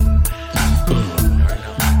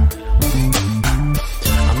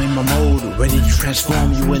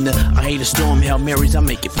transform you into I hate a storm. Hail Marys, I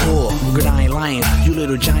make it pour. Good, I ain't lying. You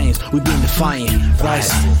little giants, we been defiant.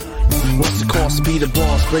 Rising. What's the cost to be the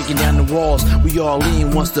boss? Breaking down the walls. We all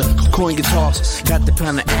lean once the coin gets tossed. Got the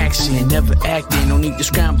plan of action, never acting. No need to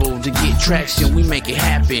scramble to get traction. We make it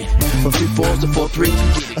happen. From 3-4s to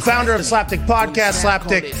 4-3. The founder of Slapdick Podcast,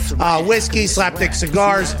 Slapdick Whiskey, Slapdick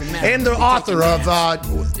Cigars, and the author of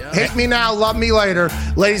Hate Me Now, Love Me Later.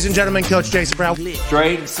 Ladies and gentlemen, Coach Jason Brown.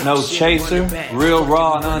 Straight, no chaser, real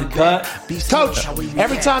raw and uncut. Coach,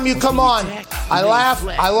 every time you come on, I laugh,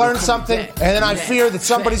 I learn something, and then I fear that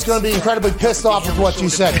somebody's going to be incredibly pissed off with what you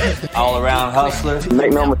said. All around hustler.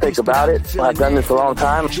 Make no mistake about it. I've done this a long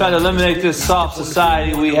time. Try to eliminate this soft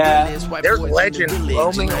society we have. There's legends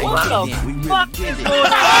roaming around. What the fuck is going on?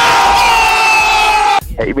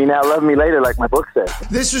 Hate me now, love me later, like my book says.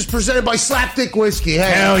 This was presented by Slapdick Whiskey.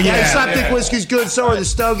 Hey, Hell yeah. Slapdick Whiskey's good, so are the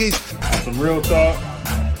Stogies. Some real thought,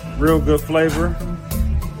 real good flavor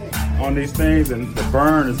on these things, and the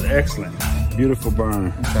burn is excellent. Beautiful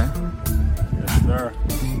burn. Okay. Yes, sir.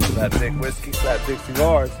 Slapdick Whiskey, Slapdick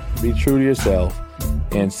Cigars. Be true to yourself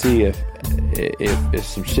and see if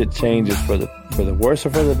some shit changes for the worse or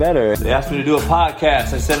for the better. They asked me to do a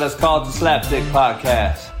podcast. I said, let's call it the Slapdick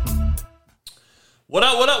Podcast. What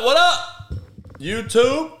up, what up, what up?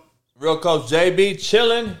 YouTube, Real Coach JB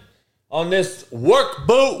chilling on this Work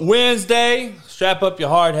Boot Wednesday. Strap up your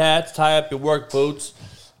hard hats, tie up your work boots.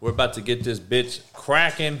 We're about to get this bitch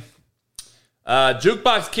cracking.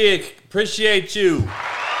 Jukebox Kid, appreciate you.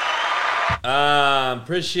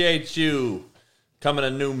 Appreciate you coming a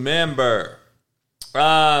new member.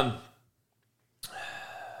 Yeah,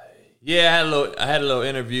 I had a little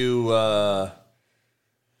interview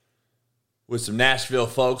with some Nashville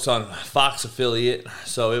folks on Fox affiliate,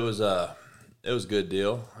 so it was a good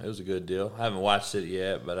deal. It was a good deal. I haven't watched it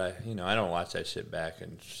yet, but I don't watch that shit back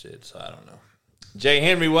and shit, so I don't know. Jay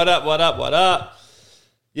Henry, what up, what up, what up?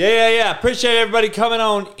 Yeah. Appreciate everybody coming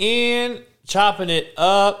on in, chopping it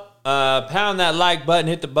up. Pound that like button,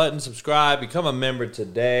 hit the button, subscribe, become a member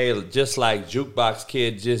today, just like Jukebox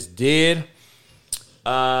Kid just did.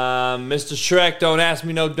 Mr. Shrek, don't ask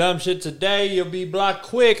me no dumb shit today. You'll be blocked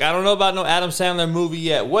quick. I don't know about no Adam Sandler movie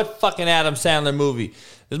yet. What fucking Adam Sandler movie?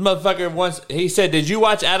 This motherfucker once, he said, did you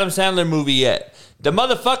watch Adam Sandler movie yet? The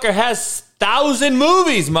motherfucker has 1,000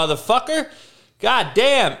 movies, motherfucker. God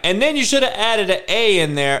damn. And then you should have added an A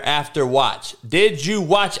in there after watch. Did you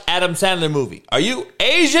watch Adam Sandler movie? Are you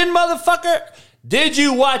Asian, motherfucker? Did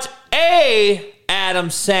you watch a Adam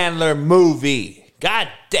Sandler movie? God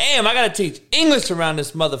damn, I gotta teach English around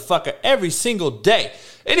this motherfucker every single day.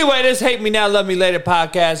 Anyway, this Hate Me Now, Love Me Later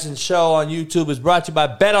podcast and show on YouTube is brought to you by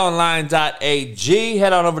betonline.ag.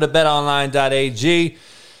 Head on over to betonline.ag.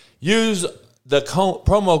 Use the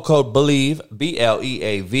promo code BELIEVE,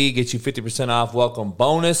 BLEAV, get you 50% off welcome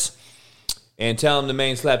bonus. And tell him the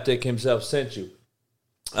main Slapdick himself sent you.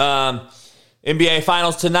 NBA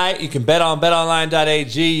Finals tonight. You can bet on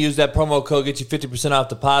betonline.ag. Use that promo code, get you 50% off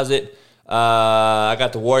deposit. I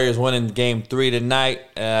got the Warriors winning game 3 tonight.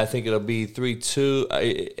 I think it'll be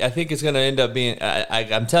 3-2. I think it's going to end up being,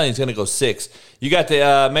 I'm telling you, it's going to go 6. You got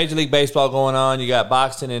the Major League Baseball going on. You got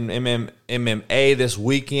boxing and MMA this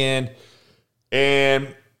weekend.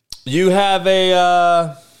 And you have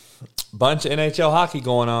a bunch of NHL hockey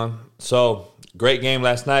going on. So, great game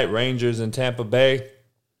last night. Rangers in Tampa Bay.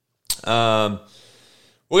 We're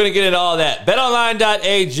going to get into all that.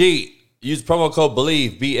 BetOnline.ag. Use promo code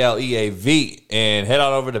BELIEVE, BLEAV, and head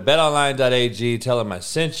on over to betonline.ag. Tell them I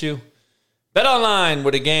sent you. BetOnline,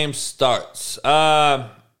 where the game starts.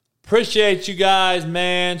 Appreciate you guys,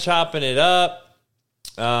 man, chopping it up.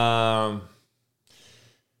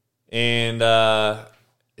 And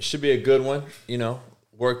it should be a good one,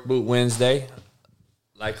 Work Boot Wednesday,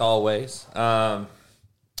 like always.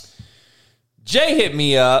 Jay hit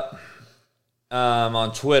me up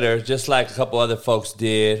on Twitter, just like a couple other folks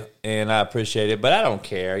did, and I appreciate it, but I don't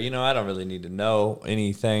care. I don't really need to know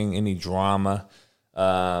anything, any drama.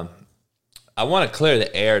 I want to clear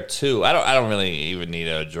the air, too. I don't really even need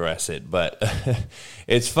to address it, but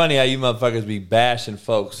it's funny how you motherfuckers be bashing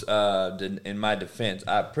folks in my defense.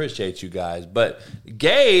 I appreciate you guys. But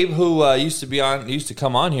Gabe, who used to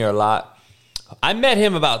come on here a lot, I met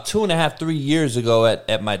him about 2.5, 3 years ago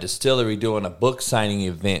at my distillery doing a book signing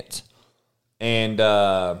event. And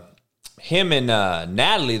him and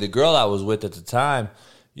Natalie, the girl I was with at the time,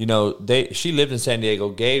 she lived in San Diego.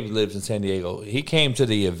 Gabe lives in San Diego. He came to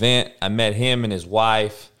the event. I met him and his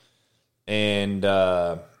wife and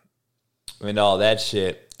all that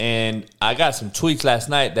shit. And I got some tweets last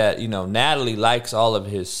night that, Natalie likes all of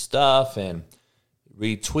his stuff and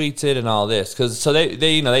retweets it and all this. So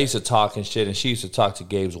they used to talk and shit, and she used to talk to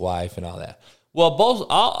Gabe's wife and all that.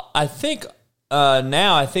 Well, I think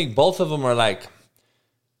both of them are like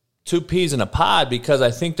two peas in a pod, because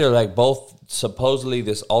I think they're like both supposedly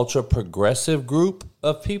this ultra progressive group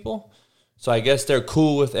of people. So I guess they're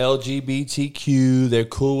cool with LGBTQ. They're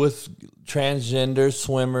cool with transgender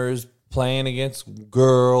swimmers playing against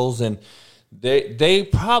girls, and they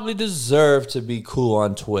probably deserve to be cool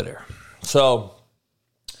on Twitter. So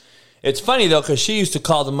it's funny though, because she used to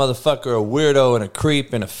call the motherfucker a weirdo and a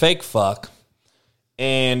creep and a fake fuck.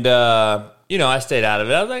 And, I stayed out of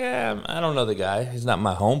it. I was like, I don't know the guy. He's not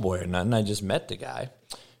my homeboy or nothing. I just met the guy.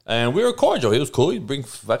 And we were cordial. He was cool. He'd bring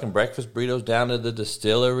fucking breakfast burritos down to the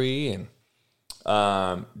distillery and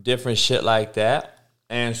different shit like that.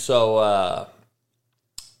 And so,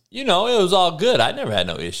 it was all good. I never had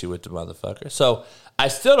no issue with the motherfucker. So I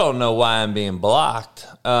still don't know why I'm being blocked,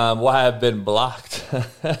 why I've been blocked.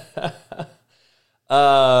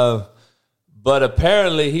 But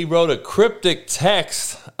apparently he wrote a cryptic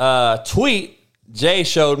text tweet, Jay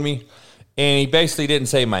showed me, and he basically didn't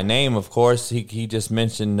say my name, of course. He just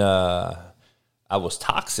mentioned I was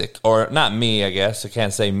toxic. Or not me, I guess. I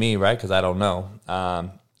can't say me, right? Because I don't know.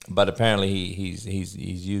 But apparently he's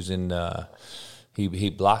using... He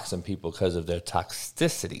blocks some people because of their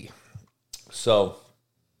toxicity. So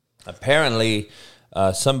apparently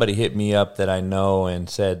somebody hit me up that I know and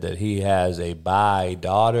said that he has a bi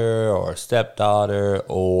daughter or stepdaughter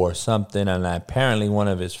or something, and apparently one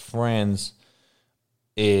of his friends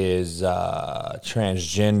is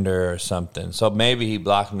transgender or something. So maybe he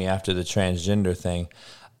blocked me after the transgender thing.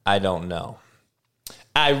 I don't know.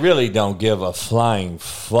 I really don't give a flying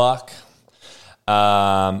fuck.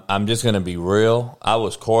 I'm just going to be real. I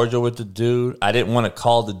was cordial with the dude. I didn't want to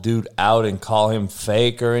call the dude out and call him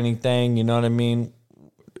fake or anything. You know what I mean?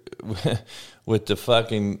 With the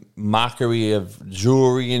fucking mockery of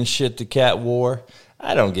jewelry and shit the cat wore.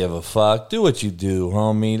 I don't give a fuck. Do what you do,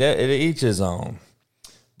 homie. Each his own.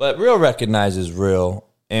 But real recognizes real.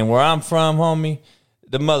 And where I'm from, homie,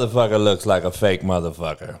 the motherfucker looks like a fake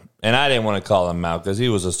motherfucker. And I didn't want to call him out because he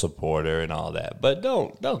was a supporter and all that. But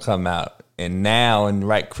don't come out and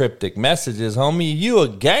write cryptic messages, homie. You a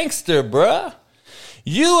gangster, bruh.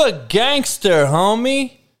 You a gangster,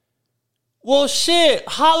 homie. Well, shit,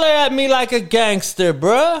 holler at me like a gangster,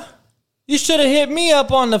 bruh. You should have hit me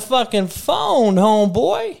up on the fucking phone,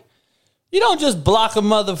 homeboy. You don't just block a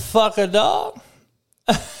motherfucker, dog.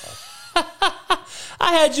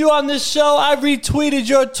 I had you on this show. I retweeted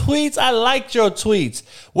your tweets. I liked your tweets.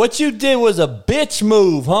 What you did was a bitch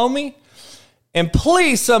move, homie. And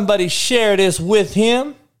please, somebody share this with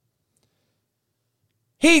him.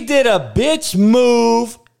 He did a bitch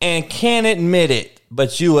move and can't admit it,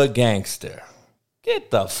 but you a gangster. Get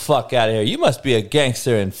the fuck out of here. You must be a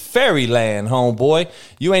gangster in fairyland, homeboy.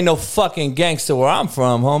 You ain't no fucking gangster where I'm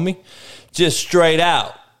from, homie. Just straight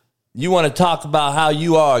out. You want to talk about how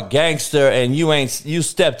you are a gangster and you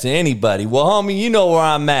step to anybody. Well, homie, you know where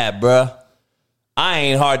I'm at, bruh. I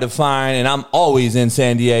ain't hard to find, and I'm always in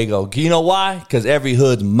San Diego. You know why? Because every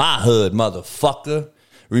hood's my hood, motherfucker.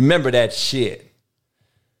 Remember that shit.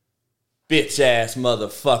 Bitch-ass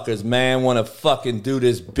motherfuckers, man, want to fucking do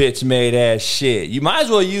this bitch-made-ass shit. You might as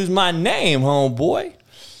well use my name, homeboy.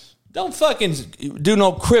 Don't fucking do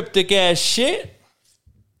no cryptic-ass shit.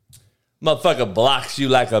 Motherfucker blocks you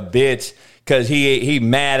like a bitch because he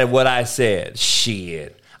mad at what I said.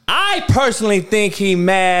 Shit. I personally think he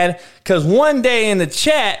mad because one day in the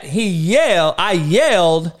chat, I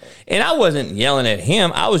yelled, and I wasn't yelling at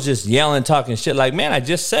him. I was just yelling, talking shit like, man, I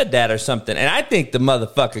just said that or something. And I think the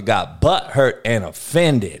motherfucker got butthurt and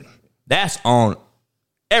offended. That's on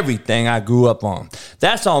everything I grew up on.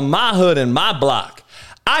 That's on my hood and my block.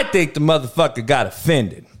 I think the motherfucker got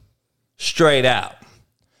offended. Straight out.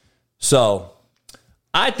 So,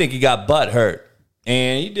 I think he got butthurt.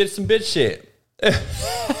 And he did some bitch shit.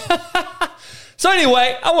 So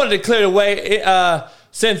anyway, I wanted to clear the way.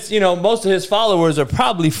 Since, most of his followers are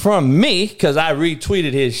probably from me. Because I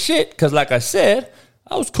retweeted his shit. Because like I said,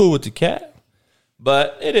 I was cool with the cat.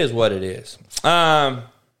 But it is what it is. It's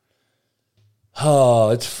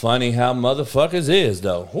funny how motherfuckers is,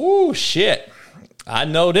 though. Ooh, shit. I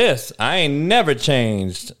know this. I ain't never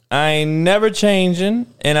changed. I ain't never changing.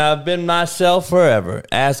 And I've been myself forever.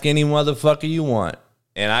 Ask any motherfucker you want.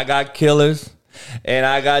 And I got killers. And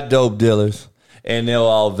I got dope dealers. And they'll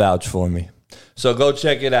all vouch for me. So go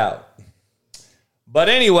check it out. But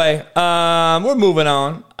anyway, we're moving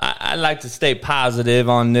on. I like to stay positive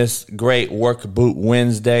on this great Work Boot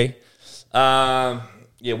Wednesday. Yeah,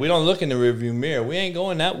 we don't look in the rearview mirror. We ain't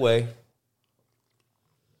going that way.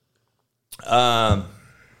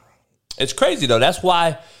 It's crazy, though. That's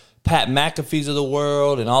why Pat McAfee's of the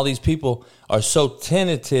world and all these people are so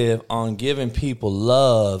tentative on giving people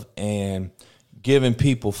love and giving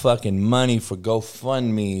people fucking money for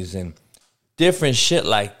GoFundMes and different shit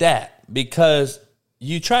like that. Because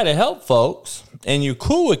you try to help folks and you're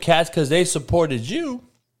cool with cats because they supported you.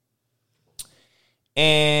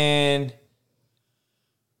 And,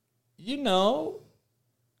 you know,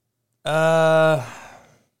 then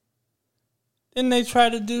they try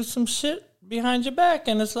to do some shit behind your back,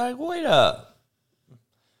 and it's like, wait up.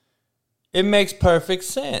 It makes perfect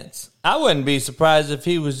sense. I wouldn't be surprised if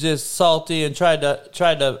he was just salty and tried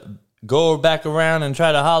to go back around and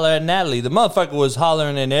try to holler at Natalie. The motherfucker was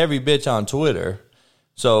hollering at every bitch on Twitter.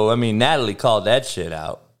 So, I mean, Natalie called that shit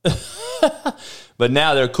out. But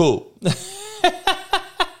now they're cool.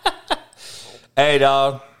 Hey,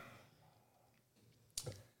 dog.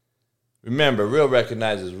 Remember, real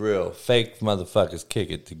recognizes real. Fake motherfuckers kick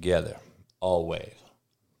it together. Always.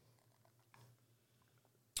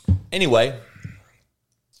 Anyway.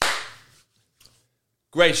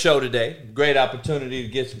 Great show today. Great opportunity to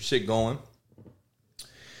get some shit going.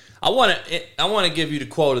 I want to give you the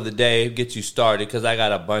quote of the day, get you started, because I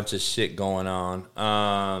got a bunch of shit going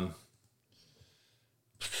on.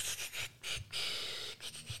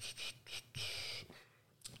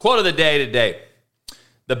 Quote of the day today.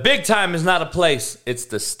 The big time is not a place. It's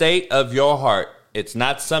the state of your heart. It's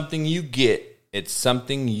not something you get. It's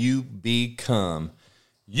something you become.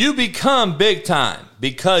 You become big time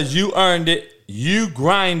because you earned it. You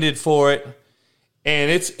grinded for it. And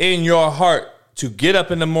it's in your heart to get up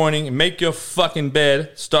in the morning and make your fucking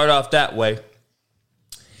bed. Start off that way.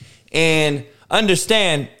 And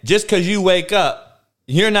understand, just because you wake up,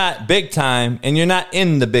 you're not big time and you're not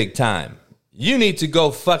in the big time. You need to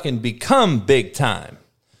go fucking become big time.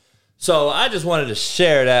 So I just wanted to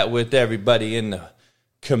share that with everybody in the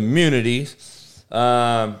community.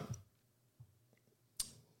 Yes,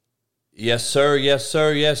 sir. Yes,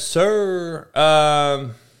 sir. Yes, sir.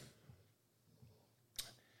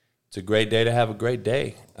 It's a great day to have a great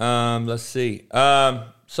day. Let's see.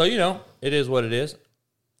 So, you know, it is what it is.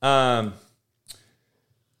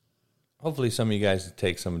 Hopefully some of you guys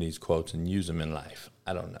take some of these quotes and use them in life.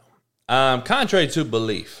 I don't know. Contrary to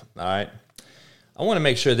belief, all right, I want to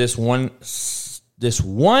make sure this one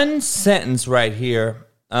sentence right here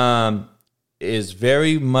is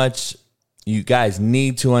very much, you guys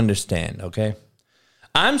need to understand, okay?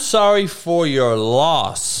 I'm sorry for your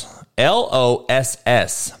loss,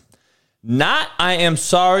 L-O-S-S. Not I am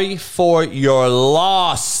sorry for your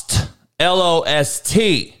lost,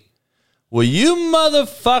 L-O-S-T. Will you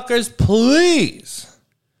motherfuckers please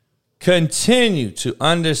continue to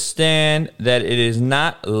understand that it is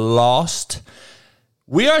not lost?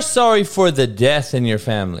 We are sorry for the death in your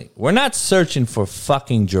family. We're not searching for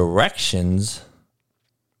fucking directions.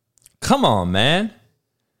 Come on, man.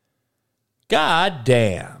 God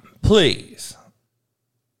damn. Please.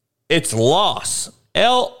 It's loss.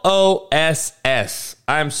 L-O-S-S.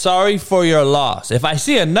 I'm sorry for your loss. If I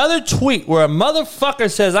see another tweet where a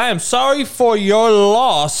motherfucker says, I am sorry for your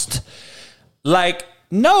lost, like,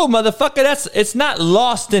 no, motherfucker, it's not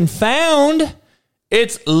lost and found.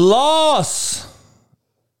 It's loss.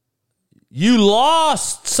 You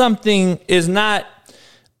lost something is not,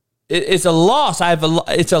 it's a loss.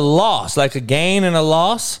 It's a loss, like a gain and a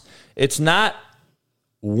loss. It's not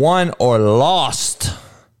won or lost.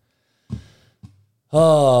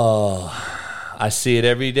 Oh, I see it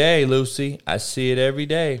every day, Lucy. I see it every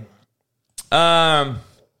day.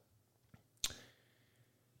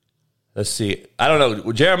 Let's see. I don't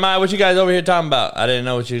know. Jeremiah, what you guys over here talking about? I didn't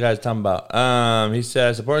know what you guys talking about. He said,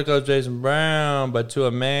 I support Coach Jason Brown, but to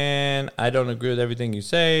a man, I don't agree with everything you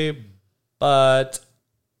say, but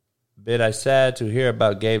I sad to hear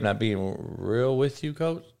about Gabe not being real with you,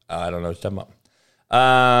 Coach. I don't know what you're talking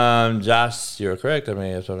about. Josh, you're correct. I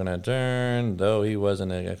mean, I've spoken that turn, though he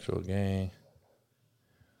wasn't an actual gang.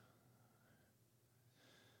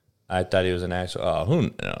 I thought he was an actual. Oh,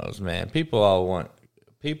 who knows, man? People want.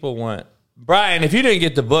 Brian, if you didn't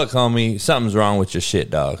get the book, homie, something's wrong with your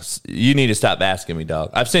shit, dog. You need to stop asking me,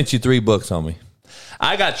 dog. I've sent you 3 books, homie.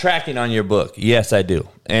 I got tracking on your book. Yes, I do.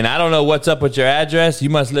 And I don't know what's up with your address.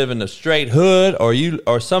 You must live in the straight hood,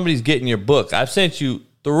 or somebody's getting your book. I've sent you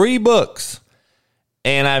 3 books,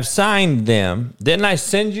 and I've signed them. Didn't I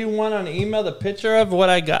send you one on email, the picture of what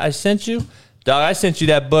I got? I sent you? Dog, I sent you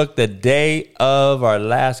that book the day of our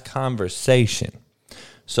last conversation.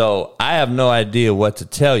 So I have no idea what to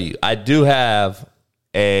tell you. I do have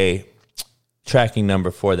a tracking number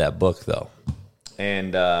for that book, though.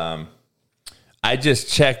 And I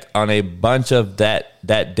just checked on a bunch of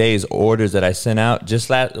that day's orders that I sent out just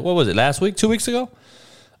last week, 2 weeks ago?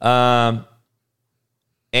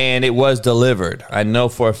 And it was delivered. I know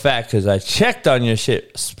for a fact because I checked on your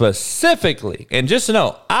shit specifically. And just to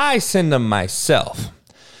know, I send them myself.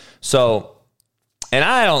 So, and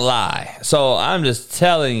I don't lie. So I'm just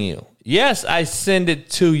telling you. Yes, I send it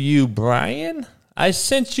to you, Brian. I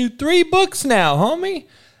sent you 3 books now, homie.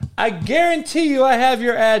 I guarantee you I have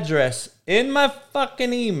your address in my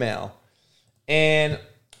fucking email. And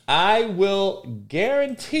I will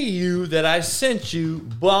guarantee you that I sent you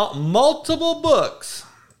multiple books.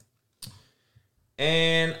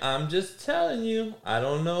 And I'm just telling you, I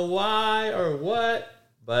don't know why or what,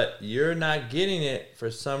 but you're not getting it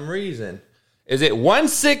for some reason. Is it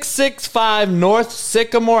 1665 North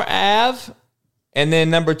Sycamore Ave? And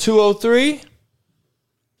then number 203?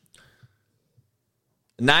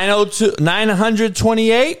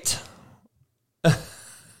 928?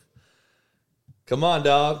 Come on,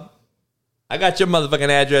 dog. I got your motherfucking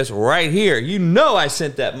address right here. You know I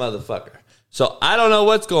sent that motherfucker. So I don't know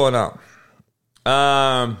what's going on.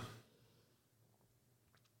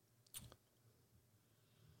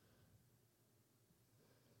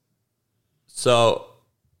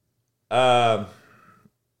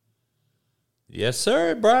 Yes,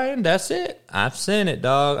 sir, Brian. That's it. I've sent it,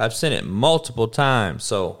 dog. I've sent it multiple times.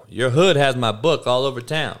 So your hood has my book all over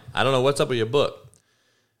town. I don't know what's up with your book.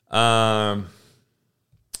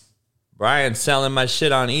 Brian's selling my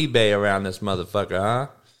shit on eBay around this motherfucker, huh?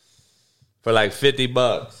 For like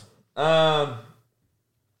 $50.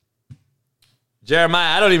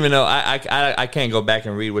 Jeremiah, I don't even know. I can't go back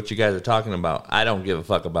and read what you guys are talking about. I don't give a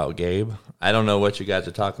fuck about Gabe. I don't know what you guys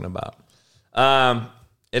are talking about.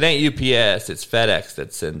 It ain't UPS. It's FedEx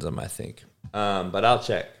that sends them, I think. But I'll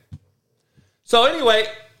check. So anyway,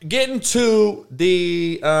 getting to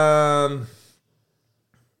the...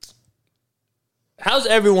 how's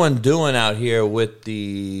everyone doing out here with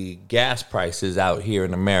the gas prices out here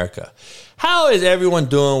in America? How is everyone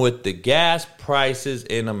doing with the gas prices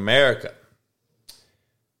in America?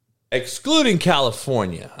 Excluding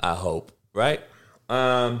California, I hope, right?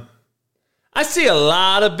 I see a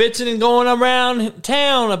lot of bitching going around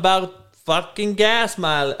town about fucking gas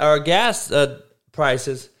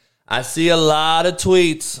prices. I see a lot of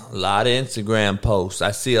tweets, a lot of Instagram posts.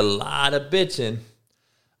 I see a lot of bitching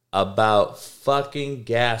about fucking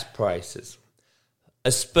gas prices.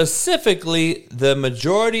 Specifically, the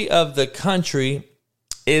majority of the country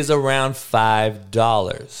is around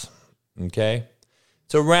 $5. Okay?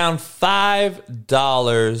 It's around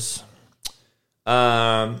 $5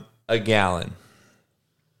 a gallon.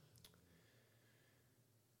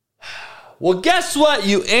 Well, guess what,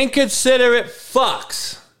 you inconsiderate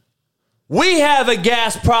fucks? We have a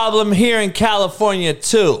gas problem here in California,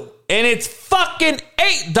 too. And it's fucking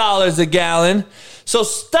 $8 a gallon. So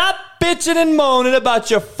stop bitching and moaning about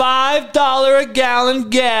your $5 a gallon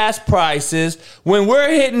gas prices when we're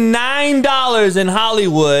hitting $9 in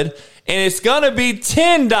Hollywood and it's going to be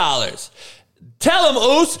 $10. Tell them,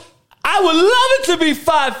 Oos, I would love it to be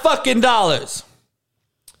 $5 fucking dollars.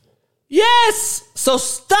 Yes. So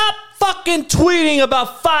stop fucking tweeting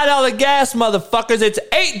about $5 gas, motherfuckers. It's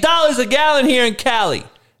 $8 a gallon here in Cali.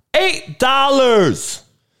 $8.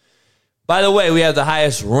 By the way, we have the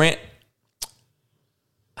highest rent,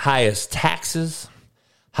 highest taxes,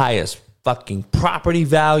 highest fucking property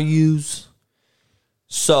values.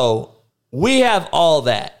 So we have all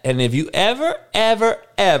that. And if you ever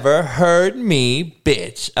heard me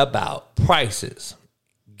bitch about prices,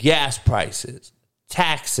 gas prices,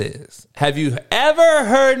 taxes, have you ever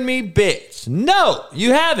heard me bitch? No,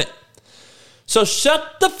 you haven't. So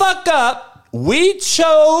shut the fuck up. We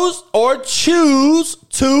chose or choose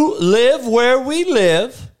to live where we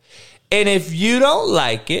live. And if you don't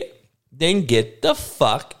like it, then get the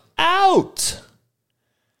fuck out.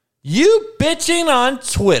 You bitching on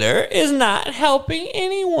Twitter is not helping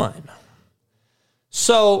anyone.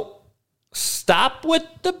 So stop with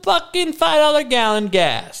the fucking $5 a gallon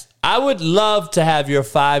gas. I would love to have your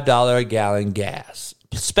 $5 a gallon gas,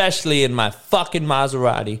 especially in my fucking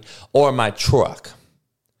Maserati or my truck.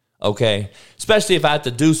 Okay, especially if I have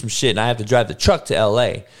to do some shit and I have to drive the truck to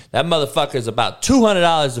LA. That motherfucker is about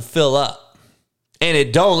 $200 to fill up. And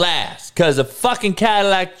it don't last. Because a fucking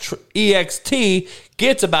Cadillac EXT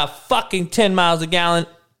gets about fucking 10 miles a gallon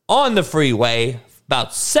on the freeway.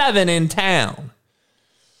 About 7 in town.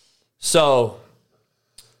 So,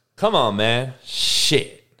 come on, man.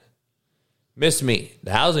 Shit. Miss me.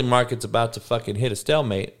 The housing market's about to fucking hit a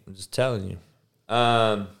stalemate. I'm just telling you.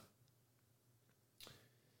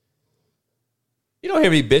 You don't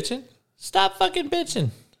hear me bitching. Stop fucking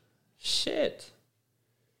bitching. Shit.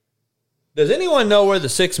 Does anyone know where the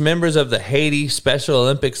 6 members of the Haiti Special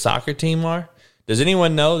Olympic soccer team are? Does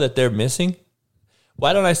anyone know that they're missing?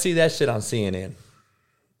 Why don't I see that shit on CNN?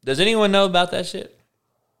 Does anyone know about that shit?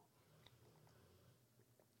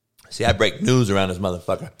 See, I break news around this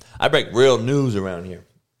motherfucker. I break real news around here.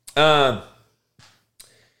 I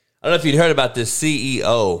don't know if you'd heard about this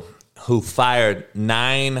CEO who fired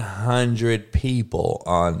 900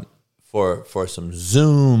 people for some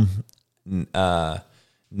Zoom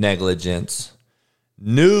negligence.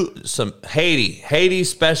 Some Haiti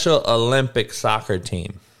Special Olympic soccer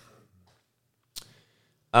team.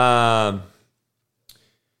 A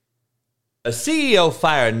CEO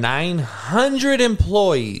fired 900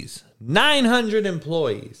 employees. 900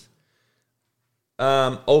 employees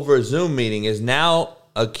over a Zoom meeting is now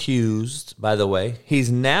accused, by the way,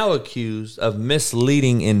 he's now accused of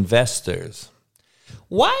misleading investors.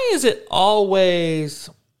 Why is it always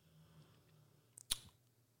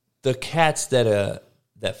the cats that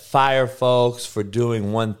fire folks for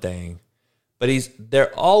doing one thing, but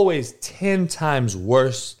they're always 10 times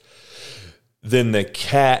worse than the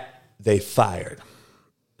cat they fired?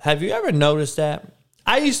 Have you ever noticed that?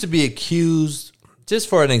 I used to be accused, just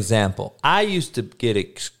for an example, I used to get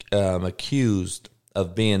accused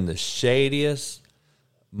of being the shadiest,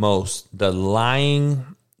 the lying.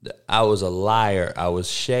 I was a liar. I was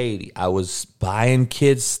shady. I was buying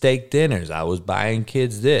kids steak dinners. I was buying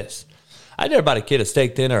kids this. I never bought a kid a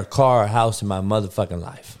steak dinner, a car, or a house in my motherfucking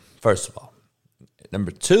life, first of all. Number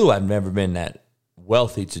 2, I've never been that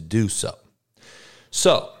wealthy to do so.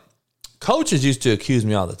 So, coaches used to accuse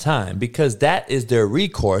me all the time because that is their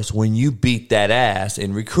recourse when you beat that ass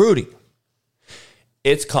in recruiting.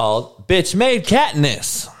 It's called bitch-made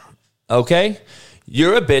catness, okay?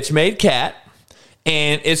 You're a bitch-made cat,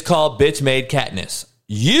 and it's called bitch-made catness.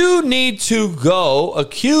 You need to go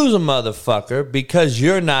accuse a motherfucker because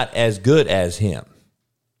you're not as good as him.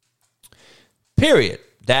 Period.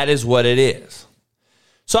 That is what it is.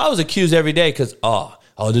 So I was accused every day because,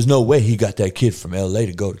 there's no way he got that kid from L.A.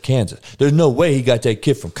 to go to Kansas. There's no way he got that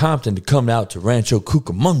kid from Compton to come out to Rancho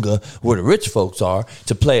Cucamonga, where the rich folks are,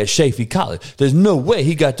 to play at Chaffey College. There's no way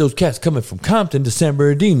he got those cats coming from Compton to San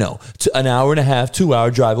Bernardino, to an hour and a half,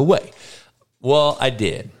 2-hour drive away. Well, I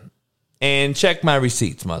did. And check my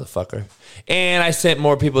receipts, motherfucker. And I sent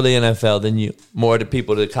more people to the NFL than you, more to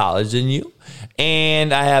people to college than you.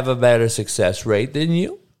 And I have a better success rate than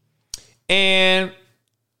you. And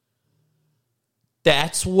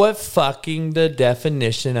that's what fucking the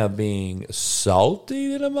definition of being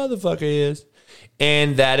salty that a motherfucker is.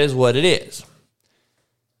 And that is what it is.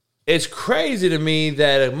 It's crazy to me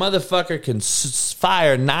that a motherfucker can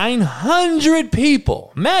fire 900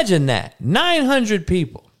 people. Imagine that. 900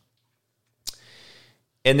 people.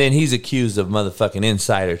 And then he's accused of motherfucking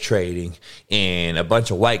insider trading and a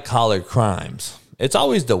bunch of white-collar crimes. It's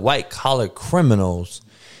always the white-collar criminals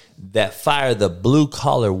that fire the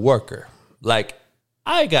blue-collar worker. Like,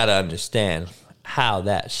 I gotta understand how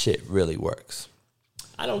that shit really works.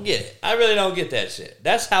 I don't get it. I really don't get that shit.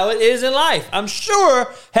 That's how it is in life. I'm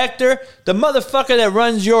sure, Hector, the motherfucker that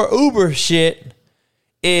runs your Uber shit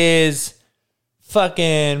is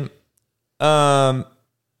fucking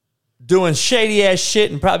doing shady ass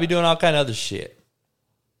shit and probably doing all kind of other shit.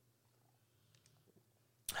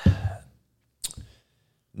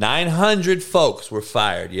 900 folks were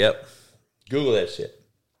fired. Yep. Google that shit.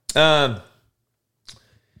 Let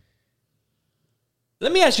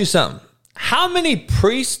me ask you something. How many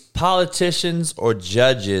priests, politicians, or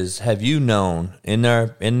judges have you known in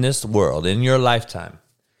this world, in your lifetime,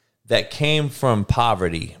 that came from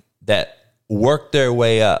poverty, that worked their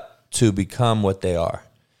way up to become what they are?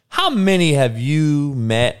 How many have you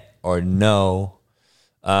met or know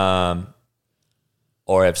or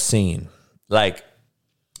have seen? Like,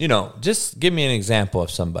 just give me an example of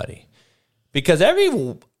somebody. Because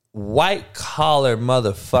every white-collar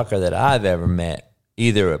motherfucker that I've ever met,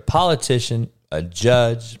 either a politician, a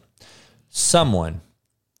judge, someone,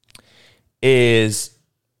 is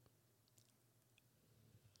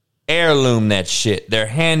heirloom that shit. They're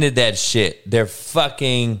handed that shit. They're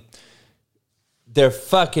fucking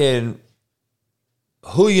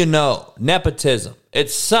who you know, nepotism.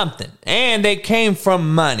 It's something. And they came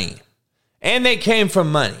from money. And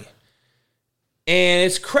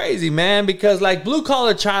it's crazy, man, because like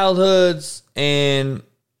blue-collar childhoods and,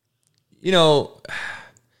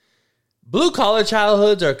 blue-collar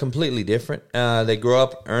childhoods are completely different. They grow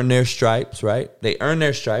up, earn their stripes, right? They earn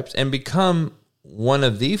their stripes and become one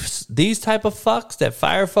of these type of fucks that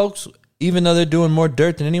fire folks, even though they're doing more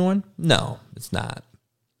dirt than anyone. No, it's not.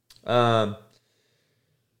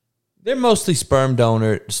 They're mostly sperm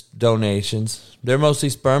donations. They're mostly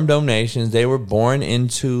sperm donations. They were born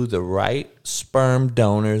into the right sperm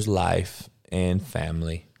donor's life and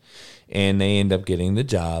family, and they end up getting the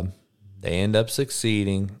job. They end up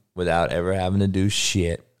succeeding without ever having to do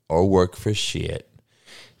shit or work for shit.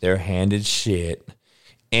 They're handed shit.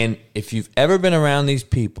 And if you've ever been around these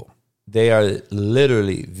people, they are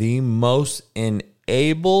literally the most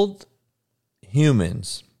enabled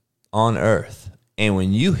humans on earth. And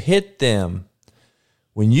when you hit them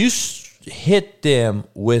with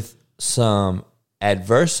some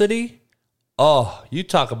adversity, oh, you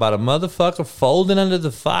talk about a motherfucker folding under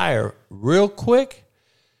the fire real quick.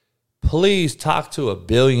 Please talk to a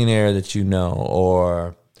billionaire that you know,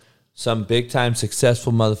 or some big-time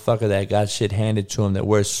successful motherfucker that got shit handed to him that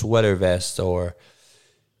wears sweater vests, or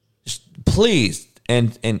just please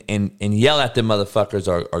and yell at them motherfuckers,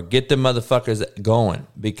 or get them motherfuckers going,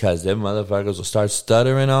 because them motherfuckers will start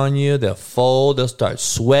stuttering on you. They'll fold. They'll start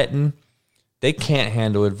sweating. They can't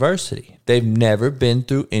handle adversity. They've never been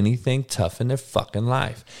through anything tough in their fucking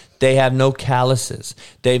life. They have no calluses.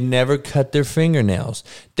 They've never cut their fingernails.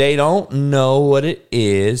 They don't know what it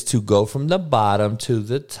is to go from the bottom to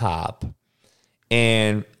the top.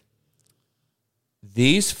 And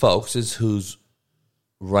these folks is who's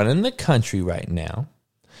running the country right now.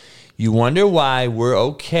 You wonder why we're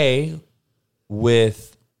okay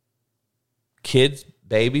with kids,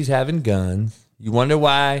 babies having guns. You wonder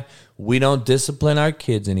why we don't discipline our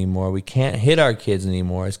kids anymore. We can't hit our kids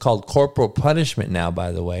anymore. It's called corporal punishment now,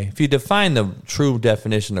 by the way. If you define the true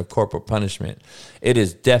definition of corporal punishment, it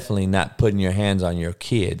is definitely not putting your hands on your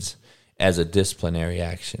kids as a disciplinary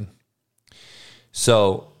action.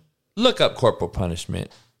 So look up corporal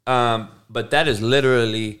punishment. But that is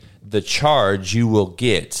literally the charge you will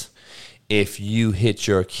get if you hit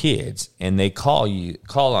your kids and they call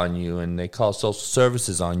on you and they call social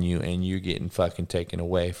services on you and you're getting fucking taken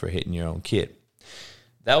away for hitting your own kid.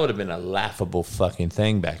 That would have been a laughable fucking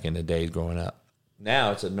thing back in the days growing up.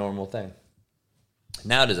 Now it's a normal thing.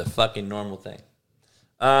 Now it is a fucking normal thing.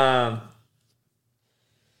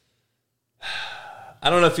 I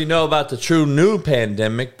don't know if you know about the true new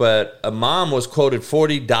pandemic, but a mom was quoted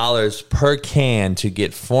 $40 per can to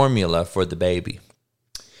get formula for the baby.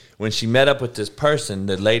 When she met up with this person,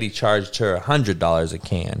 the lady charged her $100 a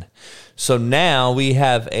can. So now we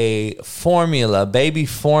have a baby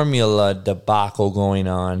formula debacle going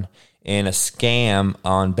on, and a scam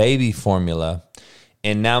on baby formula.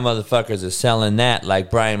 And now motherfuckers are selling that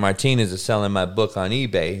like Brian Martinez is selling my book on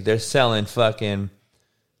eBay. They're selling fucking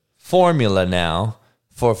formula now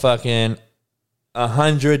for fucking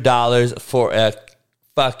 $100 for a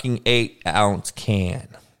fucking 8-ounce can.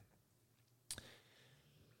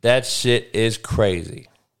 That shit is crazy.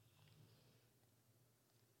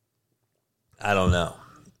 I don't know.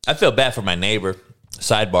 I feel bad for my neighbor.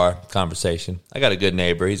 Sidebar conversation. I got a good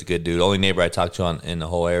neighbor. He's a good dude. Only neighbor I talk to in the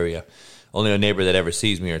whole area. Only a neighbor that ever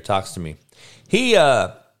sees me or talks to me. He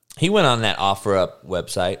went on that OfferUp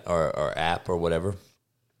website or app or whatever.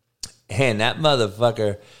 And that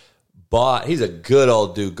motherfucker he's a good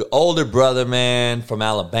old dude. Older brother, man, from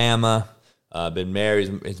Alabama. Been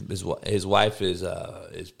married. His wife is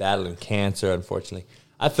battling cancer, unfortunately.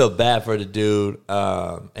 I feel bad for the dude.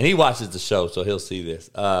 And he watches the show, so he'll see this.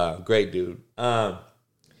 Great dude.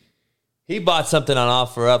 He bought something on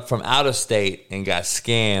OfferUp from out of state and got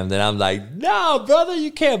scammed. And I'm like, no, brother,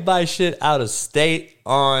 you can't buy shit out of state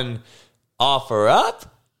on OfferUp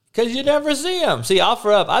because you never see them. See,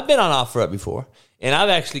 OfferUp, I've been on OfferUp before, and I've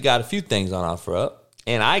actually got a few things on OfferUp.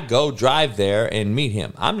 And I go drive there and meet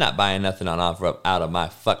him. I'm not buying nothing on OfferUp out of my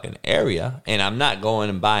fucking area. And I'm not going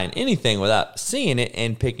and buying anything without seeing it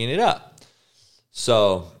and picking it up.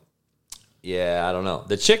 So, yeah, I don't know.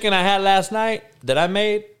 The chicken I had last night that I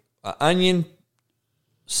made, onion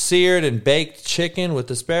seared and baked chicken with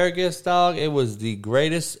asparagus, dog. It was the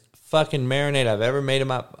greatest fucking marinade I've ever made.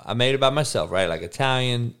 I made it by myself, right? Like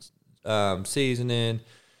Italian seasoning,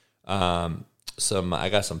 I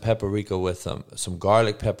got some paprika with some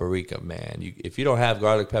garlic paprika, man. If you don't have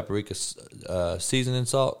garlic paprika seasoning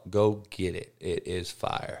salt, go get it. It is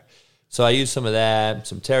fire. So I used some of that,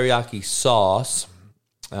 some teriyaki sauce,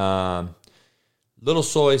 little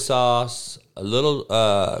soy sauce, a little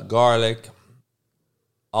garlic,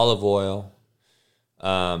 olive oil,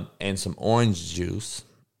 and some orange juice.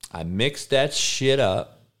 I mixed that shit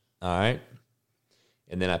up, all right?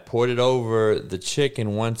 And then I poured it over the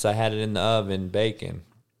chicken once I had it in the oven baking.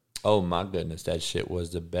 Oh, my goodness. That shit was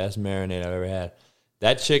the best marinade I've ever had.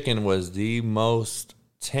 That chicken was the most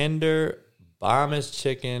tender, bombest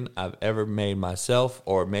chicken I've ever made myself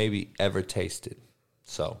or maybe ever tasted.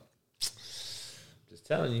 So, just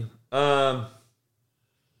telling you.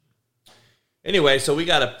 Anyway, so we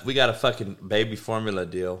got a fucking baby formula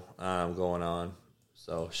deal going on.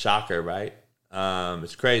 So shocker, right?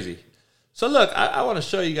 It's crazy. So look, I want to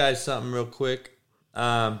show you guys something real quick.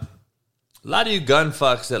 A lot of you gun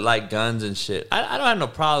fucks that like guns and shit. I don't have no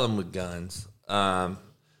problem with guns. I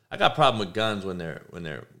got a problem with guns when they're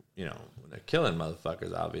killing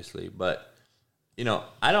motherfuckers, obviously. But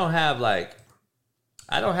I don't have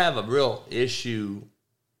a real issue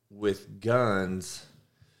with guns,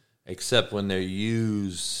 except when they're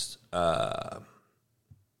used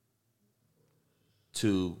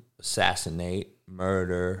to assassinate,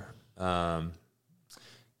 murder,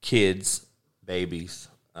 kids, babies,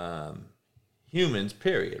 humans,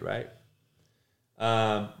 period, right?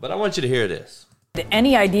 But I want you to hear this.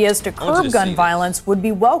 Any ideas to curb gun violence would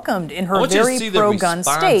be welcomed in her very pro-gun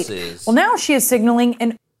state. Well, now she is signaling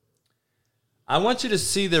an I want you to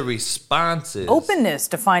see the responses. Openness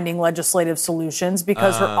to finding legislative solutions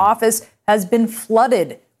because her office has been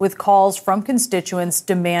flooded with calls from constituents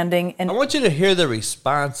demanding I want you to hear the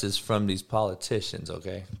responses from these politicians,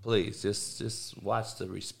 okay? Please, just watch the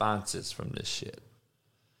responses from this shit.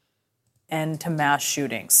 End to mass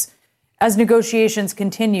shootings. As negotiations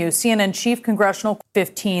continue, CNN chief congressional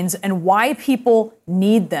 15s and why people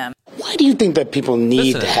need them. Why do you think that people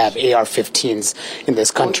need to have AR-15s in this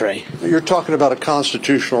country? You're talking about a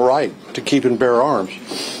constitutional right to keep and bear arms.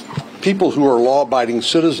 People who are law-abiding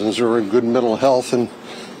citizens are in good mental health and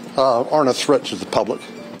aren't a threat to the public.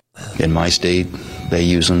 In my state, they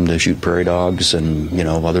use them to shoot prairie dogs and,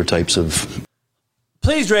 other types of...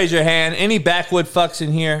 Please raise your hand. Any backwood fucks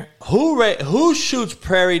in here? Who shoots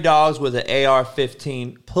prairie dogs with an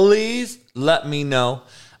AR-15? Please let me know.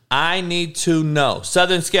 I need to know.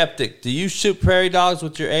 Southern Skeptic, do you shoot prairie dogs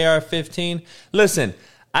with your AR-15? Listen,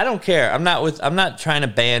 I don't care. I'm not trying to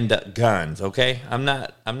ban guns, okay? I'm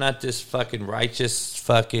not this fucking righteous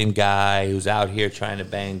fucking guy who's out here trying to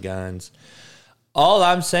ban guns. All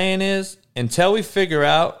I'm saying is, until we figure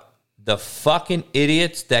out the fucking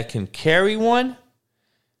idiots that can carry one,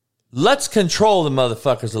 let's control the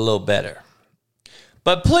motherfuckers a little better.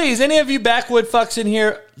 But please, any of you backwood fucks in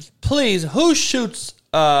here, please, who shoots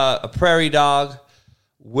a prairie dog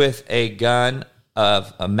with a gun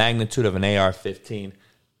of a magnitude of an AR-15?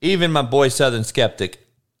 Even my boy Southern Skeptic,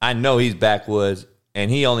 I know he's backwoods, and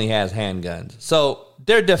he only has handguns. So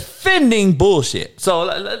they're defending bullshit. So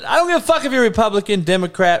I don't give a fuck if you're Republican,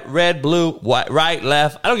 Democrat, red, blue, white, right,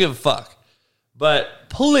 left. I don't give a fuck. But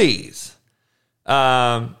please,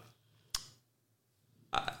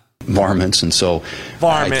 varmints, and so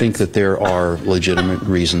I think that there are legitimate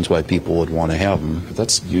reasons why people would want to have them.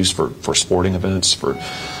 That's used for sporting events, for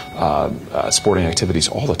sporting activities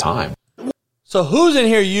all the time. So who's in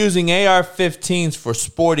here using AR-15s for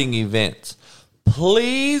sporting events?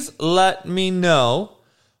 Please let me know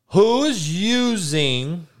who's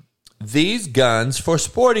using these guns for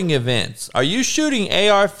sporting events. Are you shooting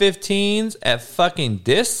AR-15s at fucking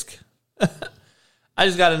disc? I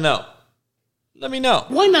just got to know. Let me know.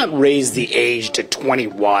 Why not raise the age to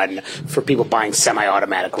 21 for people buying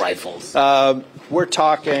semi-automatic rifles? We're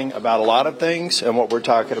talking about a lot of things, and what we're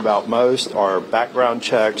talking about most are background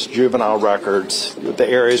checks, juvenile records, the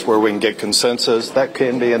areas where we can get consensus. That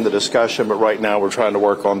can be in the discussion, but right now we're trying to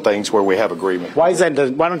work on things where we have agreement. Why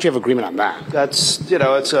don't you have agreement on that? That's, we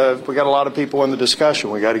got a lot of people in the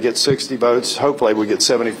discussion. We got to get 60 votes. Hopefully we get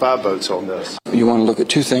 75 votes on this. You want to look at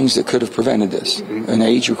two things that could have prevented this. An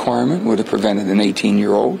age requirement would have prevented an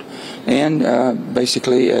 18-year-old, and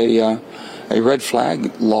basically a red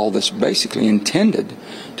flag law that's basically intended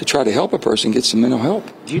to try to help a person get some mental help.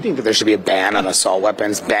 Do you think that there should be a ban on assault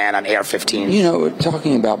weapons, ban on AR-15?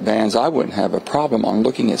 Talking about bans, I wouldn't have a problem on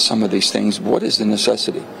looking at some of these things. What is the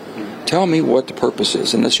necessity? Tell me what the purpose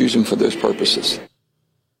is, and let's use them for those purposes.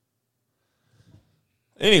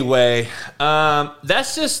 Anyway,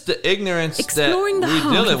 that's just the ignorance that we're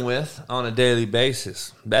dealing with on a daily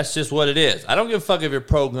basis. That's just what it is. I don't give a fuck if you're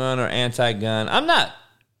pro-gun or anti-gun. I'm not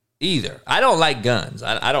either. I don't like guns.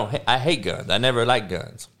 I hate guns. I never liked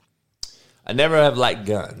guns. I never have liked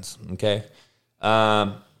guns, okay?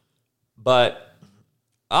 But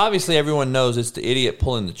obviously everyone knows it's the idiot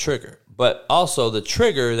pulling the trigger. But also the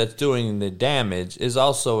trigger that's doing the damage is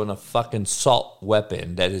also a fucking assault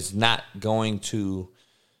weapon that is not going to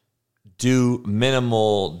do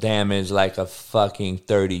minimal damage like a fucking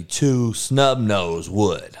 32 snub nose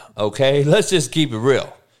would, okay? Let's just keep it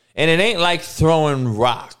real. And it ain't like throwing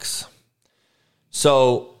rocks.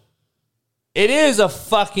 So it is a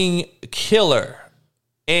fucking killer.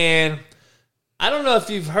 And I don't know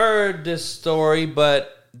if you've heard this story,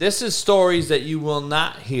 but this is stories that you will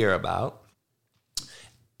not hear about.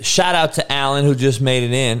 shout out to Alan who just made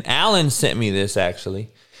it in. Alan sent me this actually.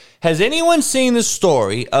 Has anyone seen the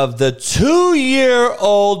story of the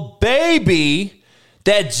 2-year-old baby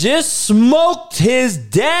that just smoked her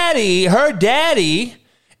daddy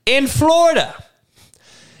in Florida?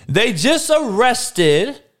 They just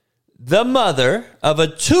arrested the mother of a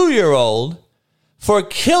 2-year-old for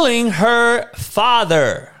killing her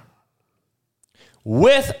father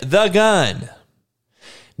with the gun.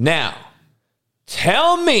 Now,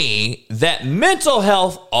 tell me that mental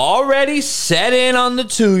health already set in on the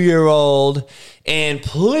 2-year-old, and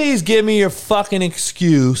please give me your fucking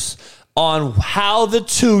excuse on how the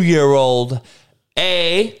 2-year-old,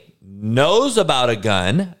 A, knows about a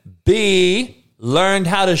gun, B, learned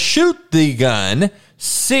how to shoot the gun,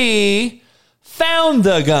 C, found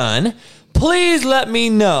the gun. Please let me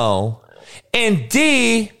know. And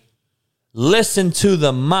D, listened to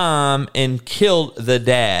the mom and killed the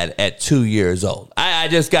dad at 2 years old. I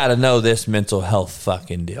just got to know this mental health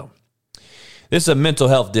fucking deal. This is a mental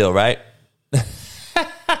health deal, right?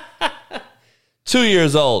 2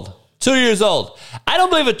 years old. 2 years old. I don't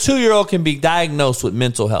believe a 2-year-old can be diagnosed with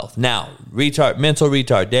mental health. Now, mental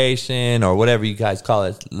retardation or whatever you guys call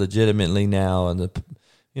it legitimately now, and the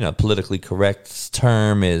politically correct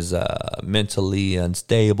term is mentally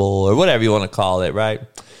unstable or whatever you want to call it, right?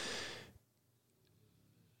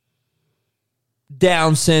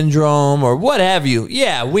 Down syndrome or what have you.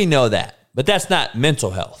 Yeah, we know that. But that's not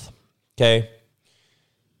mental health. Okay?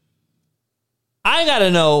 I got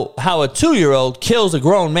to know how a 2-year-old kills a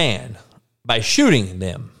grown man by shooting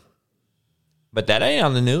them. But that ain't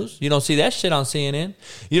on the news. You don't see that shit on CNN.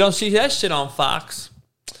 You don't see that shit on Fox.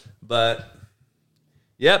 But,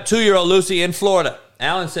 yep, 2-year-old Lucy in Florida.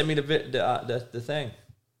 Alan sent me the thing.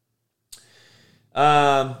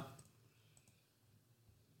 I'm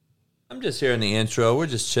just here in the intro. We're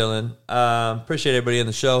just chilling. Appreciate everybody in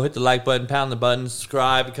the show. Hit the like button, pound the button,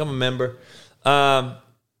 subscribe, become a member.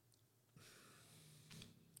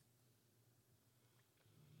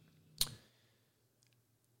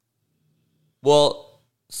 Well,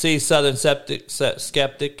 see, Southern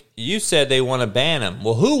Skeptic, you said they want to ban him.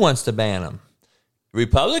 Well, who wants to ban him?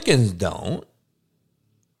 Republicans don't.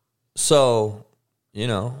 So,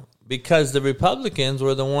 because the Republicans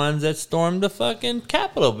were the ones that stormed the fucking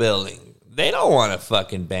Capitol building. They don't want to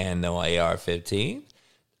fucking ban no AR-15.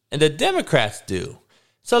 And the Democrats do.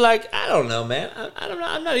 So, I don't know, man. I don't know.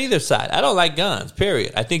 I'm not either side. I don't like guns,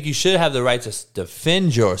 period. I think you should have the right to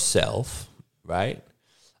defend yourself, right?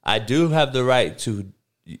 I do have the right to,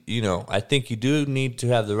 I think you do need to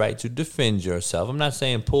have the right to defend yourself. I'm not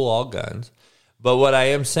saying pull all guns. But what I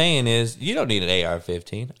am saying is you don't need an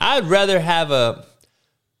AR-15. I'd rather have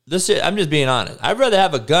I'm just being honest. I'd rather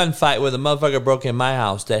have a gunfight where the motherfucker broke in my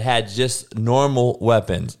house that had just normal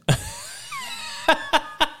weapons.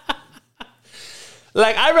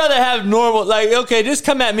 I'd rather have normal, okay, just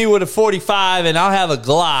come at me with a 45 and I'll have a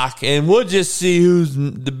Glock and we'll just see who's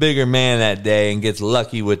the bigger man that day and gets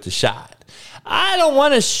lucky with the shot. I don't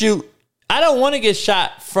want to shoot. I don't want to get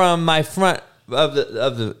shot from my front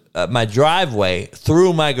of my driveway,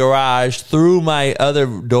 through my garage, through my other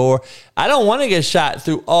door. I don't want to get shot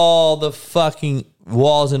through all the fucking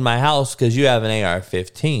walls in my house because you have an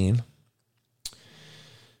AR-15.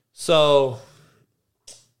 So,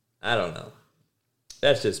 I don't know.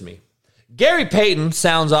 That's just me. Gary Payton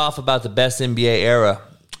sounds off about the best NBA era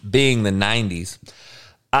being the 90s.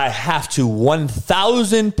 I have to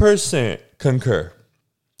 1,000% concur.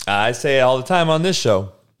 I say it all the time on this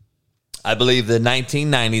show. I believe the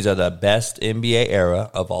 1990s are the best NBA era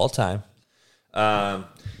of all time.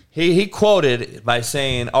 He quoted by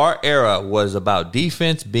saying, our era was about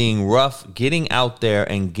defense, being rough, getting out there,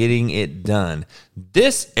 and getting it done.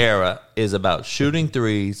 This era is about shooting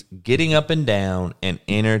threes, getting up and down, and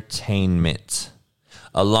entertainment,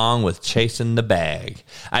 along with chasing the bag.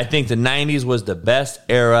 I think the 90s was the best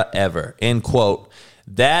era ever, end quote.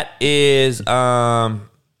 That is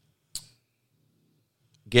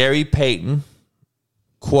Gary Payton,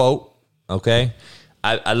 quote, okay?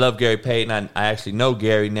 I love Gary Payton. I actually know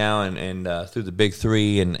Gary now and through the Big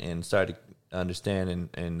Three and started to understand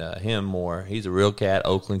him more. He's a real cat,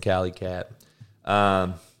 Oakland Cali cat.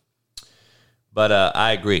 But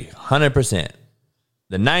I agree, 100%.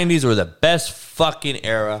 The 90s were the best fucking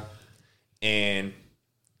era, and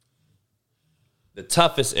the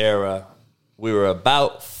toughest era. We were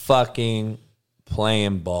about fucking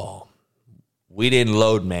playing ball. We didn't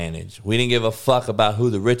load manage. We didn't give a fuck about who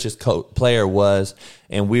the richest player was,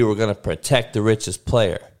 and we were going to protect the richest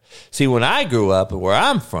player. See, when I grew up and where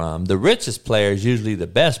I'm from, the richest player is usually the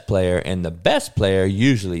best player, and the best player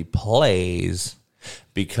usually plays.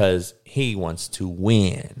 because he wants to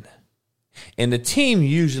win. And the team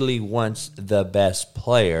usually wants the best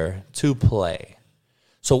player to play.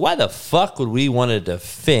 So why the fuck would we want to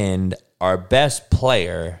defend our best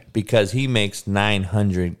player because he makes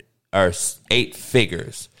 900 or 8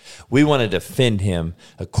 figures? We want to defend him.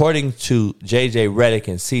 According to J.J. Redick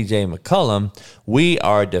and C.J. McCollum, we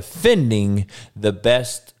are defending the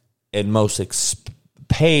best and most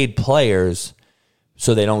paid players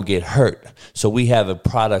so they don't get hurt. So we have a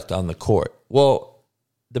product on the court. Well,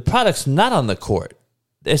 the product's not on the court.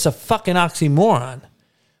 It's a fucking oxymoron.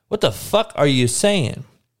 What the fuck are you saying?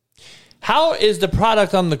 How is the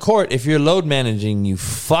product on the court if you're load managing, you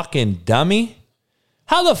fucking dummy?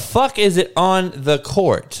 How the fuck is it on the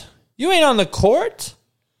court? You ain't on the court.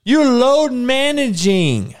 You're load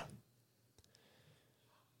managing.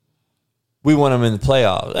 We want them in the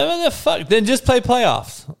playoffs. What the fuck? Then just play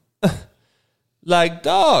playoffs. Like,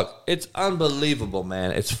 dog, it's unbelievable,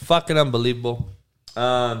 man. It's fucking unbelievable.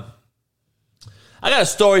 I got a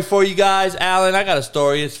story for you guys, Alan. I got a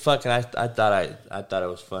story. It's fucking. I thought it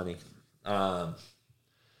was funny.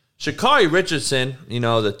 Sha'Carri Richardson, you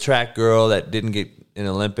know, the track girl that didn't get in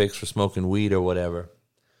Olympics for smoking weed or whatever.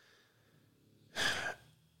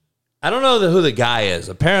 I don't know who the guy is.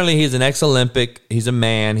 Apparently, he's an ex-Olympic. He's a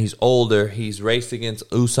man. He's older. He's raced against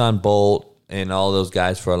Usain Bolt and all those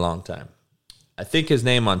guys for a long time. I think his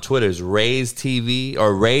name on Twitter is Raise TV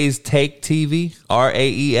or Raise Take TV,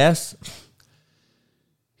 RAES.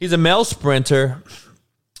 He's a male sprinter,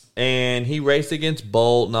 and he raced against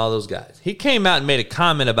Bolt and all those guys. He came out and made a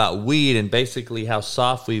comment about weed and basically how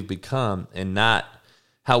soft we've become and not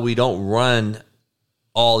how we don't run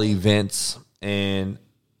all events and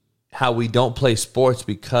how we don't play sports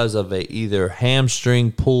because of a either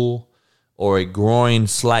hamstring pull or a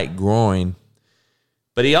slight groin.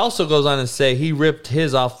 But he also goes on to say he ripped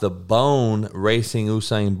his off the bone racing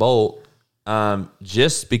Usain Bolt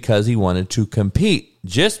just because he wanted to compete,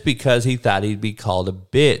 just because he thought he'd be called a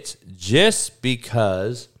bitch, just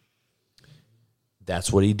because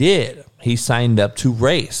that's what he did. He signed up to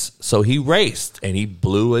race. So he raced and he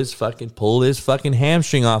pulled his fucking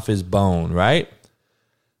hamstring off his bone, right?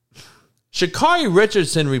 Sha'Carri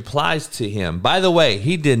Richardson replies to him. By the way,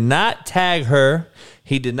 he did not tag her.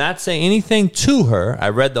 He did not say anything to her. I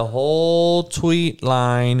read the whole tweet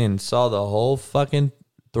line and saw the whole fucking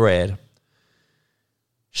thread.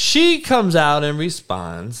 She comes out and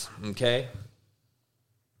responds, okay?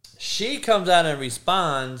 She comes out and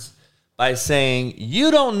responds by saying, you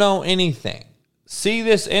don't know anything. See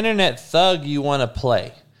this internet thug you want to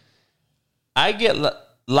play. I get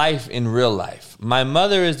life in real life. My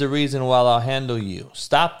mother is the reason why I'll handle you.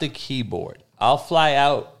 Stop the keyboard. I'll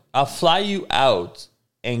fly you out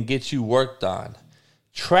and get you worked on.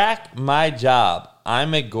 Track my job.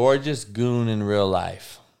 I'm a gorgeous goon in real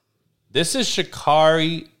life. This is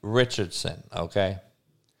Sha'Carri Richardson, okay?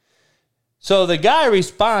 So the guy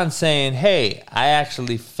responds saying, hey, I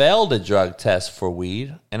actually failed a drug test for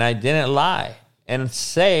weed, and I didn't lie and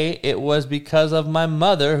say it was because of my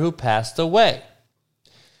mother who passed away.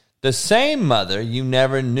 The same mother you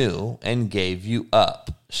never knew and gave you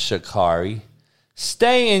up, Sha'Carri.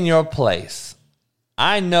 Stay in your place.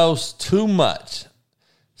 I know too much,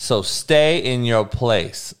 so stay in your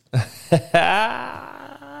place.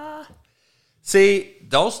 See,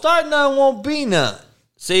 don't start none, won't be none.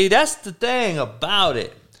 See, that's the thing about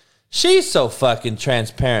it. She's so fucking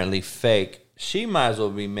transparently fake. She might as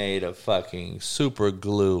well be made of fucking super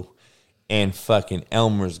glue and fucking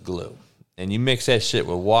Elmer's glue. And you mix that shit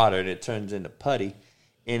with water and it turns into putty.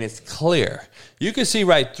 And it's clear. You can see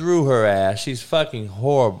right through her ass. She's fucking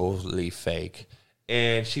horribly fake.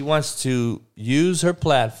 And she wants to use her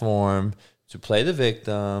platform to play the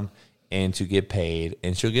victim and to get paid.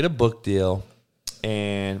 And she'll get a book deal.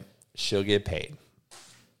 And she'll get paid.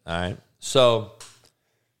 All right. So,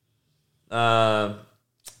 I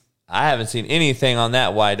haven't seen anything on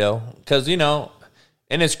that, Wido. Because, you know,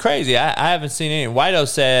 and it's crazy. I haven't seen any. Wido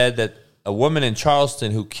said that a woman in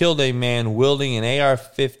Charleston who killed a man wielding an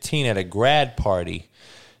AR-15 at a grad party,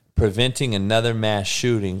 preventing another mass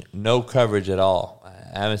shooting. No coverage at all.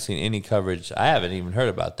 I haven't seen any coverage. I haven't even heard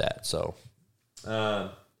about that. So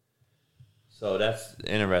that's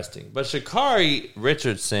interesting. But Sha'Carri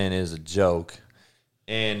Richardson is a joke.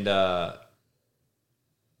 And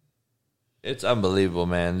it's unbelievable,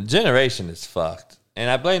 man. The generation is fucked.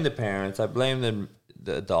 And I blame the parents. I blame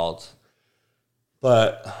the adults.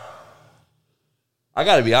 But I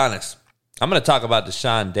got to be honest. I'm going to talk about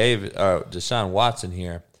Deshaun Watson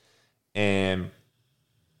here. And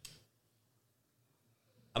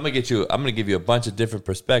I'm going to give you a bunch of different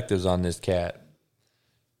perspectives on this cat.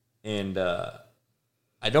 And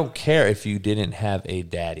I don't care if you didn't have a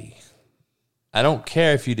daddy. I don't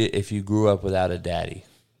care if you grew up without a daddy.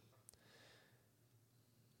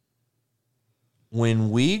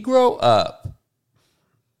 When we grow up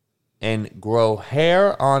and grow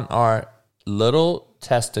hair on our little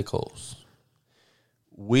testicles,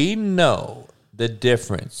 we know the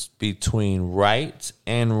difference between right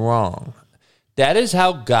and wrong. That is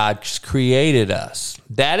how God created us.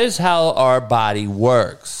 That is how our body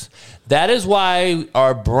works. That is why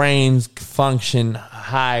our brains function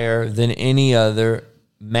higher than any other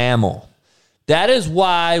mammal. That is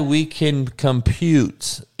why we can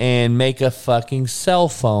compute and make a fucking cell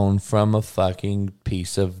phone from a fucking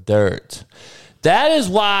piece of dirt. That is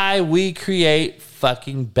why we create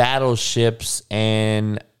fucking battleships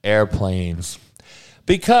and airplanes.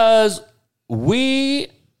 Because we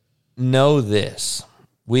know this.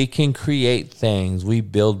 We can create things. We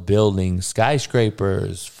build buildings,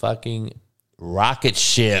 skyscrapers, fucking rocket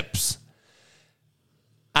ships.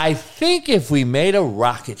 I think if we made a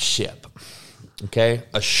rocket ship, okay,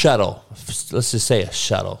 a shuttle, let's just say a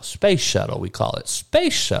shuttle, space shuttle, we call it,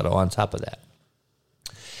 space shuttle on top of that.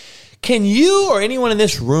 Can you or anyone in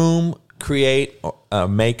this room create or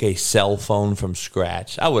make a cell phone from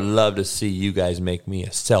scratch? I would love to see you guys make me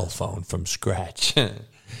a cell phone from scratch.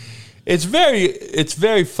 It's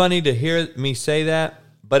very funny to hear me say that,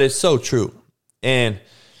 but it's so true. And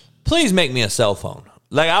please make me a cell phone.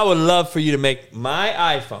 Like, I would love for you to make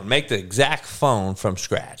my iPhone, make the exact phone from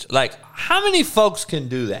scratch. Like, how many folks can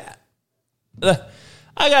do that?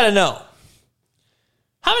 I got to know.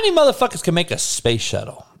 How many motherfuckers can make a space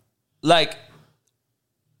shuttle? Like,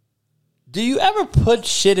 do you ever put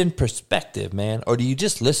shit in perspective, man? Or do you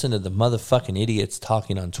just listen to the motherfucking idiots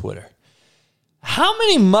talking on Twitter? How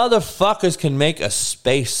many motherfuckers can make a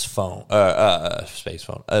space phone, a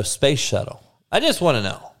space shuttle? I just want to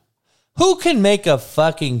know. Who can make a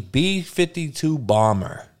fucking B-52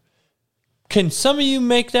 bomber? Can some of you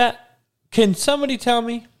make that? Can somebody tell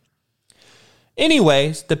me?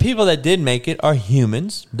 Anyways, the people that did make it are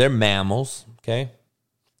humans. They're mammals, okay?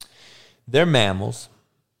 They're mammals.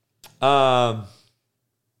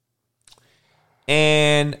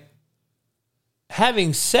 And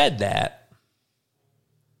having said that,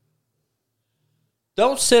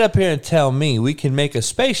 don't sit up here and tell me we can make a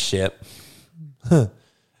spaceship,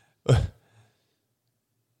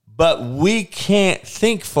 but we can't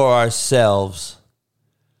think for ourselves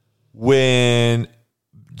when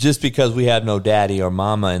just because we have no daddy or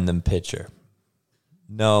mama in the picture.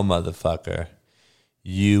 No, motherfucker,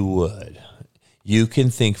 you would. You can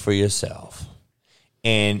think for yourself,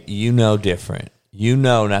 and you know different. You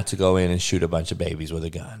know not to go in and shoot a bunch of babies with a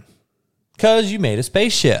gun because you made a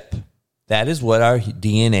spaceship. That is what our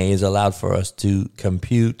DNA is allowed for us to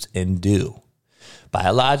compute and do.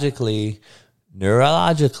 Biologically,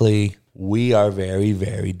 neurologically, we are very,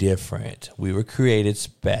 very different. We were created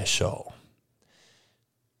special.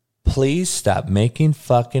 Please stop making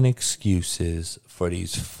fucking excuses for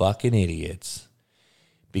these fucking idiots.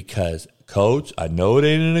 Because, Coach, I know it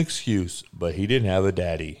ain't an excuse, but he didn't have a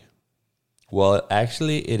daddy. Well,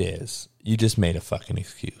 actually, it is. You just made a fucking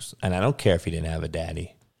excuse. And I don't care if he didn't have a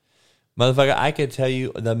daddy. Motherfucker, I could tell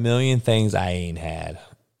you the million things I ain't had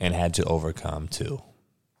and had to overcome too.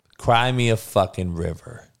 Cry me a fucking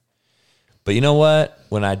river. But you know what?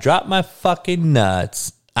 When I dropped my fucking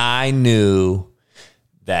nuts, I knew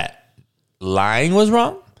that lying was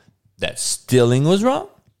wrong, that stealing was wrong,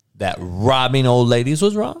 that robbing old ladies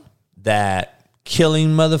was wrong, that killing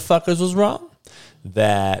motherfuckers was wrong,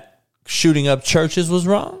 that shooting up churches was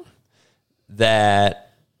wrong, that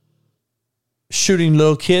shooting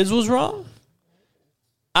little kids was wrong.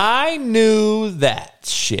 I knew that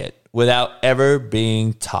shit without ever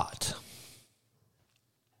being taught.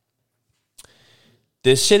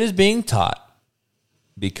 This shit is being taught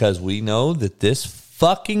because we know that this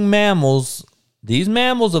fucking mammals, these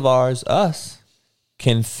mammals of ours, us,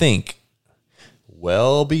 can think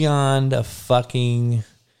well beyond a fucking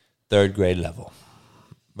third grade level.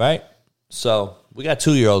 Right? So we got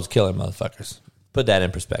 2-year-olds killing motherfuckers. Put that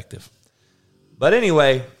in perspective. But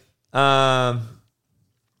anyway, Florida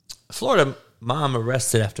mom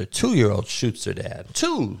arrested after 2-year-old shoots her dad.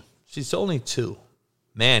 2. She's only 2.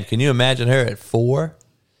 Man, can you imagine her at 4?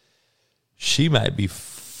 She might be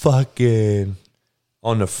fucking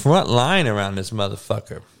on the front line around this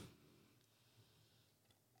motherfucker.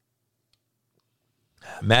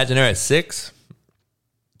 Imagine her at 6.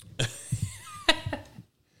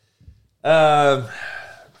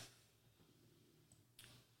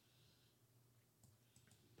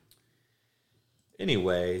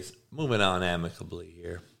 Anyways, moving on amicably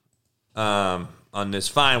here. On this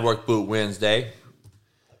fine Work Boot Wednesday,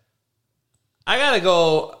 I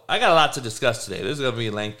got a lot to discuss today. This is going to be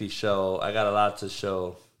a lengthy show. I got a lot to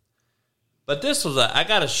show. But I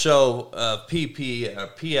got to show PP or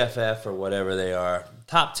PFF or whatever they are.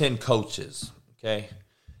 Top 10 coaches, okay?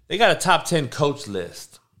 They got a top 10 coach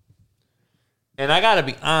list. And I got to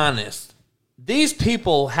be honest. These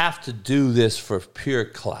people have to do this for pure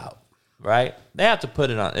clout, right? They have to put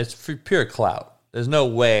it on. It's for pure clout. There's no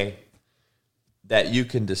way that you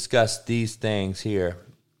can discuss these things here.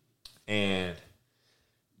 And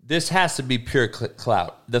this has to be pure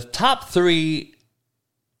clout. The top 3,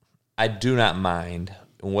 I do not mind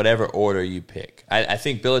in whatever order you pick. I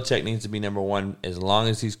think Belichick needs to be number 1 as long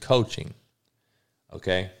as he's coaching.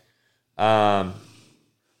 Okay?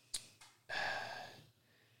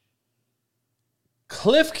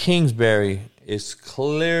 Cliff Kingsbury is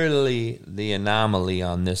clearly the anomaly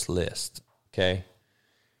on this list. Okay?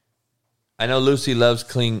 I know Lucy loves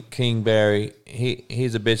Kingsbury.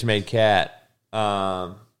 He's a bitch-made cat.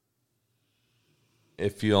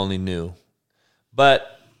 If you only knew.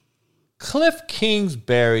 But Cliff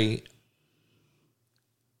Kingsbury,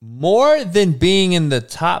 more than being in the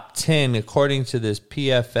top 10 according to this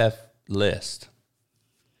PFF list,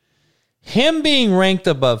 him being ranked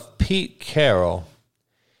above Pete Carroll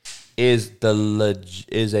is a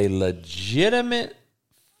legitimate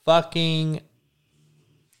fucking...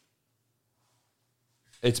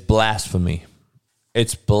 It's blasphemy.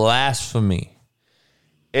 It's blasphemy.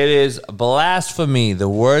 It is blasphemy. The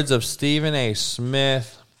words of Stephen A.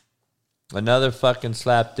 Smith, another fucking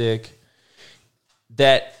slapdick,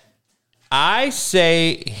 that I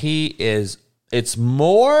say it's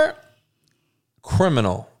more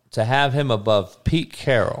criminal to have him above Pete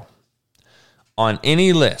Carroll on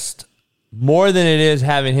any list more than it is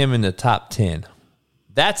having him in the top 10.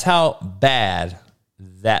 That's how bad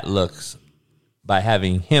that looks by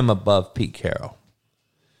having him above Pete Carroll.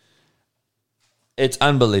 It's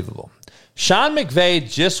unbelievable. Sean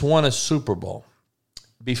McVay just won a Super Bowl.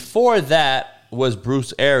 Before that was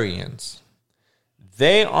Bruce Arians.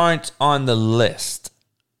 They aren't on the list,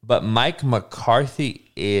 but Mike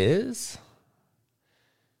McCarthy is.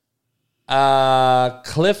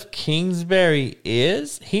 Cliff Kingsbury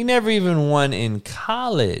is. He never even won in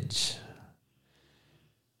college.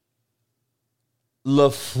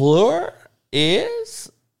 LaFleur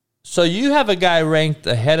is. So you have a guy ranked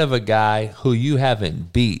ahead of a guy who you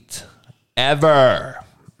haven't beat ever.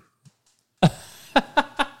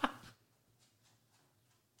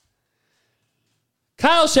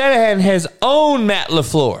 Kyle Shanahan has owned Matt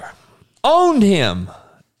LaFleur. Owned him.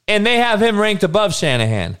 And they have him ranked above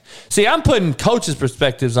Shanahan. See, I'm putting coaches'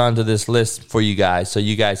 perspectives onto this list for you guys so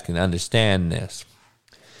you guys can understand this.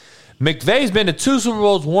 McVay's been to 2 Super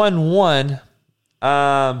Bowls, won 1.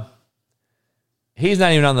 He's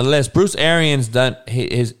not even on the list. Bruce Arians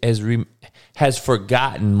has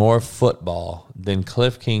forgotten more football than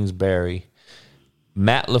Cliff Kingsbury,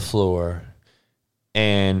 Matt LaFleur,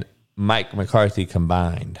 and Mike McCarthy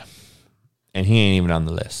combined. And he ain't even on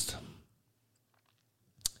the list.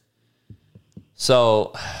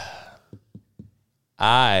 So,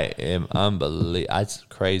 I am unbelievable. It's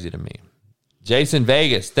crazy to me. Jason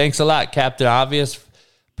Vegas, thanks a lot, Captain Obvious.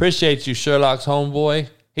 Appreciate you, Sherlock's homeboy.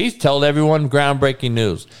 He's told everyone groundbreaking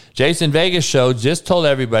news. Jason Vegas show just told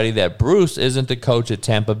everybody that Bruce isn't the coach at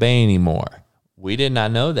Tampa Bay anymore. We did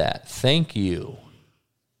not know that. Thank you.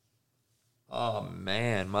 Oh,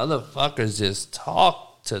 man. Motherfuckers just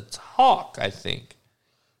talk to talk, I think.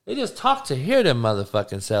 They just talk to hear them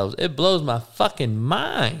motherfucking selves. It blows my fucking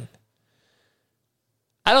mind.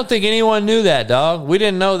 I don't think anyone knew that, dog. We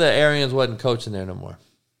didn't know that Arians wasn't coaching there no more.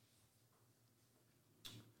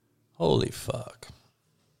 Holy fuck.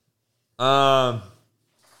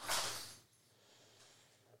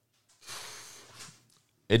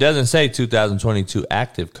 It doesn't say 2022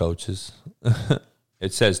 active coaches.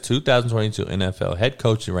 It says 2022 NFL head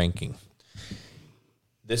coach ranking.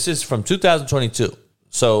 This is from 2022.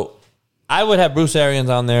 So I would have Bruce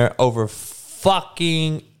Arians on there over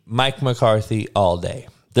fucking Mike McCarthy all day.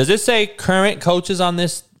 Does it say current coaches on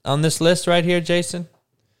this list right here, Jason?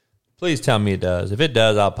 Please tell me it does. If it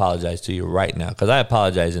does, I'll apologize to you right now because I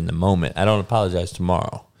apologize in the moment. I don't apologize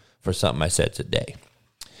tomorrow for something I said today.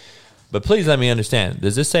 But please let me understand.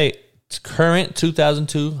 Does it say current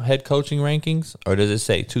 2002 head coaching rankings or does it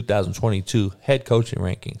say 2022 head coaching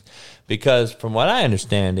rankings? Because from what I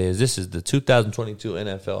understand is this is the 2022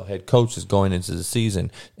 NFL head coaches going into the season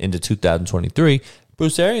into 2023.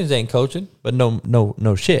 Bruce Arians ain't coaching, but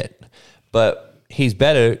no shit. But he's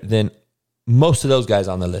better than most of those guys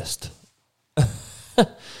on the list.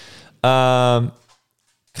 Kyle,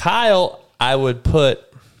 I would put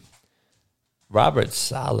Robert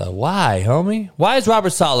Saleh. Why, homie? Why is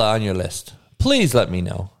Robert Saleh on your list? Please let me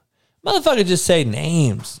know. Motherfucker, just say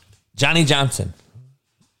names. Johnny Johnson.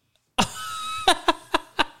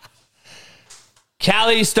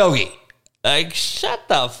 Callie Stogie. Like, shut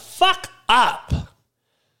the fuck up.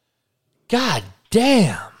 God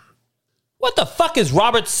damn. What the fuck has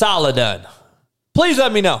Robert Saleh done? Please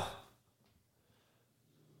let me know.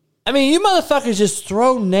 I mean, you motherfuckers just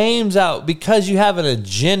throw names out because you have an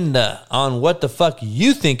agenda on what the fuck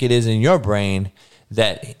you think it is in your brain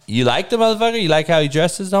that you like the motherfucker? You like how he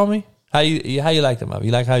dresses, homie? How you like the motherfucker?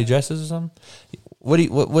 You like how he dresses or something?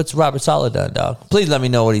 What's Robert Saleh done, dog? Please let me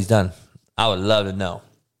know what he's done. I would love to know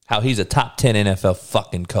how he's a top 10 NFL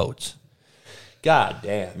fucking coach. God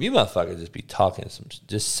damn. You motherfuckers just be talking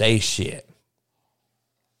just say shit.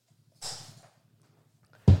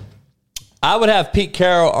 I would have Pete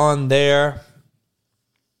Carroll on there.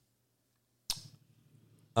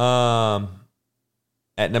 At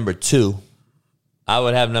number 2.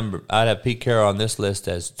 I'd have Pete Carroll on this list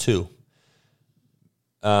as 2.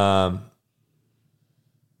 Because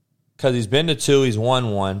he's been to 2, he's won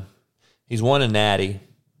 1. He's won a natty,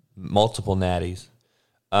 multiple natties.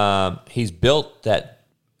 He's built that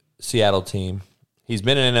Seattle team. He's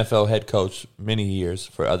been an NFL head coach many years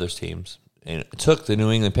for other teams. And it took the New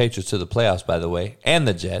England Patriots to the playoffs, by the way, and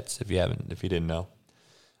the Jets, if you didn't know.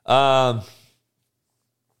 I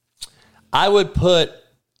would put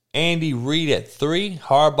Andy Reid at 3,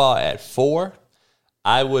 Harbaugh at 4.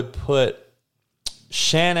 I would put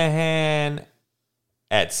Shanahan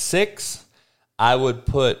at 6. I would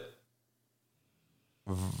put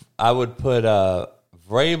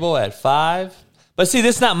Vrabel at 5. But see,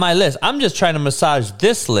 this is not my list. I'm just trying to massage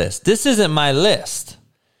this list. This isn't my list.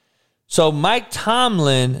 So Mike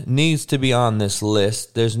Tomlin needs to be on this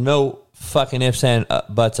list. There's no fucking ifs and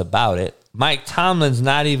buts about it. Mike Tomlin's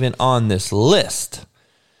not even on this list.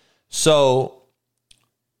 So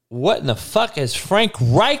what in the fuck has Frank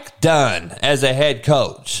Reich done as a head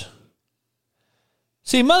coach?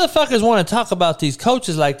 See, motherfuckers want to talk about these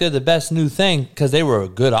coaches like they're the best new thing because they were a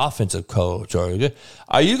good offensive coach. Are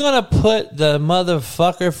you going to put the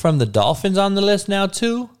motherfucker from the Dolphins on the list now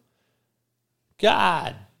too?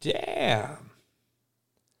 God damn.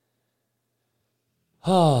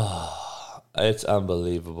 Oh, it's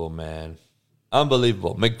unbelievable, man.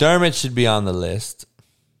 Unbelievable. McDermott should be on the list.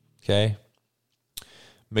 Okay?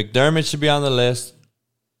 McDermott should be on the list.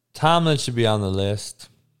 Tomlin should be on the list.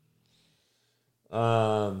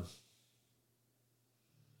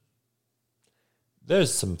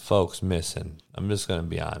 There's some folks missing. I'm just going to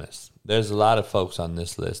be honest. There's a lot of folks on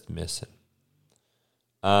this list missing.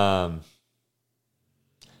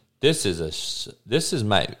 This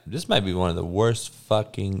might be one of the worst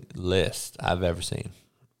fucking lists I've ever seen.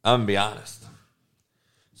 I'm gonna be honest.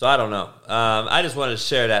 So I don't know. I just wanted to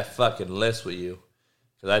share that fucking list with you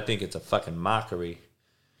because I think it's a fucking mockery.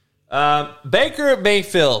 Baker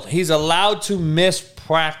Mayfield, he's allowed to miss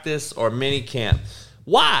practice or mini camp.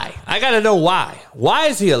 Why? I gotta know why. Why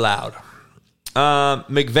is he allowed?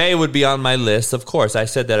 McVay would be on my list, of course. I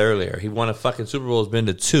said that earlier. He won a fucking Super Bowl, has been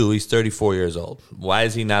to 2. He's 34 years old. Why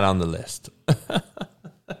is he not on the list? I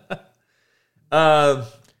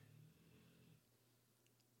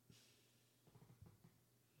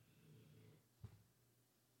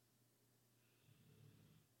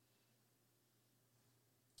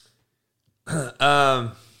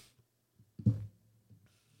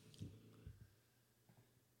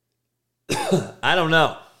don't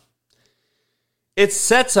know. It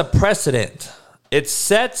sets a precedent. It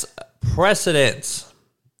sets precedents.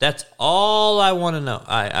 That's all I want to know.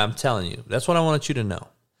 I'm telling you. That's what I want you to know.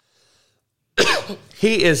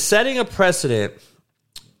 He is setting a precedent.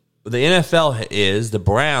 The NFL is. The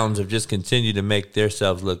Browns have just continued to make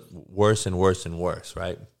themselves look worse and worse and worse,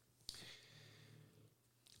 right?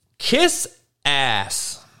 Kiss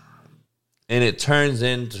ass, and it turns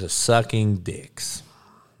into sucking dicks.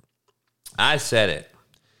 I said it.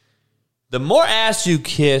 The more ass you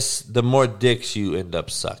kiss, the more dicks you end up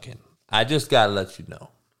sucking. I just got to let you know.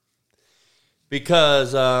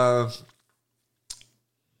 Because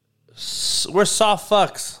we're soft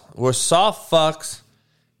fucks. We're soft fucks.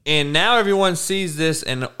 And now everyone sees this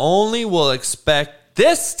and only will expect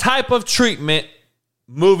this type of treatment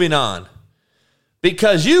moving on.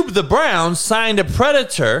 Because you, the Browns, signed a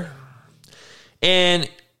predator. And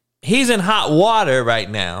he's in hot water right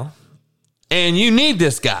now. And you need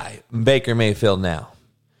this guy, Baker Mayfield, now.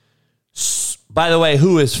 By the way,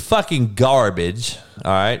 who is fucking garbage,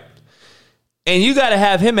 all right? And you got to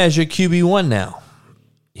have him as your QB1 now.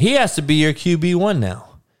 He has to be your QB1 now.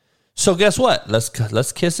 So guess what?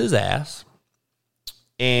 Let's kiss his ass.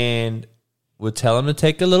 And would tell him to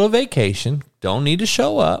take a little vacation. Don't need to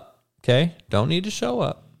show up. Okay? Don't need to show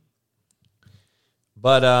up.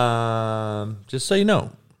 But just so you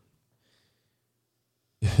know,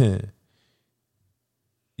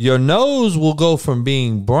 your nose will go from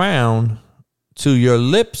being brown to your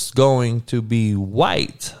lips going to be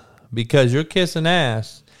white because you're kissing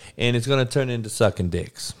ass, and it's going to turn into sucking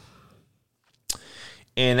dicks.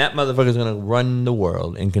 And that motherfucker is going to run the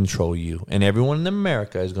world and control you. And everyone in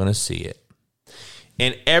America is going to see it.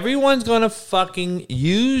 And everyone's going to fucking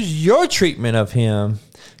use your treatment of him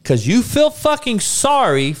because you feel fucking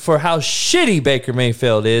sorry for how shitty Baker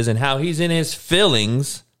Mayfield is and how he's in his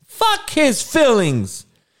feelings. Fuck his feelings.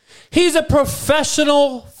 He's a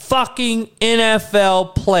professional fucking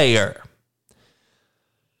NFL player.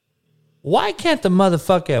 Why can't the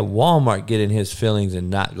motherfucker at Walmart get in his feelings and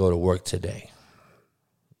not go to work today?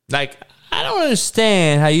 Like, I don't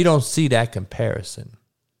understand how you don't see that comparison.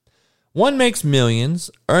 One makes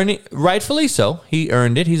millions, earning, rightfully so. He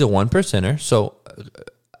earned it. He's a 1%er. So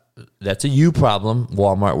that's a you problem,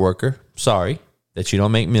 Walmart worker. Sorry that you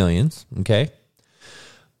don't make millions, okay?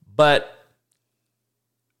 But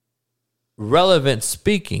relevant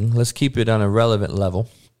speaking, let's keep it on a relevant level.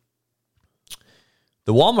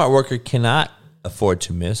 The Walmart worker cannot afford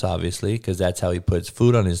to miss, obviously, because that's how he puts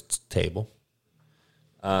food on his table.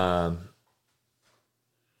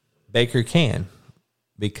 Baker can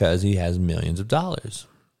because he has millions of dollars.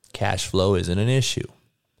 Cash flow isn't an issue.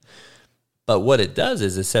 But what it does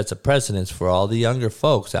is it sets a precedence for all the younger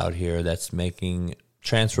folks out here that's making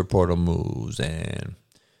transfer portal moves and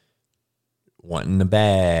wanting the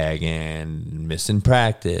bag and missing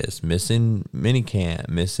practice, missing minicamp,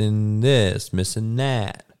 missing this, missing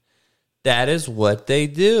that. That is what they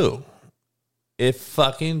do. It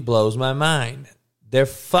fucking blows my mind. They're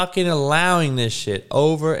fucking allowing this shit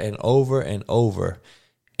over and over and over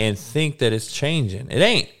and think that it's changing. It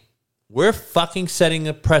ain't. We're fucking setting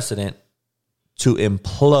a precedent to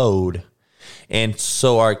implode. And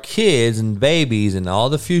so our kids and babies and all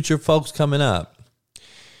the future folks coming up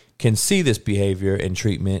can see this behavior and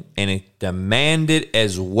treatment and demand it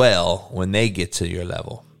as well when they get to your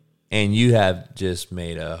level. And you have just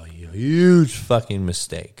made a huge fucking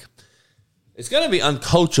mistake. It's going to be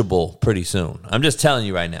uncoachable pretty soon. I'm just telling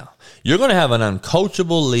you right now. You're going to have an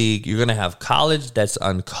uncoachable league. You're going to have college that's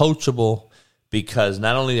uncoachable because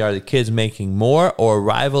not only are the kids making more or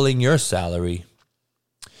rivaling your salary,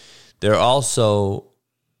 they're also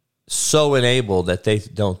so enabled that they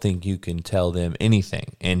don't think you can tell them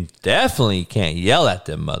anything. And definitely can't yell at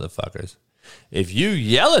them motherfuckers. If you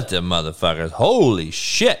yell at them motherfuckers, holy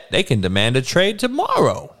shit, they can demand a trade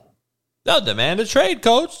tomorrow. They'll demand a trade,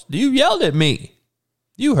 coach. You yelled at me.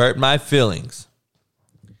 You hurt my feelings.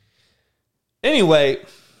 Anyway,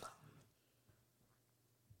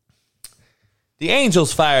 the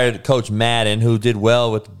Angels fired Coach Madden, who did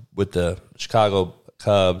well with the Chicago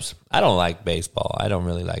Cubs. I don't like baseball. I don't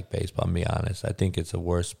really like baseball, to be honest. I think it's the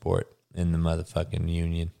worst sport in the motherfucking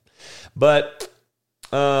union. But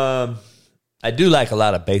I do like a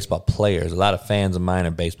lot of baseball players. A lot of fans of mine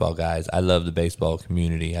are baseball guys. I love the baseball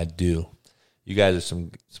community. I do. You guys are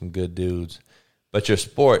some good dudes. But your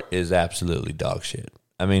sport is absolutely dog shit.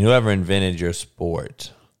 I mean, whoever invented your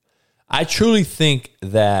sport. I truly think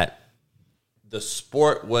that the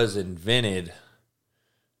sport was invented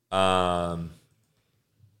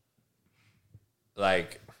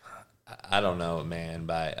like, I don't know, man,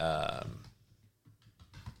 by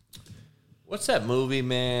what's that movie,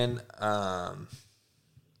 man?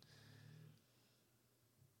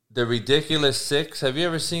 The Ridiculous Six. Have you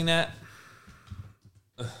ever seen that?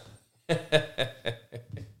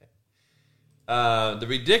 The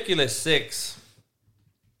Ridiculous Six.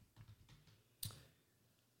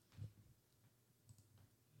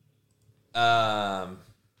 The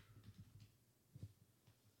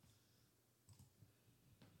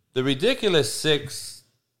Ridiculous Six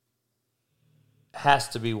has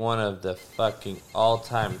to be one of the fucking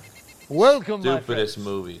all-time stupidest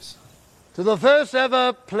movies. To the first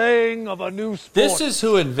ever playing of a new sport. This is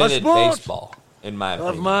who invented baseball, in my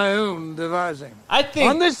opinion. Of my own devising. I think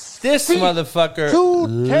On this motherfucker two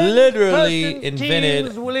literally 10-person invented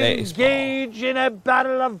teams will baseball. engage in a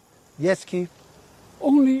battle of... Yes, Keith?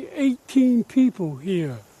 Only 18 people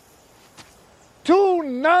here. Two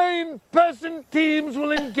 9-person teams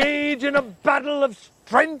will engage in a battle of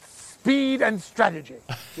strength, speed, and strategy.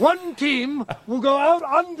 One team will go out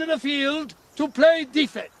onto the field to play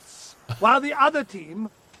defense, while the other team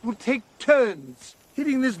will take turns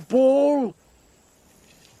hitting this ball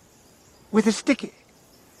with a sticky.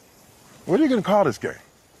 What are you going to call this game?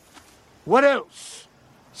 What else?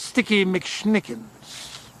 Sticky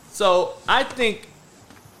McSchnickens. So I think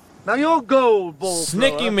Now your goal, ball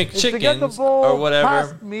Snicky thrower, is to get the McChickens ball or whatever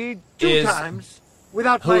past me 2 is times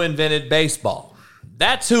without who my... invented baseball.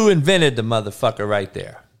 That's who invented the motherfucker right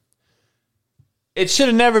there. It should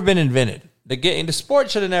have never been invented. The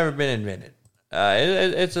sport should have never been invented.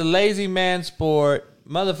 It's a lazy man sport.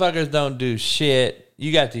 Motherfuckers don't do shit.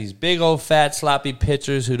 You got these big old fat sloppy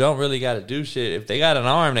pitchers who don't really got to do shit. If they got an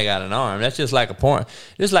arm, they got an arm. That's just like a porn.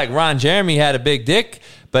 Just like Ron Jeremy had a big dick,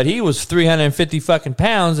 but he was 350 fucking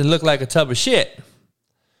pounds and looked like a tub of shit.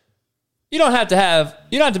 You don't have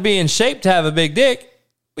to be in shape to have a big dick,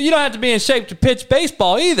 but you don't have to be in shape to pitch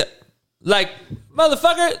baseball either. Like,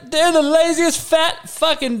 motherfucker, they're the laziest fat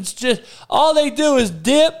fucking just, all they do is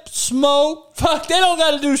dip, smoke, fuck, they don't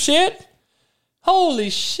got to do shit. Holy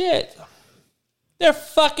shit. They're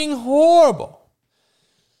fucking horrible.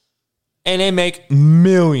 And they make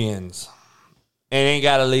millions. And ain't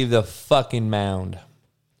got to leave the fucking mound.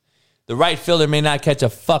 The right fielder may not catch a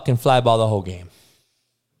fucking fly ball the whole game.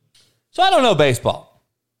 So I don't know baseball.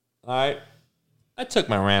 All right. I took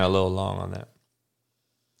my rant a little long on that.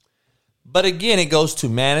 But again, it goes to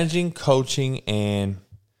managing, coaching, and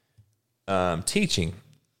teaching.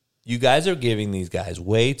 You guys are giving these guys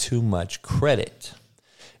way too much credit.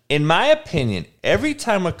 In my opinion, every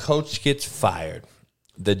time a coach gets fired,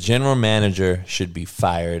 the general manager should be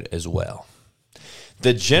fired as well.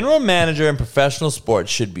 The general manager in professional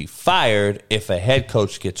sports should be fired if a head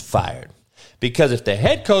coach gets fired. Because if the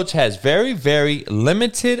head coach has very, very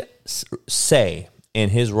limited say in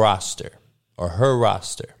his roster or her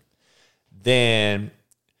roster, then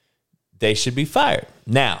they should be fired.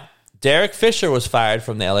 Now, Derek Fisher was fired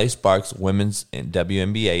from the LA Sparks women's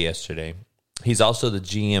WNBA yesterday. He's also the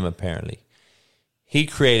GM, apparently. He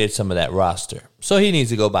created some of that roster. So he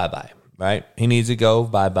needs to go bye-bye, right? He needs to go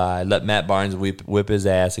bye-bye. Let Matt Barnes whip his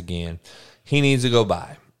ass again. He needs to go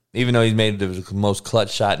bye. Even though he's made the most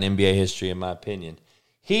clutch shot in NBA history, in my opinion.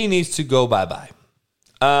 He needs to go bye-bye.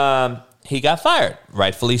 He got fired,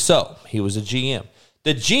 rightfully so. He was a GM.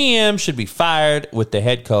 The GM should be fired with the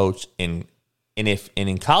head coach. And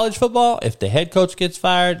in college football, if the head coach gets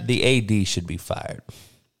fired, the AD should be fired.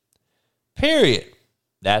 Period.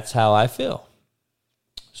 That's how I feel.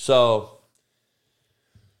 So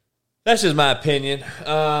that's just my opinion.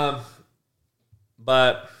 But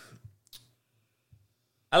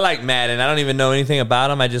I like Madden. I don't even know anything about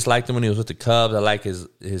him. I just liked him when he was with the Cubs. I like his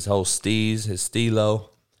whole steez, his stilo.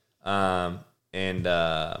 I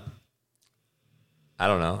don't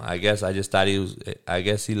know. I guess I just thought he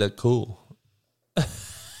looked cool.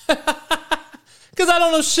 Because I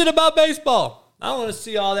don't know shit about baseball. I don't want to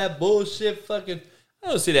see all that bullshit fucking. I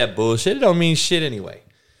don't see that bullshit. It don't mean shit anyway.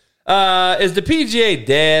 Is the PGA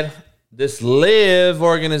dead? This LIV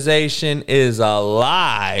organization is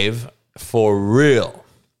alive for real.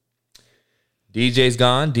 DJ's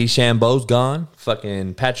gone. DeChambeau's gone.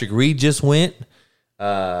 Fucking Patrick Reed just went.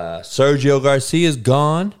 Sergio Garcia's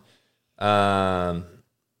gone.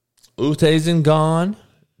 Uthaysen gone.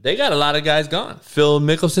 They got a lot of guys gone. Phil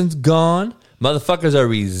Mickelson's gone. Motherfuckers are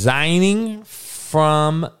resigning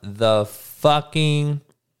from the fucking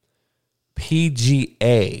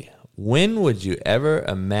PGA. When would you ever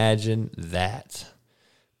imagine that?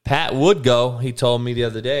 Pat would go. He told me the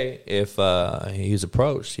other day if he's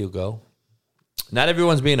approached, he'll go. Not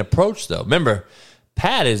everyone's being approached, though. Remember,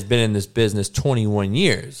 Pat has been in this business 21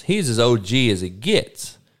 years. He's as OG as it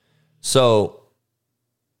gets. So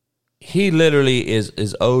he literally is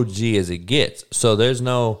as OG as it gets. So there's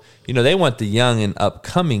no, they want the young and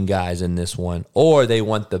upcoming guys in this one, or they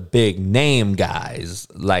want the big name guys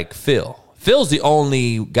like Phil. Phil's the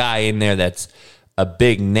only guy in there that's a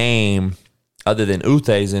big name other than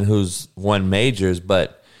Uthaysen, who's won majors.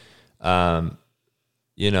 But, there's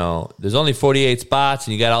only 48 spots,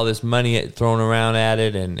 and you got all this money thrown around at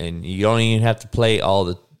it, and you don't even have to play all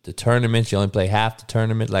the tournaments. You only play half the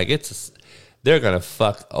tournament. Like, they're going to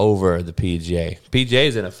fuck over the PGA.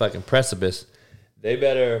 PGA's in a fucking precipice. They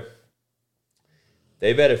better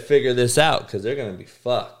figure this out because they're going to be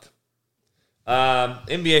fucked.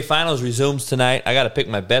 NBA Finals resumes tonight. I got to pick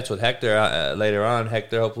my bets with Hector later on.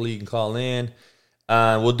 Hector, hopefully you can call in.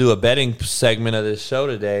 We'll do a betting segment of this show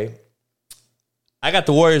today. I got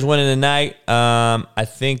the Warriors winning tonight. I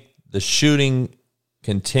think the shooting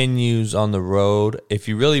continues on the road. If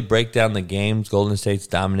you really break down the games, Golden State's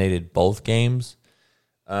dominated both games.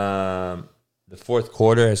 The fourth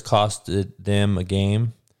quarter has costed them a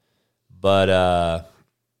game. But,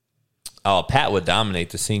 Pat would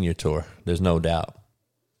dominate the senior tour. There's no doubt.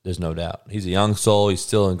 He's a young soul. He's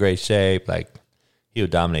still in great shape. Like, he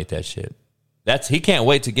would dominate that shit. He can't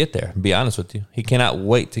wait to get there, to be honest with you. He cannot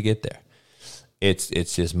wait to get there.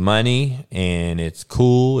 It's just money, and it's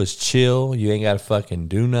cool. It's chill. You ain't got to fucking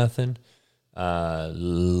do nothing.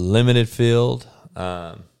 Limited field.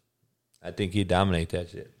 I think he'd dominate that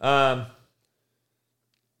shit. I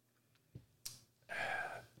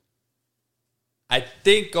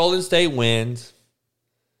think Golden State wins.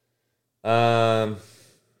 I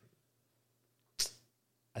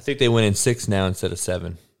think they win in 6 now instead of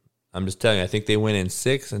 7. I'm just telling you, I think they win in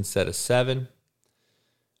 6 instead of 7.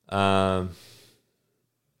 That's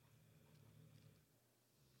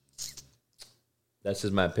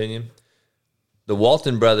just my opinion. The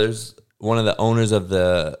Walton brothers, one of the owners of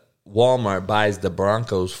the Walmart, buys the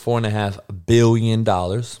Broncos $4.5 billion.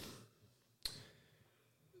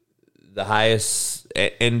 The highest,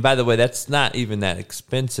 and by the way, that's not even that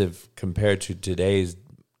expensive compared to today's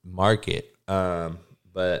market.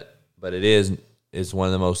 But it is. It's one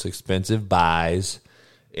of the most expensive buys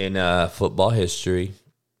in football history.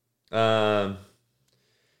 So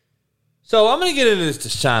I'm going to get into this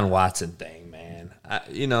Deshaun Watson thing, man.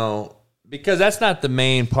 Because that's not the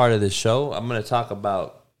main part of this show. I'm going to talk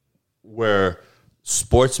about where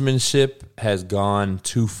sportsmanship has gone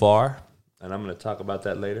too far, and I'm going to talk about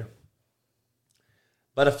that later.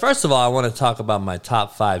 But first of all, I want to talk about my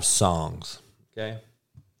top 5 songs, okay?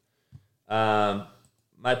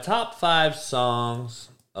 My top 5 songs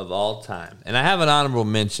of all time. And I have an honorable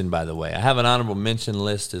mention, by the way. I have an honorable mention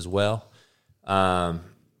list as well.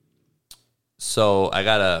 So I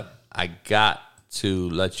got to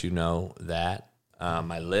let you know that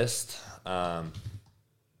my list. But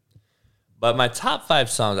my top 5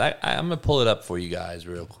 songs, I'm going to pull it up for you guys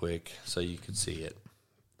real quick so you can see it.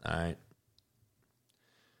 All right.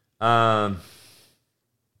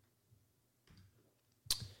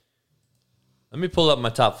 Let me pull up my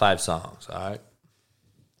top 5 songs, all right?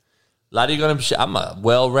 A lot of you going to... I'm a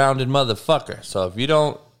well-rounded motherfucker. So if you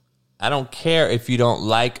don't... I don't care if you don't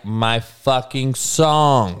like my fucking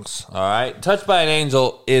songs, all right? Touched by an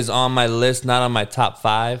Angel is on my list, not on my top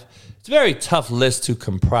 5. It's a very tough list to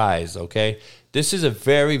comprise, okay? This is a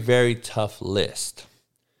very, very tough list.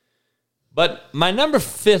 But my number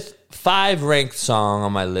 5 ranked song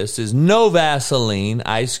on my list is No Vaseline,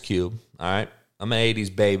 Ice Cube, all right? I'm an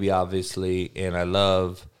 80s baby, obviously, and I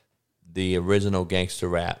love the original gangster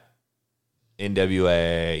rap.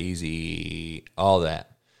 NWA, Easy, all that.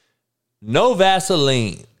 No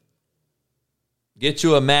Vaseline. Get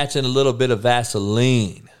you a match and a little bit of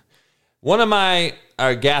Vaseline.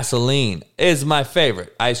 Gasoline is my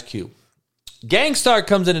favorite, Ice Cube. Gangstar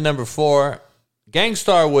comes in at number 4.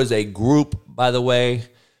 Gangstar was a group, by the way.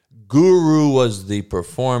 Guru was the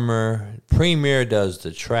performer. Premier does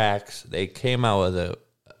the tracks. They came out with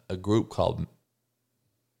a group called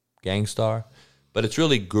Gangstar, but it's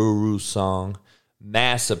really Guru's song.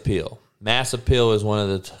 Mass Appeal. Mass Appeal is one of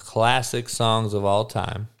the classic songs of all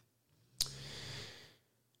time.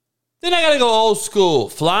 Then I got to go old school.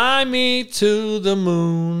 Fly Me to the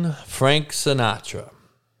Moon, Frank Sinatra.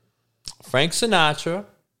 Frank Sinatra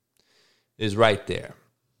is right there.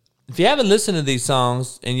 If you haven't listened to these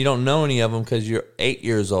songs and you don't know any of them because you're 8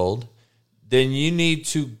 years old, then you need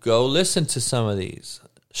to go listen to some of these.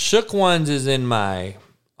 Shook Ones is in my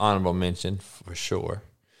honorable mention for sure.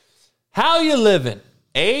 How You Livin'?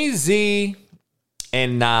 AZ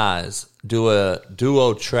and Nas do a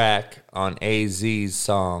duo track on AZ's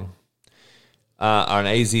song, on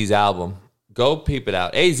AZ's album. Go peep it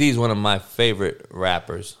out. AZ is one of my favorite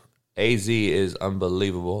rappers. AZ is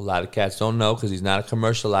unbelievable. A lot of cats don't know because he's not a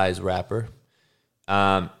commercialized rapper.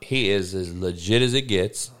 He is as legit as it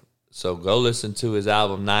gets. So go listen to his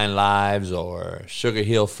album 9 Lives, or Sugar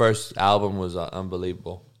Hill first album was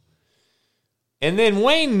unbelievable. And then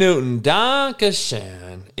Wayne Newton,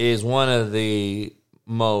 Dankeschön, is one of the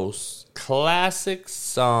most classic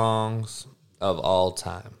songs of all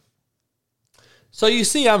time. So you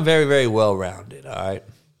see, I'm very, very well-rounded, all right?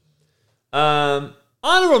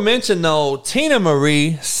 Honorable mention, though, Tina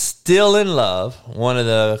Marie, Still in Love, one of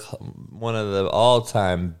the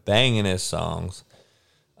all-time bangingest songs.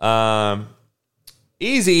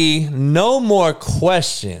 Easy, No More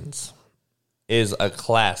Questions is a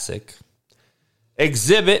classic.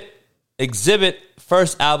 Exhibit,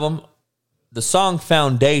 first album, the song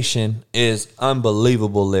Foundation is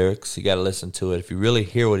unbelievable lyrics. You got to listen to it. If you really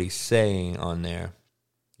hear what he's saying on there,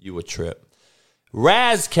 you would trip.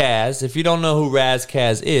 Raz Kass, if you don't know who Raz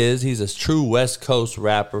Kass is, he's a true West Coast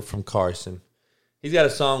rapper from Carson. He's got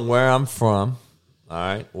a song, Where I'm From. All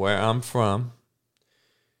right, Where I'm From.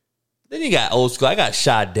 Then you got old school. I got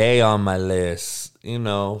Sade on my list.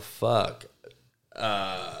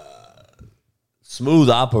 Smooth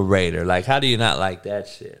Operator. Like, how do you not like that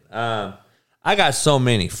shit? I got so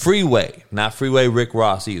many. Freeway. Not Freeway Rick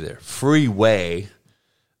Ross either. Freeway.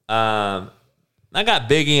 I got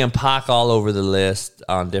Biggie and Pac all over the list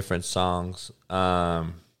on different songs.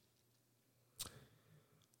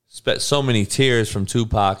 So Many Tears from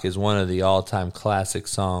Tupac is one of the all-time classic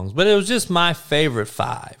songs. But it was just my favorite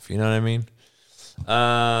 5. You know what I mean?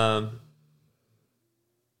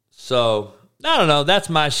 So, I don't know. That's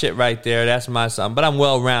my shit right there. That's my song. But I'm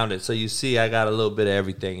well-rounded. So you see I got a little bit of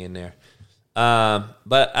everything in there.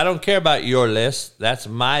 But I don't care about your list. That's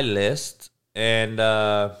my list. And,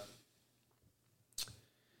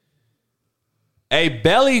 hey,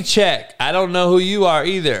 Belly Check. I don't know who you are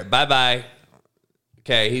either. Bye-bye.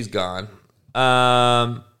 Okay, he's gone.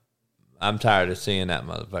 I'm tired of seeing that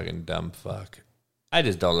motherfucking dumb fuck. I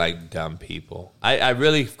just don't like dumb people. I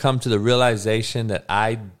really come to the realization that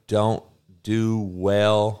I don't do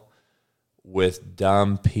well with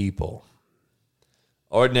dumb people.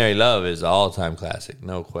 Ordinary Love is an all-time classic,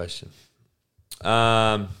 no question.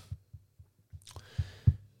 I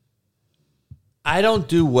don't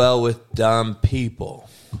do well with dumb people.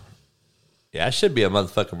 Yeah, I should be a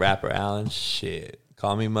motherfucking rapper, Alan. Shit.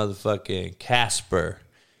 Call me motherfucking Casper.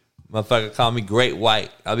 Motherfucker, call me Great White.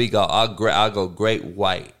 I'll go Great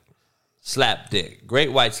White. Slap dick.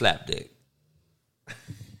 Great White slap dick.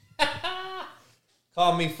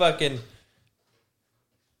 Call me fucking...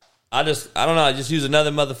 I don't know. I just use another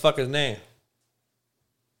motherfucker's name.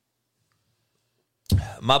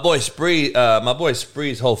 My boy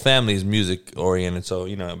Spree's whole family is music oriented. So,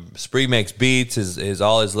 you know, Spree makes beats.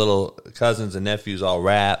 All his little cousins and nephews all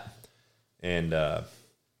rap. And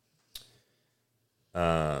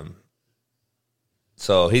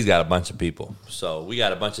so he's got a bunch of people. So we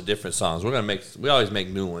got a bunch of different songs. We always make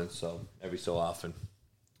new ones, so every so often.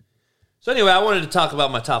 So anyway, I wanted to talk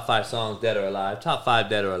about my top 5 songs, dead or alive. Top 5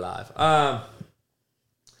 dead or alive. All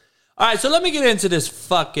right, so let me get into this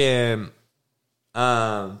fucking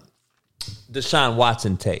Deshaun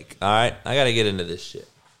Watson take. All right, I got to get into this shit.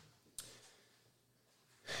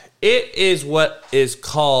 It is what is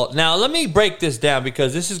called... Now, let me break this down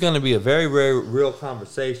because this is going to be a very, very real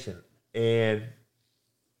conversation. And...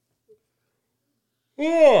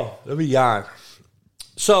 yeah, let me yawn.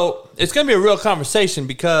 So, it's going to be a real conversation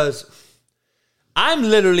because I'm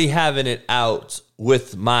literally having it out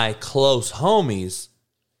with my close homies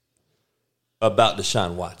about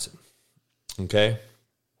Deshaun Watson. Okay?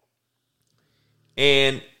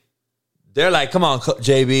 And they're like, come on,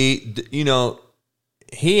 JB, you know...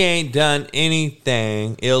 he ain't done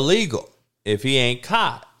anything illegal if he ain't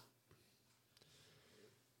caught.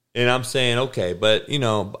 And I'm saying, okay, but, you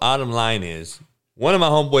know, bottom line is, one of my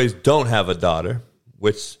homeboys don't have a daughter,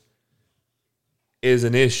 which is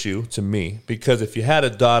an issue to me, because if you had a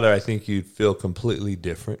daughter, I think you'd feel completely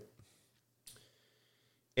different.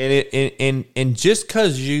 And just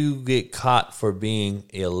because you get caught for being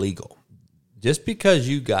illegal, just because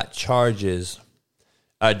you got charges...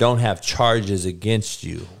 don't have charges against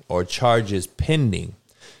you or charges pending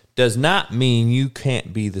does not mean you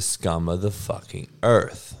can't be the scum of the fucking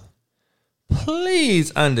earth.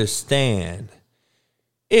 Please understand,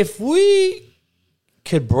 if we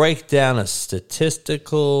could break down a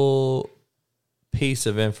statistical piece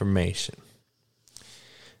of information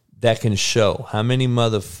that can show how many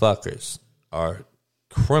motherfuckers are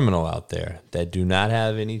criminal out there that do not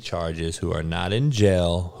have any charges, who are not in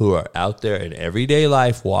jail, who are out there in everyday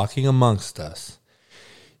life walking amongst us,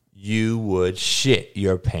 you would shit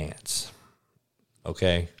your pants.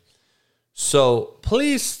 Okay? So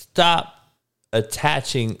please stop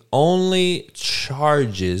attaching only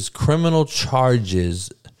charges, criminal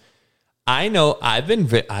charges. I know I've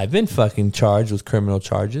been fucking charged with criminal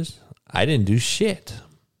charges. I didn't do shit.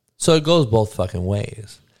 So it goes both fucking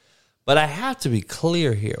ways. But I have to be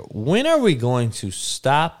clear here. When are we going to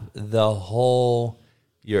stop the whole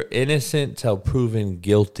you're innocent till proven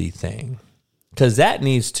guilty thing? Because that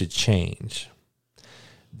needs to change.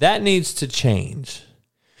 That needs to change.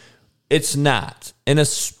 It's not. And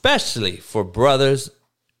especially for brothers,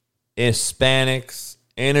 Hispanics,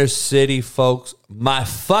 inner city folks, my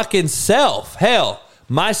fucking self. Hell,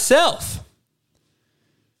 myself.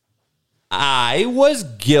 I was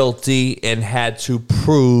guilty and had to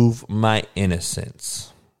prove my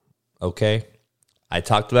innocence. Okay? I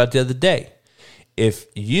talked about it the other day. If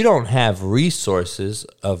you don't have resources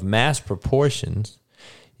of mass proportions,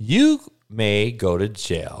 you may go to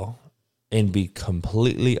jail and be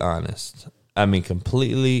completely honest.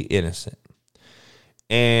 Completely innocent.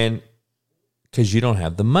 And because you don't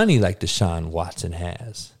have the money like Deshaun Watson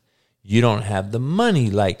has. You don't have the money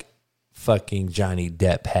like fucking Johnny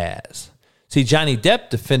Depp has. See, Johnny Depp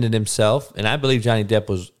defended himself, and I believe Johnny Depp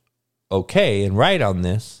was okay and right on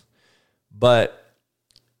this, but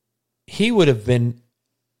he would have been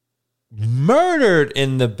murdered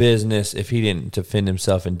in the business if he didn't defend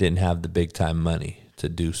himself and didn't have the big time money to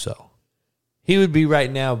do so. He would be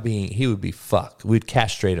right now he would be fucked. We'd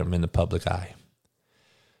castrate him in the public eye.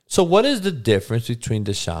 So what is the difference between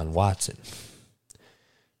Deshaun Watson?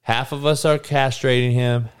 Half of us are castrating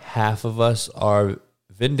him. Half of us are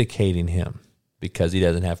vindicating him because he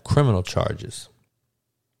doesn't have criminal charges.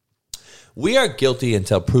 We are guilty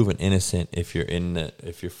until proven innocent if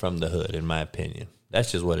you're from the hood, in my opinion.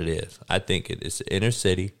 That's just what it is. I think it's inner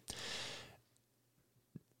city.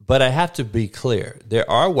 But I have to be clear. There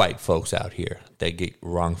are white folks out here that get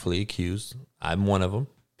wrongfully accused. I'm one of them.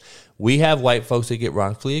 We have white folks that get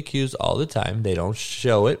wrongfully accused all the time. They don't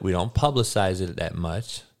show it. We don't publicize it that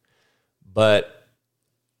much. But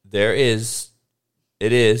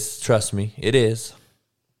it is, trust me, it is.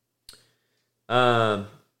 But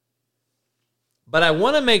I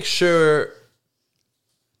want to make sure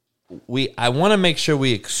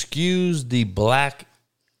we excuse the black.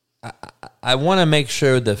 I want to make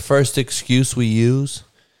sure the first excuse we use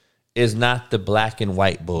is not the black and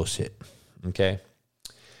white bullshit. Okay?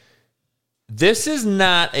 This is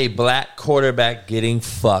not a black quarterback getting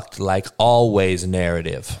fucked like always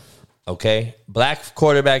narrative. Okay? Black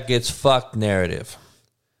quarterback gets fucked narrative.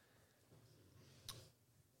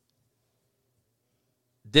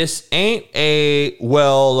 This ain't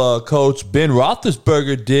Coach Ben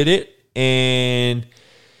Roethlisberger did it, and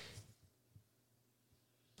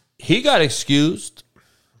he got excused.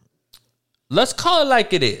 Let's call it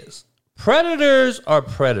like it is. Predators are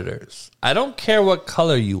predators. I don't care what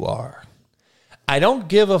color you are. I don't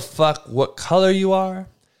give a fuck what color you are.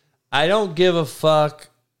 I don't give a fuck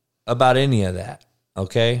about any of that,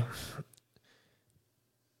 okay?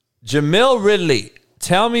 Jamil Ridley,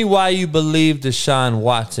 tell me why you believe Deshaun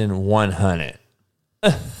Watson 100.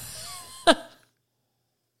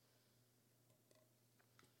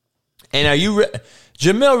 And are you...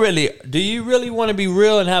 Jamil, really, do you really want to be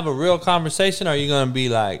real and have a real conversation, or are you going to be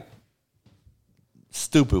like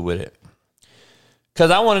stupid with it? Because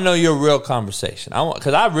I want to know your real conversation.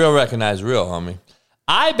 Because I real recognize real, homie.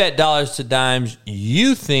 I bet dollars to dimes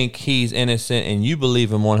you think he's innocent and you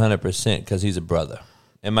believe him 100% because he's a brother.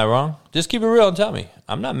 Am I wrong? Just keep it real and tell me.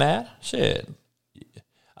 I'm not mad. Shit.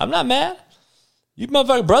 I'm not mad. You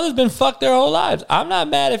motherfucking brothers been fucked their whole lives. I'm not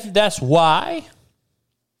mad if that's why.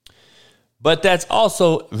 But that's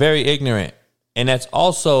also very ignorant. And that's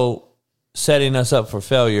also setting us up for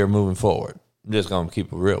failure moving forward. I'm just going to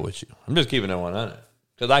keep it real with you. I'm just keeping it 100.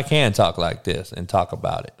 Because I can talk like this and talk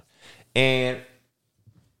about it. And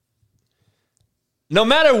no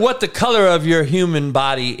matter what the color of your human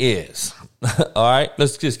body is, all right,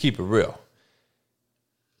 let's just keep it real.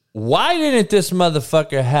 Why didn't this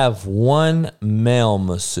motherfucker have one male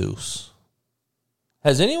masseuse?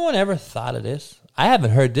 Has anyone ever thought of this? I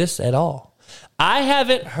haven't heard this at all. I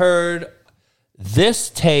haven't heard this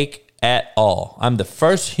take at all. I'm the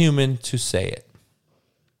first human to say it.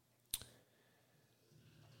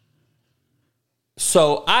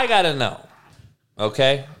 So I got to know,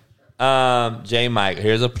 okay? J. Mike,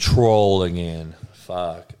 here's a troll again.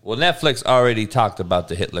 Fuck. Well, Netflix already talked about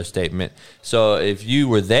the Hitler statement. So if you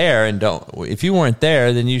were there if you weren't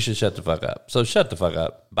there, then you should shut the fuck up. So shut the fuck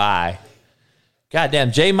up. Bye.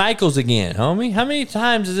 Goddamn, J. Michaels again, homie. How many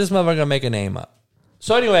times is this motherfucker gonna make a name up?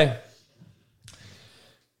 So anyway,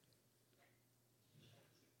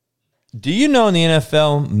 do you know in the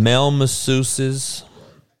NFL, male masseuses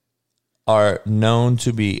are known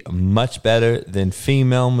to be much better than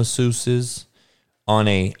female masseuses on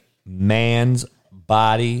a man's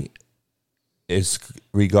body is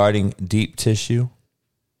regarding deep tissue?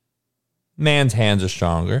 Man's hands are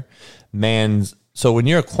stronger. So when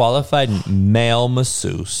you're a qualified male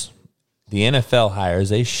masseuse, the NFL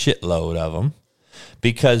hires a shitload of them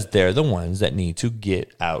because they're the ones that need to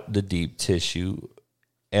get out the deep tissue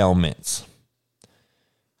ailments.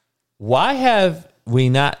 Why have we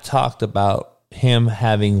not talked about him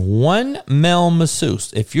having one male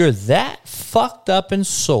masseuse? If you're that fucked up and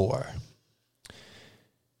sore,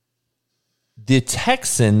 the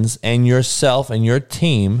Texans and yourself and your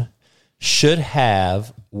team should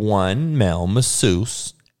have one male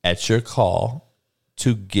masseuse at your call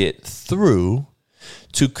to get through,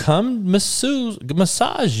 to come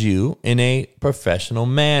massage you in a professional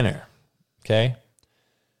manner. Okay?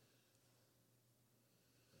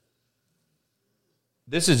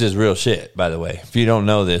 This is just real shit, by the way. If you don't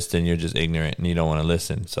know this, then you're just ignorant and you don't want to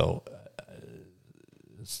listen. So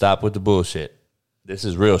stop with the bullshit. This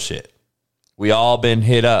is real shit. We all been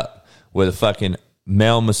hit up with a fucking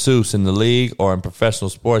male masseuse in the league or in professional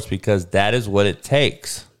sports because that is what it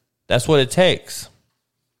takes. That's what it takes.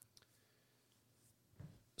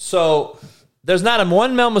 So there's not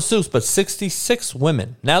one male masseuse, but 66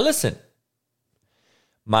 women. Now listen,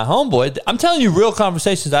 my homeboy, I'm telling you real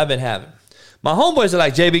conversations I've been having. My homeboys are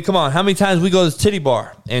like, JB, come on, how many times we go to this titty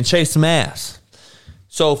bar and chase some ass?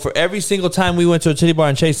 So for every single time we went to a titty bar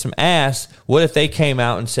and chased some ass, what if they came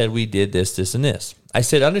out and said we did this, this, and this? I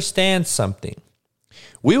said, understand something.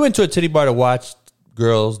 We went to a titty bar to watch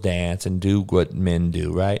girls dance and do what men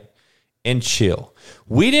do, right? And chill.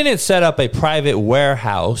 We didn't set up a private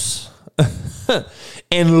warehouse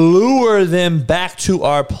and lure them back to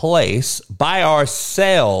our place by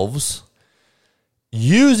ourselves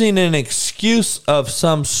using an excuse of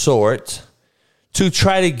some sort to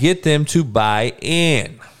try to get them to buy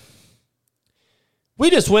in.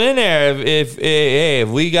 We just went in there. If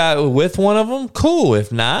we got with one of them, cool.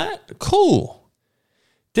 If not, cool.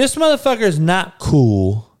 This motherfucker is not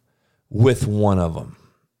cool with one of them.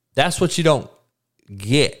 That's what you don't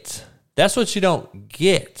get. That's what you don't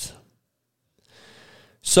get.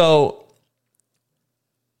 So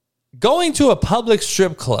going to a public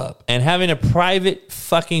strip club and having a private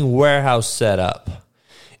fucking warehouse set up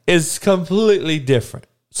is completely different.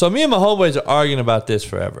 So me and my homeboys are arguing about this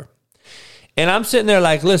forever. And I'm sitting there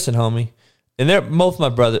like, listen, homie. And they're both my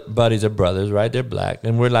buddies are brothers, right? They're black.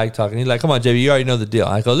 And we're like talking. He's like, come on, JB, you already know the deal.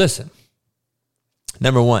 I go, listen.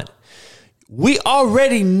 Number one, we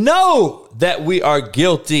already know that we are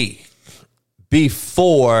guilty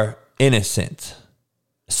before innocent,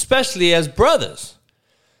 especially as brothers.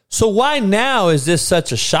 So why now is this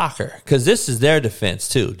such a shocker? Because this is their defense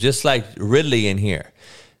too, just like Ridley in here.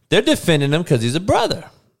 They're defending him because he's a brother.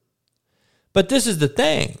 But this is the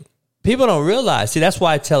thing. People don't realize. See, that's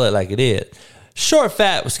why I tell it like it is. Short,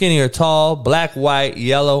 fat, skinny, or tall, black, white,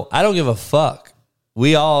 yellow. I don't give a fuck.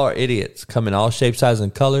 We all are idiots. Come in all shapes, sizes,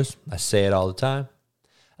 and colors. I say it all the time.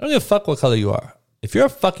 I don't give a fuck what color you are. If you're a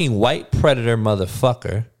fucking white predator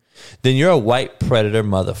motherfucker, then you're a white predator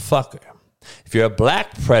motherfucker. If you're a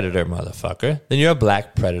black predator motherfucker, then you're a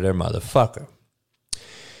black predator motherfucker.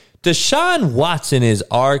 Deshaun Watson is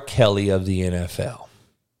R. Kelly of the NFL.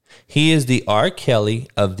 He is the R. Kelly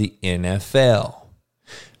of the NFL.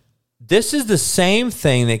 This is the same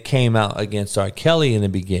thing that came out against R. Kelly in the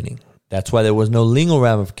beginning. That's why there was no legal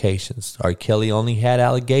ramifications. R. Kelly only had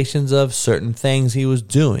allegations of certain things he was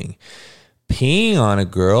doing. Peeing on a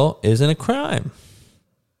girl isn't a crime.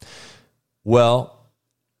 Well,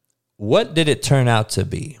 what did it turn out to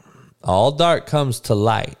be? All dark comes to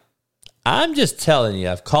light. I'm just telling you,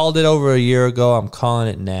 I've called it over a year ago. I'm calling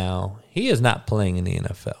it now. He is not playing in the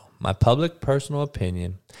NFL. My public personal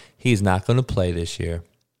opinion, he's not going to play this year.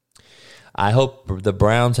 I hope the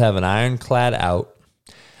Browns have an ironclad out.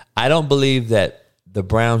 I don't believe that the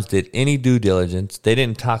Browns did any due diligence. They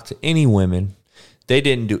didn't talk to any women. They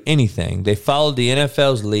didn't do anything. They followed the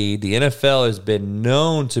NFL's lead. The NFL has been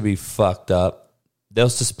known to be fucked up. They'll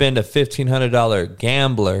suspend a $1,500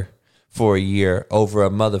 gambler for a year over a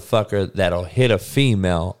motherfucker that'll hit a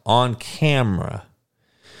female on camera.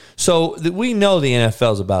 So we know the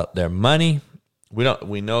NFL is about their money. We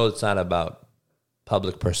know it's not about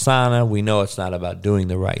public persona. We know it's not about doing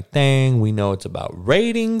the right thing. We know it's about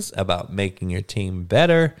ratings, about making your team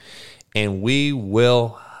better, and we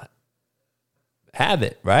will have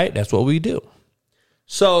it, right? That's what we do.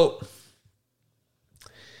 So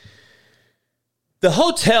the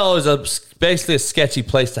hotel is basically a sketchy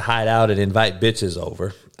place to hide out and invite bitches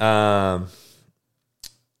over.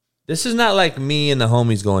 This is not like me and the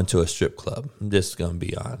homies going to a strip club. I'm just going to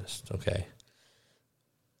be honest, okay?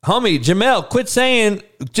 Homie, Jamel,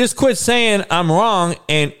 just quit saying I'm wrong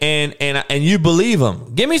and you believe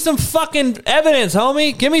him. Give me some fucking evidence,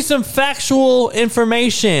 homie. Give me some factual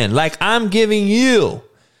information like I'm giving you.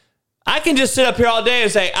 I can just sit up here all day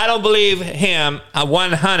and say, I don't believe him,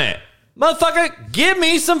 100. Motherfucker, give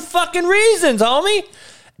me some fucking reasons, homie.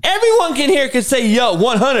 Everyone can say, yo,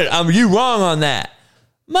 100, you wrong on that.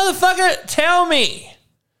 Motherfucker, tell me.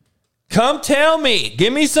 Come tell me.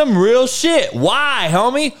 Give me some real shit. Why,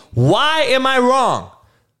 homie? Why am I wrong?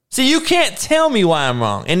 See, you can't tell me why I'm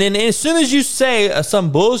wrong. And then as soon as you say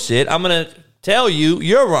some bullshit, I'm going to tell you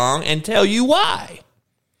you're wrong and tell you why.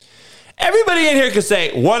 Everybody in here can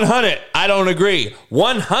say, 100, I don't agree.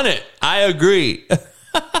 100, I agree.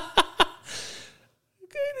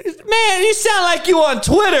 Man, you sound like you on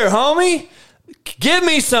Twitter, homie. Give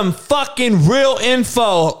me some fucking real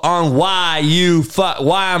info on why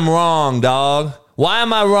I'm wrong, dog. Why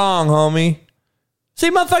am I wrong, homie? See,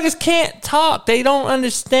 motherfuckers can't talk. They don't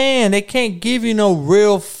understand. They can't give you no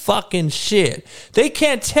real fucking shit. They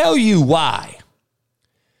can't tell you why.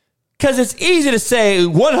 Because it's easy to say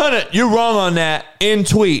 100, you're wrong on that in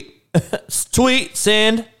tweet. Tweet,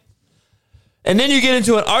 send. And then you get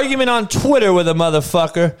into an argument on Twitter with a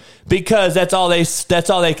motherfucker because that's all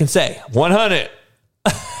they can say. 100.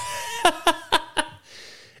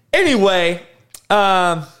 Anyway,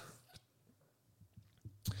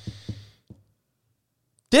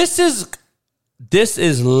 this is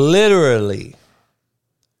literally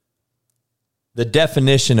the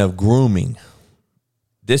definition of grooming.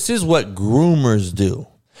 This is what groomers do.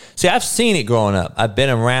 See, I've seen it growing up. I've been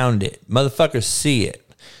around it. Motherfuckers see it.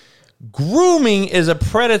 Grooming is a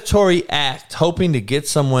predatory act hoping to get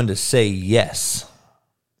someone to say yes.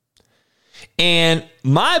 And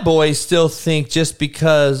my boys still think just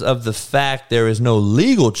because of the fact there is no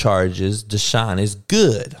legal charges, Deshaun is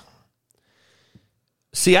good.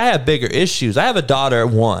 See, I have bigger issues. I have a daughter,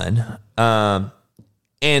 1,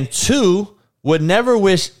 and 2, would never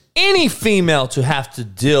wish any female to have to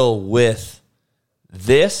deal with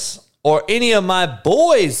this, or any of my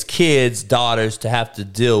boys' kids' daughters to have to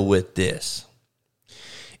deal with this.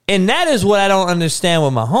 And that is what I don't understand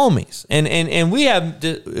with my homies. And we have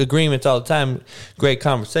agreements all the time, great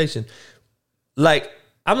conversation. Like,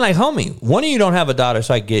 I'm like, homie, one of you don't have a daughter,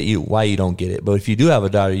 so I get you why you don't get it. But if you do have a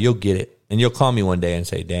daughter, you'll get it. And you'll call me one day and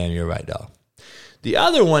say, damn, you're right, dog. The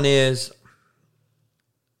other one is,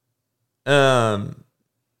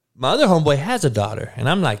 my other homeboy has a daughter. And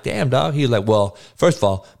I'm like, damn, dog. He's like, well, first of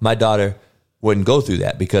all, my daughter wouldn't go through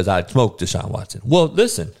that because I'd smoked Deshaun Watson. Well,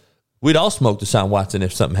 listen, we'd all smoke Deshaun Watson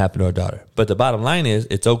if something happened to our daughter. But the bottom line is,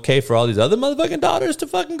 it's okay for all these other motherfucking daughters to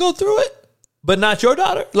fucking go through it, but not your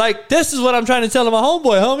daughter. Like, this is what I'm trying to tell my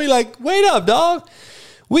homeboy, homie. Like, wait up, dog.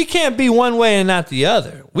 We can't be one way and not the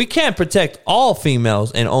other. We can't protect all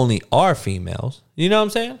females and only our females. You know what I'm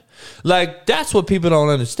saying? Like, that's what people don't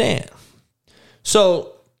understand. So,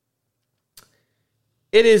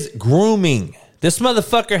 it is grooming. This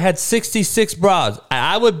motherfucker had 66 broads.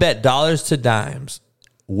 I would bet dollars to dimes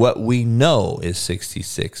what we know is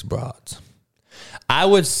 66 broads. I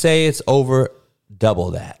would say it's over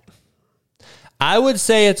double that. I would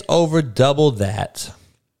say it's over double that.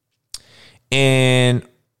 And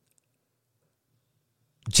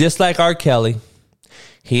just like R. Kelly,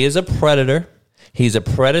 he is a predator. He's a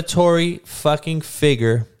predatory fucking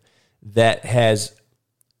figure that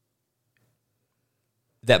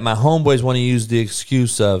my homeboys want to use the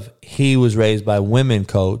excuse of he was raised by women,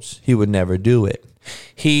 coach. He would never do it.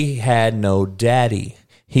 He had no daddy.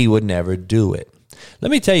 He would never do it.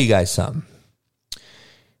 Let me tell you guys something.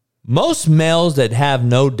 Most males that have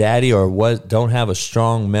no daddy or don't have a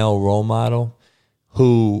strong male role model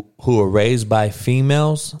who are raised by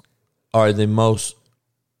females are the most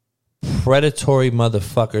predatory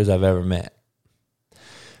motherfuckers I've ever met.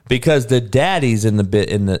 Because the daddies in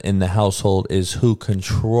the household is who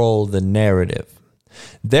control the narrative.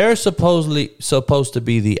 They're supposed to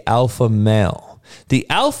be the alpha male. The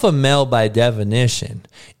alpha male, by definition,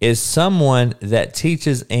 is someone that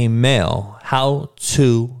teaches a male how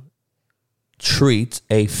to treat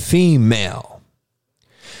a female.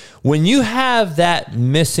 When you have that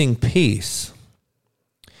missing piece,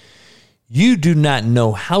 you do not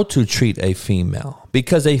know how to treat a female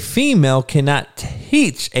because a female cannot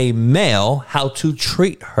teach a male how to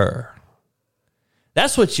treat her.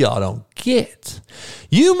 That's what y'all don't get.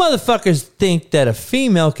 You motherfuckers think that a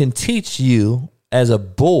female can teach you as a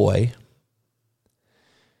boy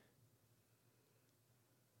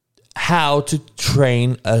how to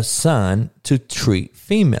train a son to treat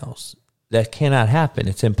females. That cannot happen.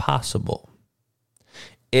 It's impossible.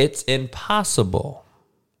 It's impossible.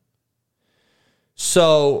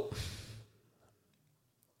 So,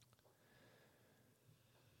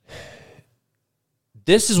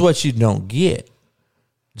 this is what you don't get.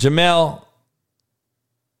 Jamel,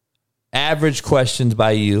 average questions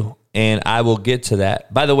by you, and I will get to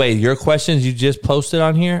that. By the way, your questions you just posted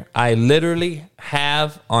on here, I literally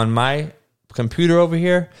have on my computer over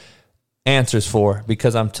here answers for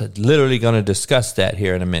because I'm literally going to discuss that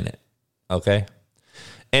here in a minute. Okay?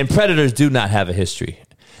 And predators do not have a history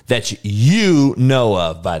that you know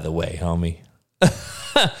of, by the way, homie.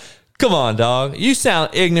 Come on, dog. You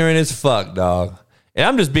sound ignorant as fuck, dog. And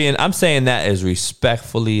I'm saying that as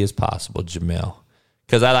respectfully as possible, Jamel.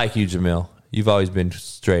 Because I like you, Jamel. You've always been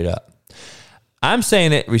straight up. I'm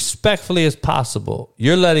saying it respectfully as possible.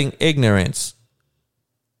 You're letting ignorance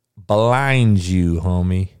blind you,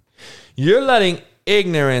 homie. You're letting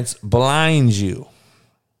ignorance blind you.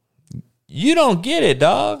 You don't get it,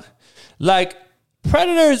 dog. Like,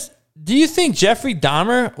 predators, do you think Jeffrey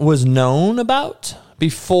Dahmer was known about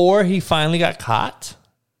before he finally got caught?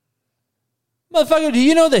 Motherfucker, do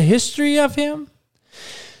you know the history of him?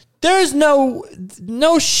 There's no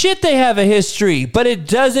shit they have a history, but it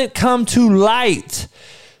doesn't come to light.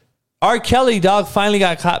 R. Kelly, dog, finally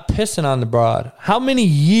got caught pissing on the broad. How many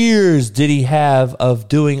years did he have of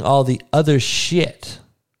doing all the other shit?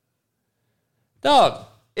 Dog,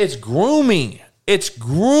 it's grooming. It's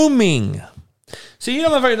grooming. See, you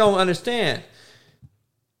don't understand.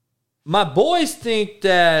 My boys think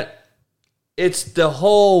that it's the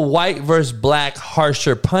whole white versus black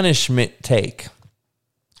harsher punishment take.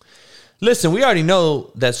 Listen, we already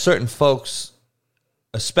know that certain folks,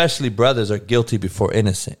 especially brothers, are guilty before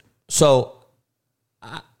innocent. So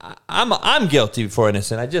I'm guilty before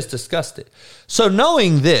innocent. I just discussed it. So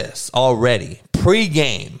knowing this already,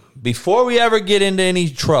 pre-game, before we ever get into any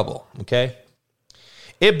trouble, okay?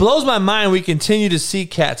 It blows my mind we continue to see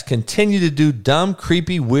cats continue to do dumb,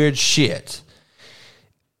 creepy, weird shit.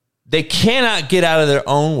 They cannot get out of their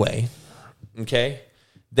own way, okay?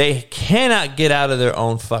 They cannot get out of their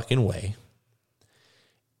own fucking way.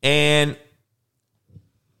 And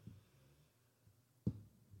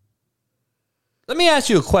let me ask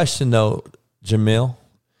you a question, though, Jamil.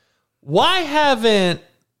 Why hasn't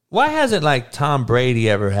like Tom Brady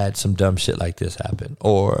ever had some dumb shit like this happen?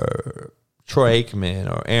 Or Troy Aikman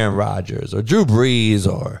or Aaron Rodgers or Drew Brees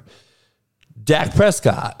or Dak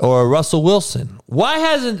Prescott or Russell Wilson? Why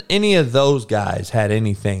hasn't any of those guys had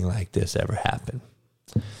anything like this ever happen?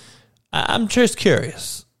 I'm just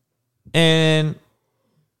curious. And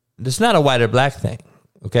it's not a white or black thing,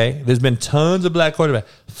 okay? There's been tons of black quarterbacks.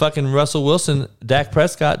 Fucking Russell Wilson, Dak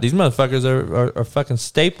Prescott, these motherfuckers are fucking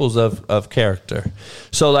staples of character.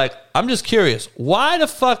 So, like, I'm just curious. Why the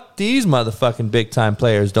fuck these motherfucking big-time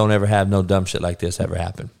players don't ever have no dumb shit like this ever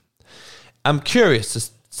happen? I'm curious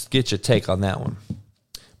to get your take on that one.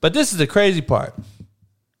 But this is the crazy part.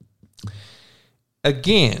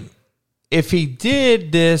 Again, if he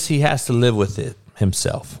did this, he has to live with it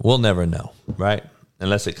himself. We'll never know, right?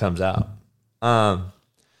 Unless it comes out.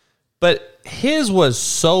 But his was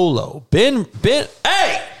solo. Ben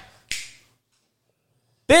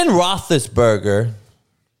Roethlisberger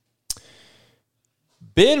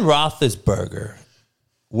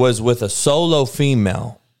was with a solo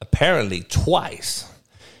female apparently twice.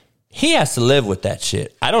 He has to live with that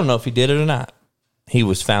shit. I don't know if he did it or not. He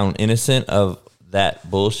was found innocent of that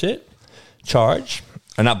bullshit charge.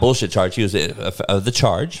 Or not bullshit charge. He was of the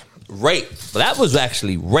charge. Rape. But that was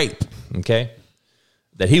actually rape, okay?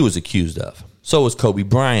 That he was accused of. So was Kobe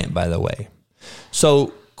Bryant, by the way.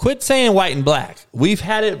 So quit saying white and black. We've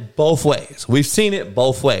had it both ways. We've seen it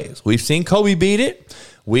both ways. We've seen Kobe beat it.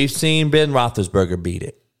 We've seen Ben Roethlisberger beat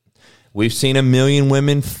it. We've seen a million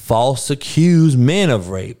women false accuse men of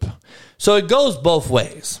rape. So it goes both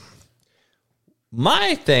ways.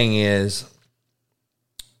 My thing is,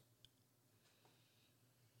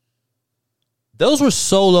 those were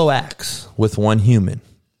solo acts with one human.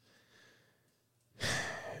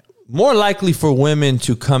 More likely for women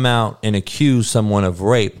to come out and accuse someone of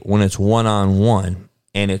rape when it's one-on-one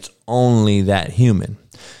and it's only that human.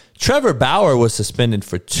 Trevor Bauer was suspended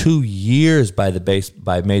for 2 years by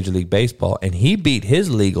Major League Baseball, and he beat his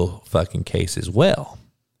legal fucking case as well.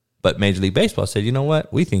 But Major League Baseball said, you know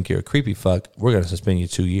what? We think you're a creepy fuck. We're going to suspend you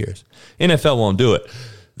 2 years. NFL won't do it.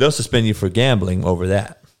 They'll suspend you for gambling over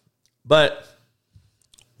that. But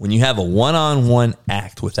when you have a one-on-one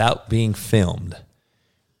act without being filmed,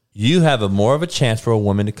 you have more of a chance for a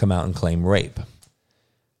woman to come out and claim rape.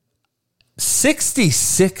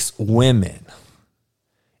 66 women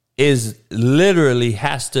is literally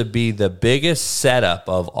has to be the biggest setup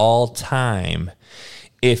of all time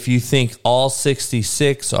if you think all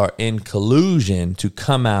 66 are in collusion to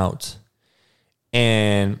come out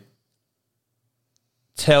and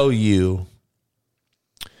tell you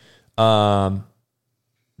they're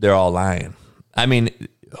all lying. I mean,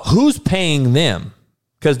 who's paying them?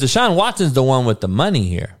 Because Deshaun Watson's the one with the money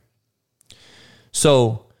here.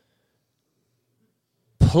 So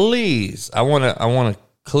please, I want to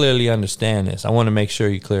clearly understand this. I want to make sure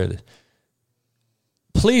you clear this.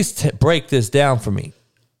 Please break this down for me.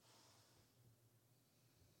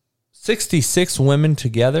 66 women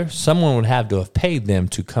together, someone would have to have paid them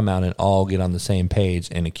to come out and all get on the same page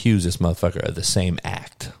and accuse this motherfucker of the same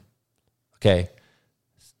act. Okay?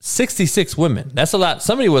 66 women. That's a lot.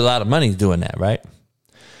 Somebody with a lot of money is doing that, right?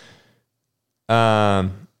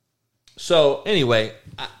 So anyway,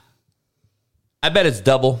 I bet it's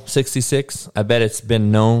double 66. I bet it's been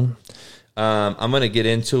known. I'm going to get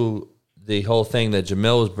into the whole thing that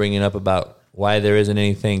Jamil was bringing up about why there isn't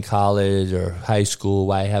anything college or high school,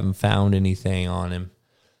 why I haven't found anything on him.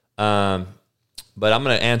 But I'm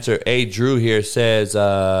going to answer. Drew here says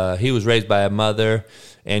he was raised by a mother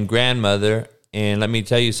and grandmother And let me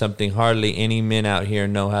tell you something, hardly any men out here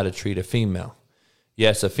know how to treat a female.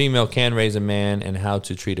 Yes, a female can raise a man, and how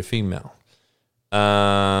to treat a female.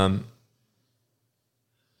 I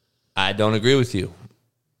don't agree with you.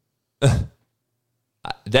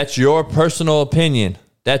 That's your personal opinion.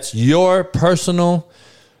 That's your personal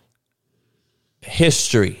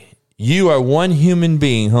history. You are one human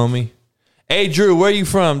being, homie. Hey, Drew, where you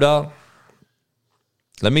from, dog?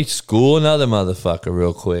 Let me school another motherfucker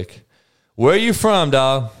real quick. Where you from,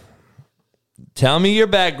 dog? Tell me your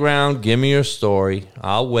background. Give me your story.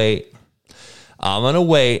 I'll wait. I'm going to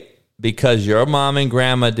wait because your mom and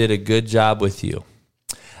grandma did a good job with you.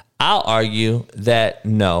 I'll argue that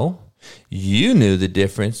no, you knew the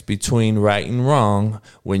difference between right and wrong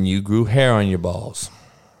when you grew hair on your balls.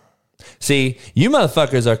 See, you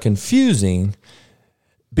motherfuckers are confusing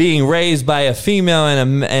being raised by a female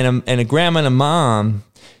and a grandma and a mom,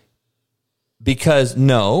 because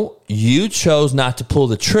no, you chose not to pull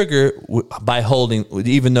the trigger by holding,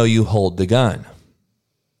 even though you hold the gun.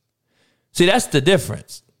 See, that's the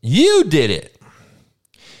difference. You did it.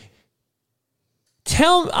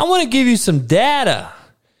 I want to give you some data.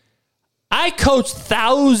 I coached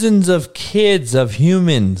thousands of kids, of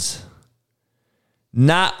humans.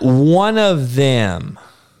 Not one of them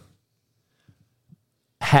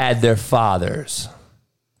had their fathers.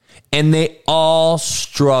 And they all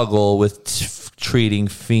struggle with treating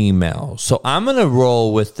females. So I'm going to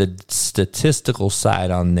roll with the statistical side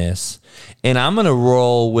on this. And I'm going to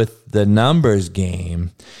roll with the numbers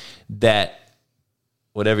game that,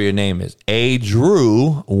 whatever your name is, A.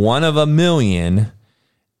 Drew, 1 of a million,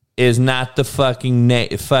 is not the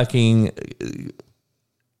fucking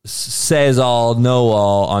says all, know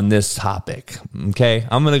all on this topic. Okay?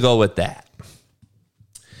 I'm going to go with that.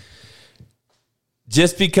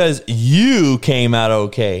 Just because you came out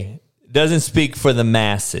okay doesn't speak for the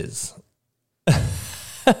masses.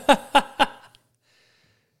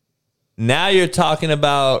 Now you're talking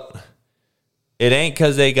about it ain't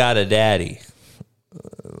because they got a daddy.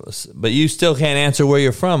 But you still can't answer where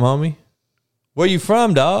you're from, homie. Where you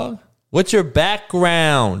from, dog? What's your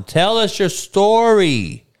background? Tell us your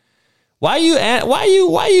story. Why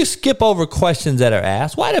you skip over questions that are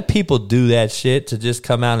asked? Why do people do that shit to just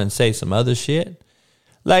come out and say some other shit?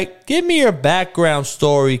 Like, give me your background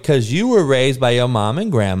story, because you were raised by your mom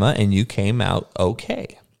and grandma and you came out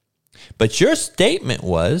okay. But your statement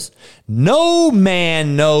was, no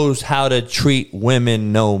man knows how to treat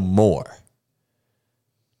women no more.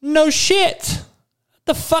 No shit. What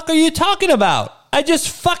the fuck are you talking about? I just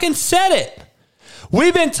fucking said it.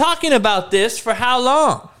 We've been talking about this for how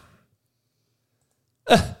long?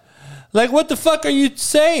 Like, what the fuck are you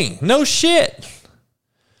saying? No shit.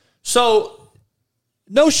 So,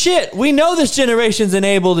 no shit. We know this generation's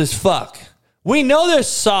enabled as fuck. We know they're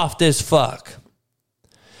soft as fuck.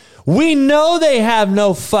 We know they have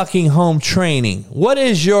no fucking home training. What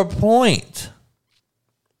is your point?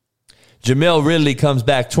 Jamil Ridley comes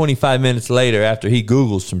back 25 minutes later after he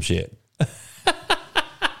Googles some shit.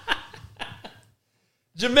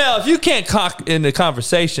 Jamil, if you can't cock in the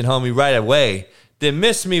conversation, homie, right away, then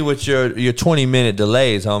miss me with your 20-minute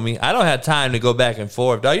delays, homie. I don't have time to go back and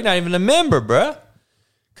forth, dog. You're not even a member, bruh.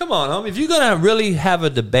 Come on, homie. If you're going to really have a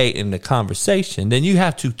debate in the conversation, then you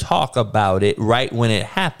have to talk about it right when it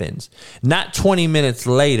happens. Not 20 minutes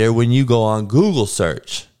later when you go on Google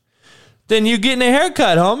search. Then you're getting a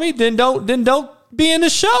haircut, homie. Then don't be in the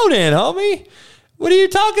show then, homie. What are you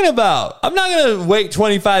talking about? I'm not going to wait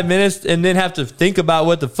 25 minutes and then have to think about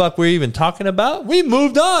what the fuck we're even talking about. We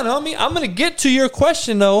moved on, homie. I'm going to get to your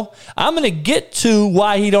question, though. I'm going to get to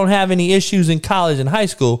why he don't have any issues in college and high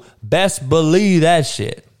school. Best believe that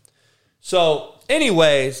shit. So,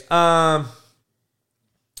 anyways, it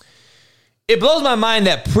blows my mind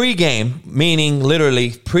that pregame, meaning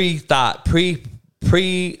literally pre-thought,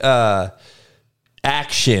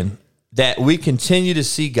 action, that we continue to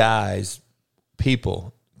see guys,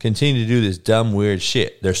 people, continue to do this dumb, weird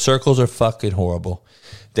shit. Their circles are fucking horrible.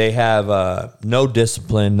 They have no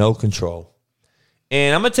discipline, no control.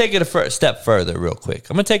 And I'm going to take it a step further real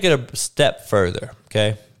quick. I'm going to take it a step further,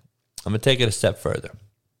 okay? I'm going to take it a step further.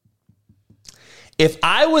 If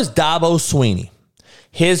I was Dabo Swinney,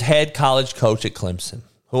 his head college coach at Clemson,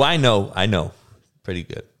 who I know pretty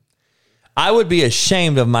good, I would be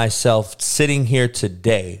ashamed of myself sitting here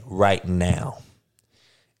today, right now.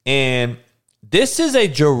 And this is a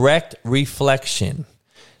direct reflection.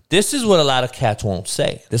 This is what a lot of cats won't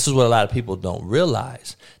say. This is what a lot of people don't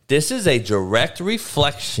realize. This is a direct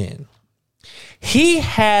reflection. He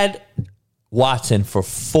had Watson for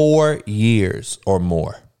 4 years or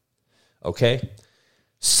more. Okay?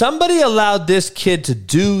 Somebody allowed this kid to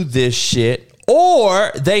do this shit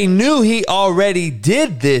Or they knew he already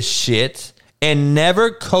did this shit and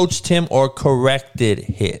never coached him or corrected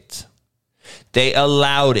it. They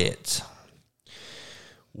allowed it.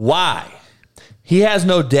 Why? He has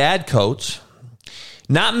no dad coach.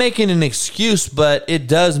 Not making an excuse, but it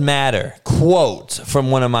does matter. Quote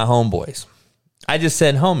from one of my homeboys. I just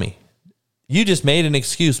said, homie, you just made an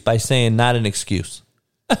excuse by saying not an excuse.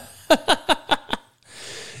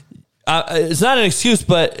 It's not an excuse,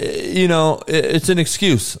 but, it's an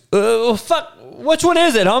excuse. Fuck. Which one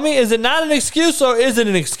is it, homie? Is it not an excuse or is it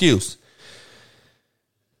an excuse?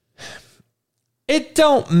 It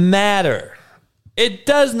don't matter. It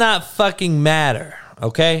does not fucking matter,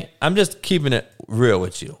 okay? I'm just keeping it real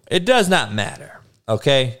with you. It does not matter,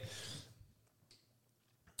 okay?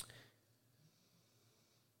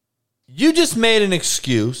 You just made an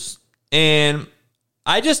excuse, and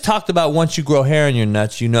I just talked about once you grow hair on your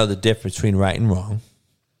nuts, you know the difference between right and wrong.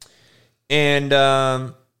 And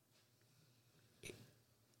Dabo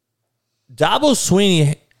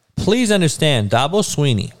Swinney, please understand, Dabo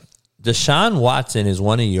Swinney, Deshaun Watson is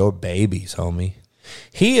one of your babies, homie.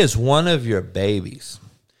 He is one of your babies.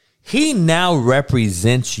 He now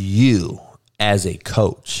represents you as a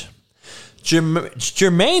coach.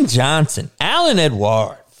 Jermaine Johnson, Allen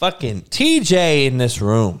Edward, fucking TJ in this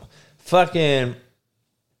room, fucking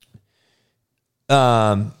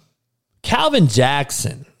Calvin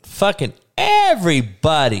Jackson, fucking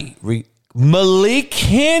everybody. Malik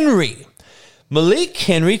Henry. Malik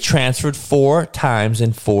Henry transferred 4 times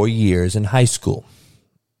in 4 years in high school.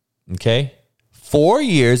 Okay? 4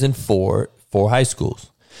 years in four high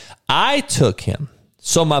schools. I took him.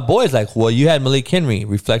 So my boy's like, well, you had Malik Henry,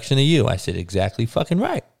 reflection of you. I said, exactly fucking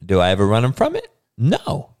right. Do I ever run him from it?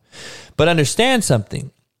 No. But understand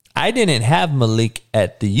something. I didn't have Malik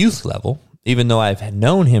at the youth level, even though I've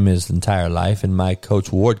known him his entire life, and my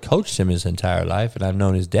coach Ward coached him his entire life, and I've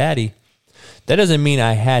known his daddy. That doesn't mean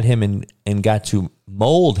I had him and got to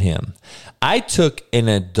mold him. I took an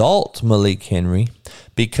adult Malik Henry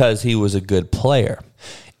because he was a good player.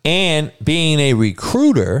 And being a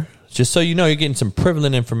recruiter, just so you know, you're getting some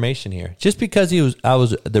prevalent information here. Just because I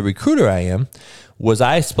was the recruiter I am, was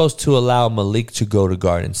I supposed to allow Malik to go to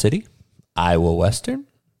Garden City, Iowa Western,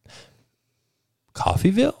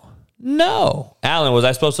 Coffeyville? No. Allen, was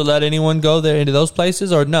I supposed to let anyone go there into those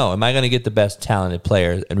places or no? Am I going to get the best talented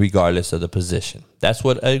players and regardless of the position? That's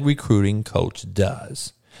what a recruiting coach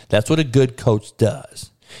does. That's what a good coach does.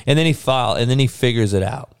 And then he figures it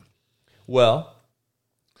out. Well,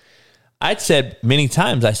 I'd said many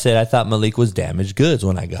times, I thought Malik was damaged goods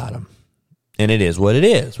when I got him. And it is what it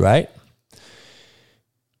is, right?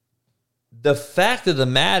 The fact of the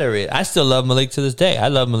matter is, I still love Malik to this day. I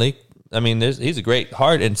love Malik. I mean, he's a great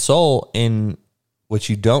heart and soul in what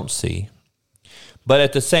you don't see. But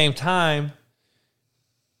at the same time,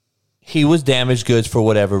 he was damaged goods for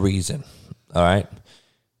whatever reason. All right?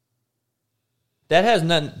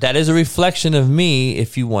 That is a reflection of me,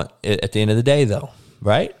 if you want, at the end of the day, though.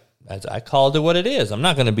 Right? As I called it what it is. I'm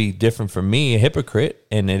not going to be different from me, a hypocrite,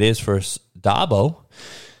 and it is for Dabo.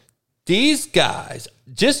 These guys,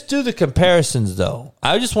 just do the comparisons, though.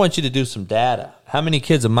 I just want you to do some data. How many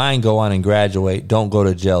kids of mine go on and graduate, don't go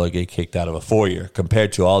to jail or get kicked out of a 4-year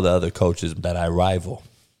compared to all the other coaches that I rival?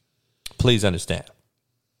 Please understand.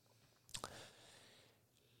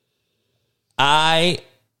 I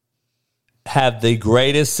have the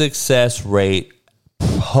greatest success rate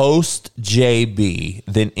post JB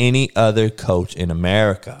than any other coach in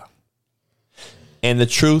America. And the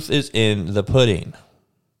truth is in the pudding.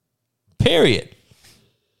 Period.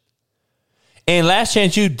 And last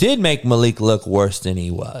chance, you did make Malik look worse than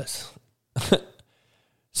he was.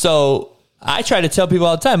 So I try to tell people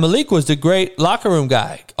all the time, Malik was the great locker room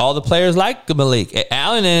guy. All the players liked Malik.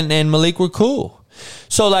 Allen and Malik were cool.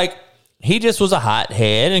 So, like, he just was a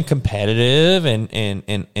hothead and competitive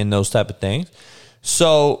and those type of things.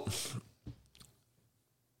 So,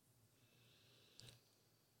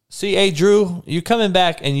 see, hey, Drew, you're coming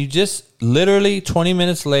back and you just literally 20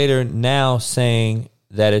 minutes later now saying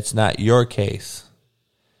that it's not your case.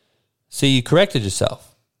 See, you corrected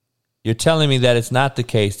yourself. You're telling me that it's not the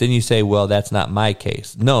case. Then you say, well, that's not my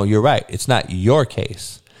case. No, you're right. It's not your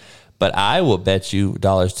case. But I will bet you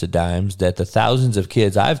dollars to dimes that the thousands of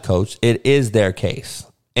kids I've coached, it is their case.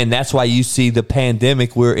 And that's why you see the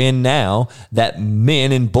pandemic we're in now, that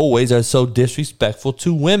men and boys are so disrespectful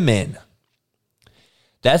to women.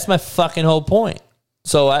 That's my fucking whole point.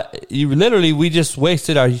 So we just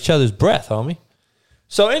wasted each other's breath, homie.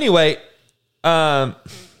 So anyway, Dabo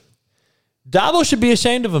should be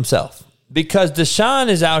ashamed of himself because Deshaun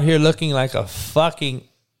is out here looking like a fucking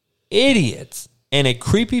idiot. and a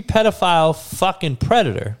creepy pedophile fucking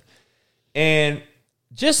predator. And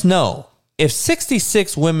just know, if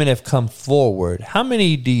 66 women have come forward, how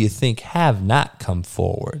many do you think have not come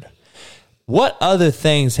forward? What other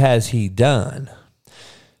things has he done?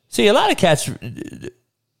 See, a lot of cats.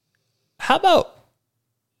 How about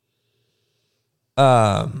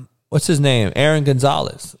what's his name? Aaron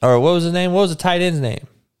Gonzalez. Or what was his name? What was the tight end's name?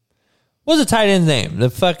 What was the tight end's name? The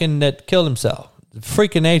fucking that killed himself. The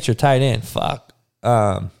freak of nature tight end. Fuck.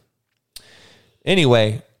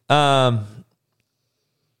 Anyway,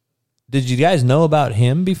 did you guys know about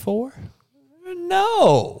him before?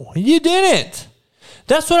 No, you didn't.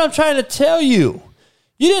 That's what I'm trying to tell you.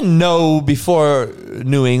 You didn't know before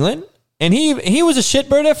New England. And he was a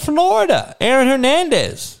shitbird at Florida. Aaron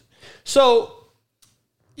Hernandez. So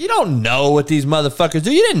you don't know what these motherfuckers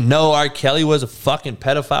do. You didn't know R. Kelly was a fucking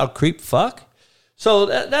pedophile creep fuck. So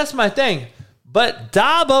that's my thing. But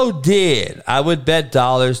Dabo did. I would bet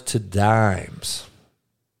dollars to dimes.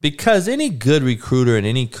 Because any good recruiter and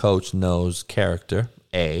any coach knows character,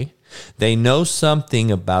 A. They know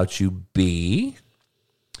something about you, B.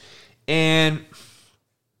 And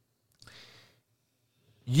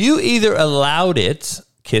you either allowed it,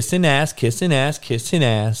 kissing ass,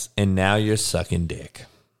 and now you're sucking dick.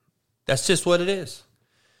 That's just what it is.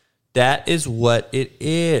 That is what it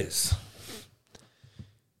is.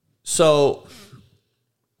 So,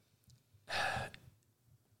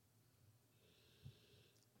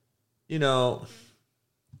 you know,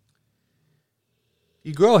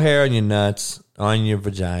 you grow hair on your nuts, on your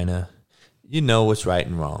vagina, you know what's right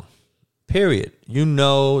and wrong. Period. You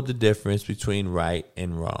know the difference between right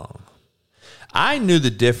and wrong. I knew the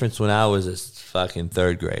difference when I was a fucking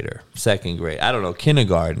third grader, second grade. I don't know,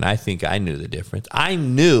 kindergarten. I think I knew the difference. I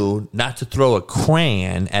knew not to throw a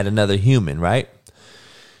crayon at another human, right?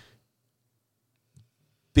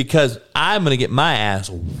 Because I'm going to get my ass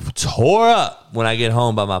tore up when I get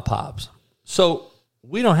home by my pops. So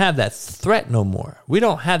we don't have that threat no more. We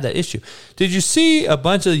don't have that issue. Did you see a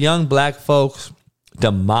bunch of young black folks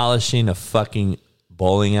demolishing a fucking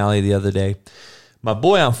bowling alley the other day? My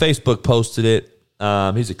boy on Facebook posted it.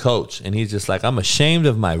 He's a coach, and he's just like, I'm ashamed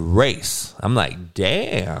of my race. I'm like,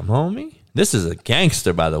 damn, homie. This is a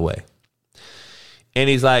gangster, by the way. And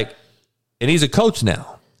he's like, and he's a coach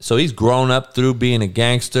now. So he's grown up through being a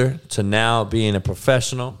gangster to now being a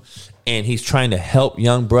professional. And he's trying to help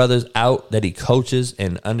young brothers out that he coaches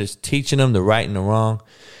and teaching them the right and the wrong.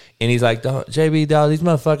 And he's like, JB, dog, these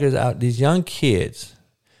motherfuckers out, these young kids,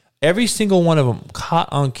 every single one of them caught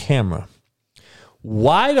on camera.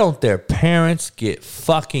 Why don't their parents get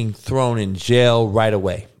fucking thrown in jail right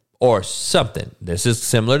away or something? This is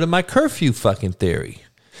similar to my curfew fucking theory.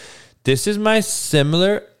 This is my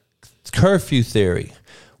similar curfew theory.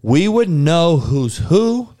 We would know who's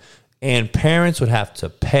who, and parents would have to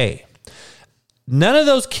pay. None of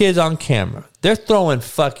those kids on camera, they're throwing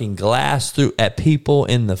fucking glass through at people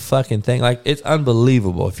in the fucking thing. Like, it's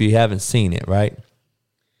unbelievable if you haven't seen it, right?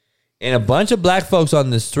 And a bunch of black folks on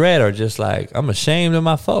this thread are just like, I'm ashamed of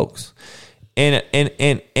my folks. And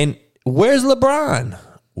where's LeBron?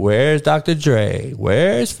 Where's Dr. Dre?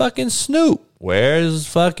 Where's fucking Snoop? Where's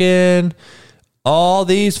fucking all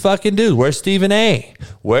these fucking dudes? Where's Stephen A?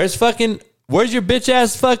 Where's your bitch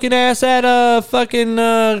ass fucking ass at fucking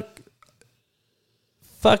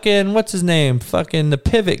what's his name? Fucking the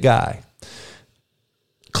pivot guy.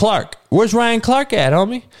 Clark. Where's Ryan Clark at,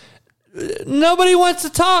 homie? Nobody wants to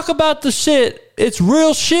talk about the shit. It's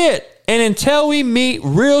real shit. And until we meet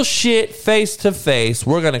real shit face to face,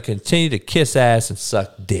 we're going to continue to kiss ass and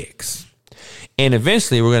suck dicks. And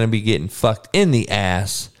eventually we're going to be getting fucked in the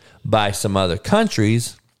ass by some other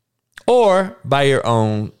countries or by your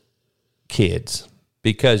own kids.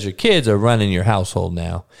 Because your kids are running your household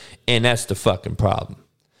now. And that's the fucking problem.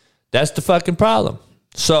 That's the fucking problem.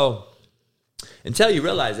 So until you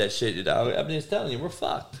realize that shit, dog, I'm just telling you, we're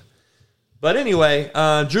fucked. But anyway,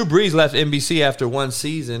 Drew Brees left NBC after one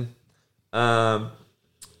season. For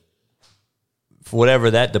whatever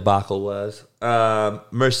that debacle was.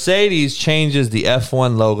 Mercedes changes the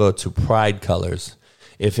F1 logo to pride colors.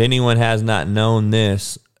 If anyone has not known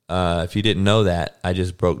this, if you didn't know that, I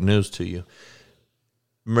just broke news to you.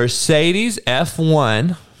 Mercedes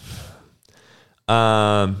F1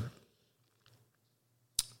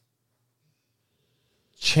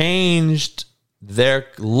 changed their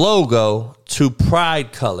logo to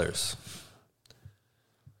pride colors.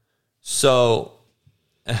 So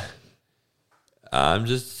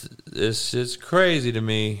it's just crazy to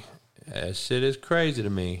me. That shit is crazy to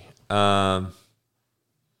me.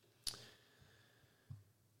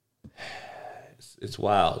 It's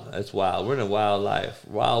wild. It's wild. We're in a wild life,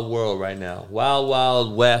 wild world right now. Wild,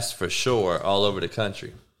 wild west for sure, all over the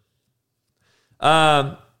country.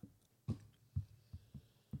 Yeah,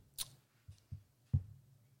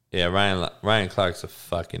 Ryan Clark's a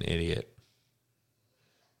fucking idiot.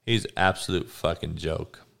 He's an absolute fucking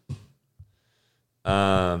joke.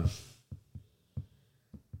 Has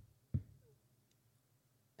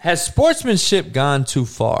sportsmanship gone too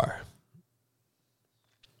far?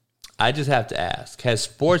 I just have to ask. Has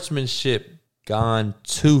sportsmanship gone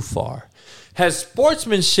too far? Has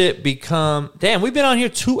sportsmanship become... Damn, we've been on here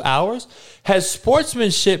 2 hours. Has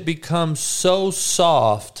sportsmanship become so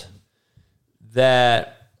soft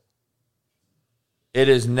that it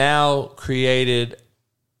has now created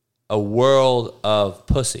a world of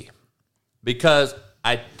pussy? Because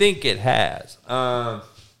I think it has.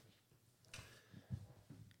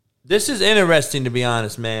 This is interesting, to be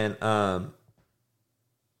honest, man.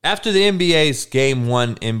 After the NBA's Game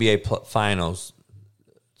 1 NBA Finals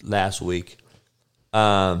last week,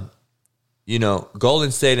 Golden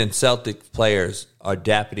State and Celtic players are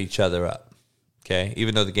dapping each other up, okay?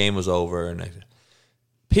 Even though the game was over. And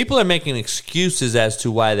people are making excuses as to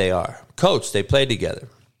why they are. Coach, they played together.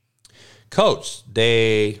 Coach,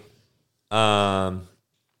 they went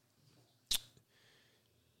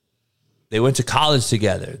to college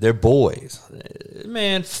together. They're boys.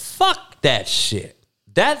 Man, fuck that shit.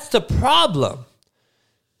 That's the problem.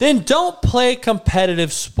 Then don't play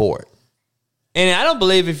competitive sport. And I don't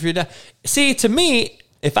believe if you're not... See, to me,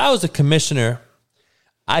 if I was a commissioner,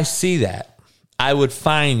 I see that. I would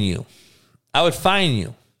fine you.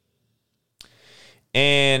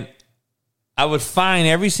 And I would fine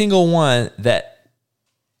every single one that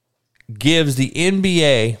gives the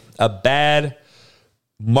NBA a bad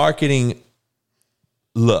marketing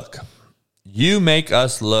look. You make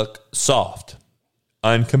us look soft,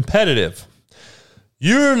 uncompetitive.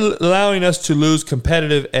 You're allowing us to lose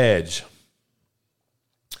competitive edge.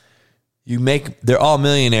 They're all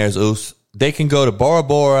millionaires, Oos. They can go to Bora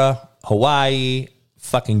Bora, Hawaii,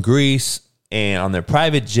 fucking Greece, and on their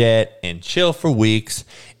private jet and chill for weeks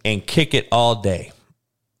and kick it all day.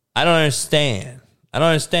 I don't understand.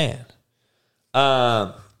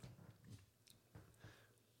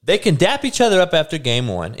 They can dap each other up after game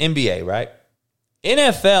one. NBA, right?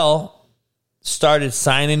 NFL started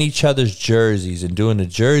signing each other's jerseys and doing the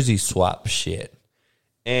jersey swap shit.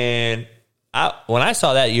 And when I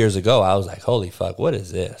saw that years ago, I was like, holy fuck, what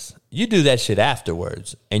is this? You do that shit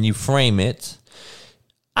afterwards and you frame it.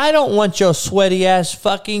 I don't want your sweaty ass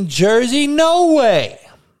fucking jersey. No way.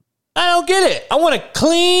 I don't get it. I want a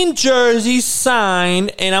clean jersey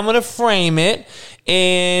signed and I'm going to frame it.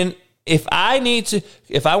 And if I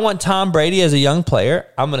want Tom Brady as a young player,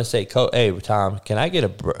 I'm going to say, hey, Tom, can I get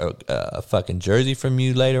a fucking jersey from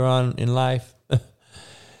you later on in life?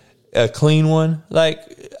 A clean one?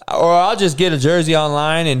 Or I'll just get a jersey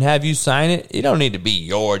online and have you sign it. It don't need to be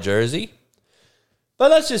your jersey. But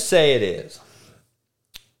let's just say it is.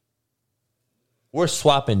 We're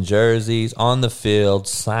swapping jerseys on the field,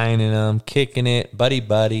 signing them, kicking it,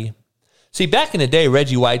 buddy. See, back in the day,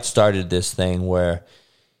 Reggie White started this thing where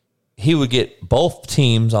he would get both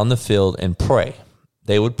teams on the field and pray.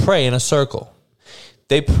 They would pray in a circle.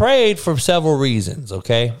 They prayed for several reasons,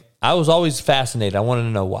 okay? I was always fascinated. I wanted to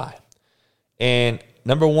know why. And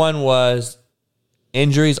number one was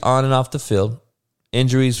injuries on and off the field,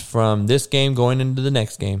 injuries from this game going into the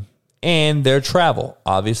next game, and their travel,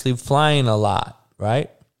 obviously flying a lot.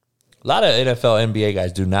 Right? A lot of NFL, NBA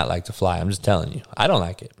guys do not like to fly. I'm just telling you. I don't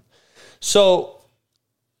like it. So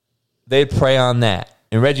they'd pray on that.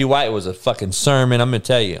 And Reggie White was a fucking sermon, I'm going to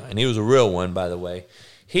tell you. And he was a real one, by the way.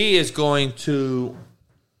 He is going to...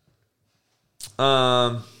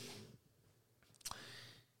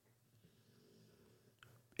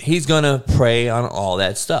 he's going to pray on all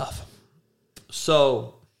that stuff.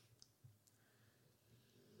 So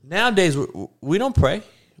nowadays, we don't pray.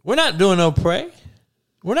 We're not doing no pray.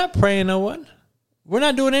 We're not praying no one. We're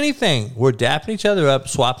not doing anything. We're dapping each other up,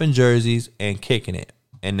 swapping jerseys, and kicking it.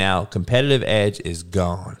 And now competitive edge is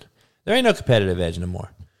gone. There ain't no competitive edge no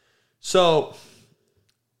more. So,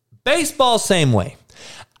 baseball, same way.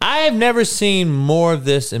 I have never seen more of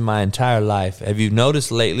this in my entire life. Have you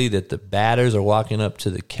noticed lately that the batters are walking up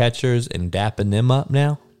to the catchers and dapping them up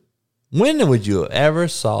now? When would you have ever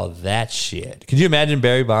saw that shit? Could you imagine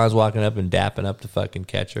Barry Bonds walking up and dapping up the fucking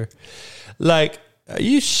catcher? Are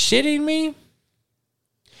you shitting me?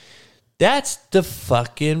 That's the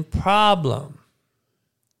fucking problem.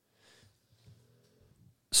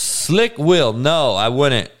 Slick Will. No, I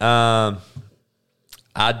wouldn't.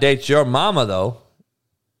 I'd date your mama, though.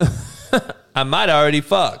 I might already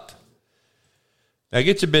fucked. Now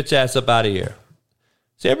get your bitch ass up out of here.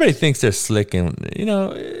 See, everybody thinks they're slick, and you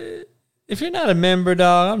know, if you're not a member,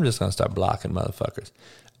 dog, I'm just gonna start blocking motherfuckers.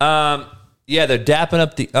 Yeah, they're dapping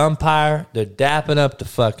up the umpire. They're dapping up the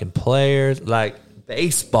fucking players like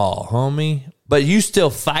baseball, homie. But you still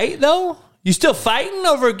fight though? You still fighting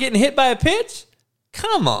over getting hit by a pitch?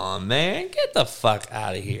 Come on, man. Get the fuck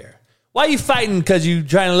out of here. Why you fighting? Because you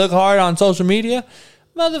trying to look hard on social media?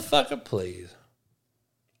 Motherfucker, please.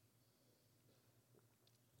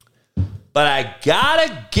 But I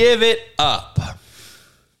gotta give it up.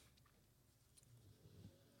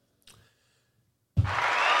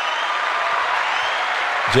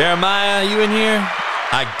 Jeremiah, you in here?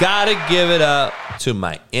 I gotta give it up to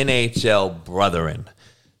my NHL brethren.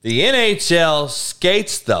 The NHL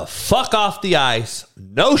skates the fuck off the ice,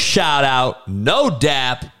 no shout out, no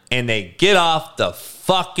dap, and they get off the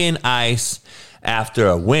fucking ice after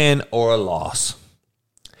a win or a loss.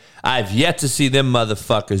 I've yet to see them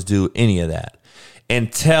motherfuckers do any of that.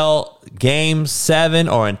 Until game 7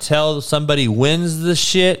 or until somebody wins the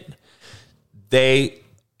shit, they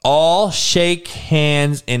all shake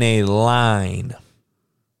hands in a line.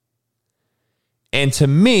 And to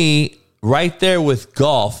me, right there with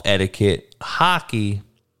golf etiquette, hockey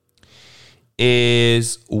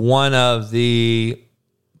is one of the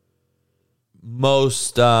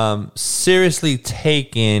most seriously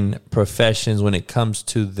taken professions when it comes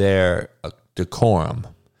to their decorum.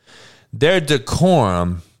 Their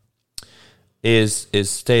decorum is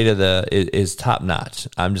top notch.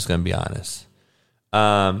 I'm just gonna be honest.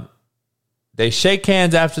 They shake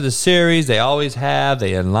hands after the series. They always have.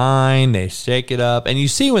 They in line. They shake it up. And you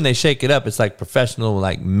see when they shake it up, it's like professional,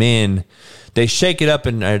 like men. They shake it up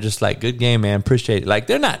and are just like, good game, man. Appreciate it. Like,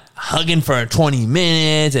 they're not hugging for 20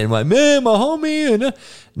 minutes and like, man, my homie. And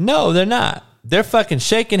no, they're not. They're fucking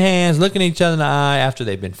shaking hands, looking at each other in the eye after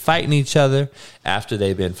they've been fighting each other, after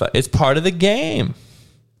they've been it's part of the game.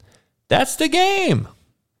 That's the game.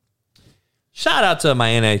 Shout out to my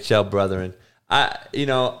NHL brethren.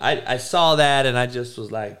 I saw that and I just was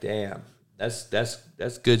like, damn, that's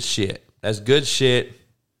good shit. That's good shit.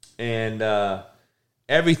 And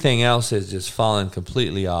everything else has just fallen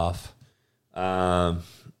completely off. Yeah,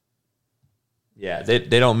 they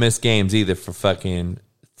don't miss games either for fucking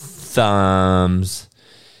thumbs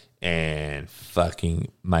and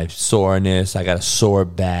fucking my soreness. I got a sore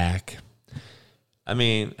back. I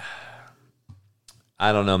mean,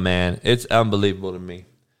 I don't know, man. It's unbelievable to me.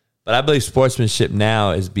 But I believe sportsmanship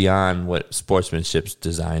now is beyond what sportsmanship's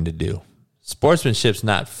designed to do. Sportsmanship's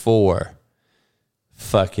not for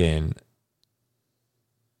fucking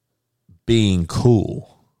being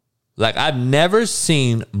cool. Like, I've never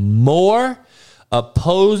seen more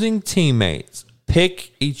opposing teammates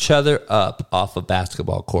pick each other up off a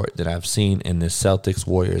basketball court than I've seen in this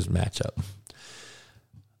Celtics-Warriors matchup.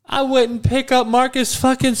 I wouldn't pick up Marcus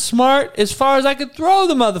fucking Smart as far as I could throw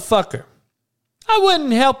the motherfucker. I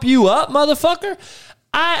wouldn't help you up, motherfucker.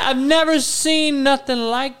 I've never seen nothing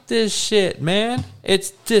like this shit, man.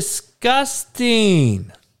 It's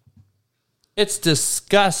disgusting. It's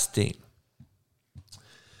disgusting.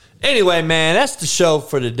 Anyway, man, that's the show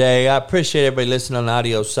for today. I appreciate everybody listening on the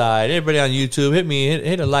audio side. Everybody on YouTube,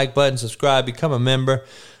 hit a like button, subscribe, become a member.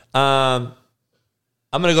 I'm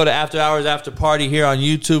going to go to After Hours After Party here on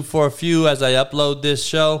YouTube for a few as I upload this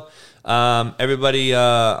show. Everybody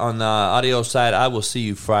on the audio side, I will see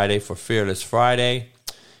you Friday for Fearless Friday.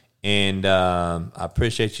 And I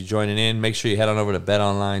appreciate you joining in. Make sure you head on over to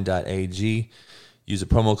betonline.ag. Use the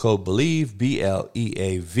promo code BELIEVE,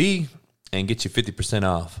 BLEAV, and get you 50%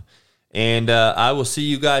 off. And I will see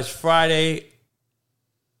you guys Friday.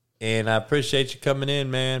 And I appreciate you coming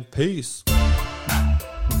in, man. Peace.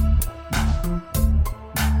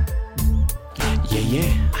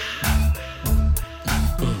 Yeah.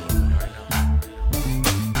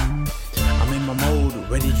 I'm in my mode,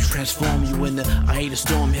 ready to transform you into I hate a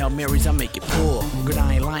storm, Hail Marys, I make it pour. Good,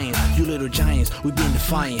 I ain't lying, you little giants, we been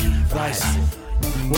defiant. Rise.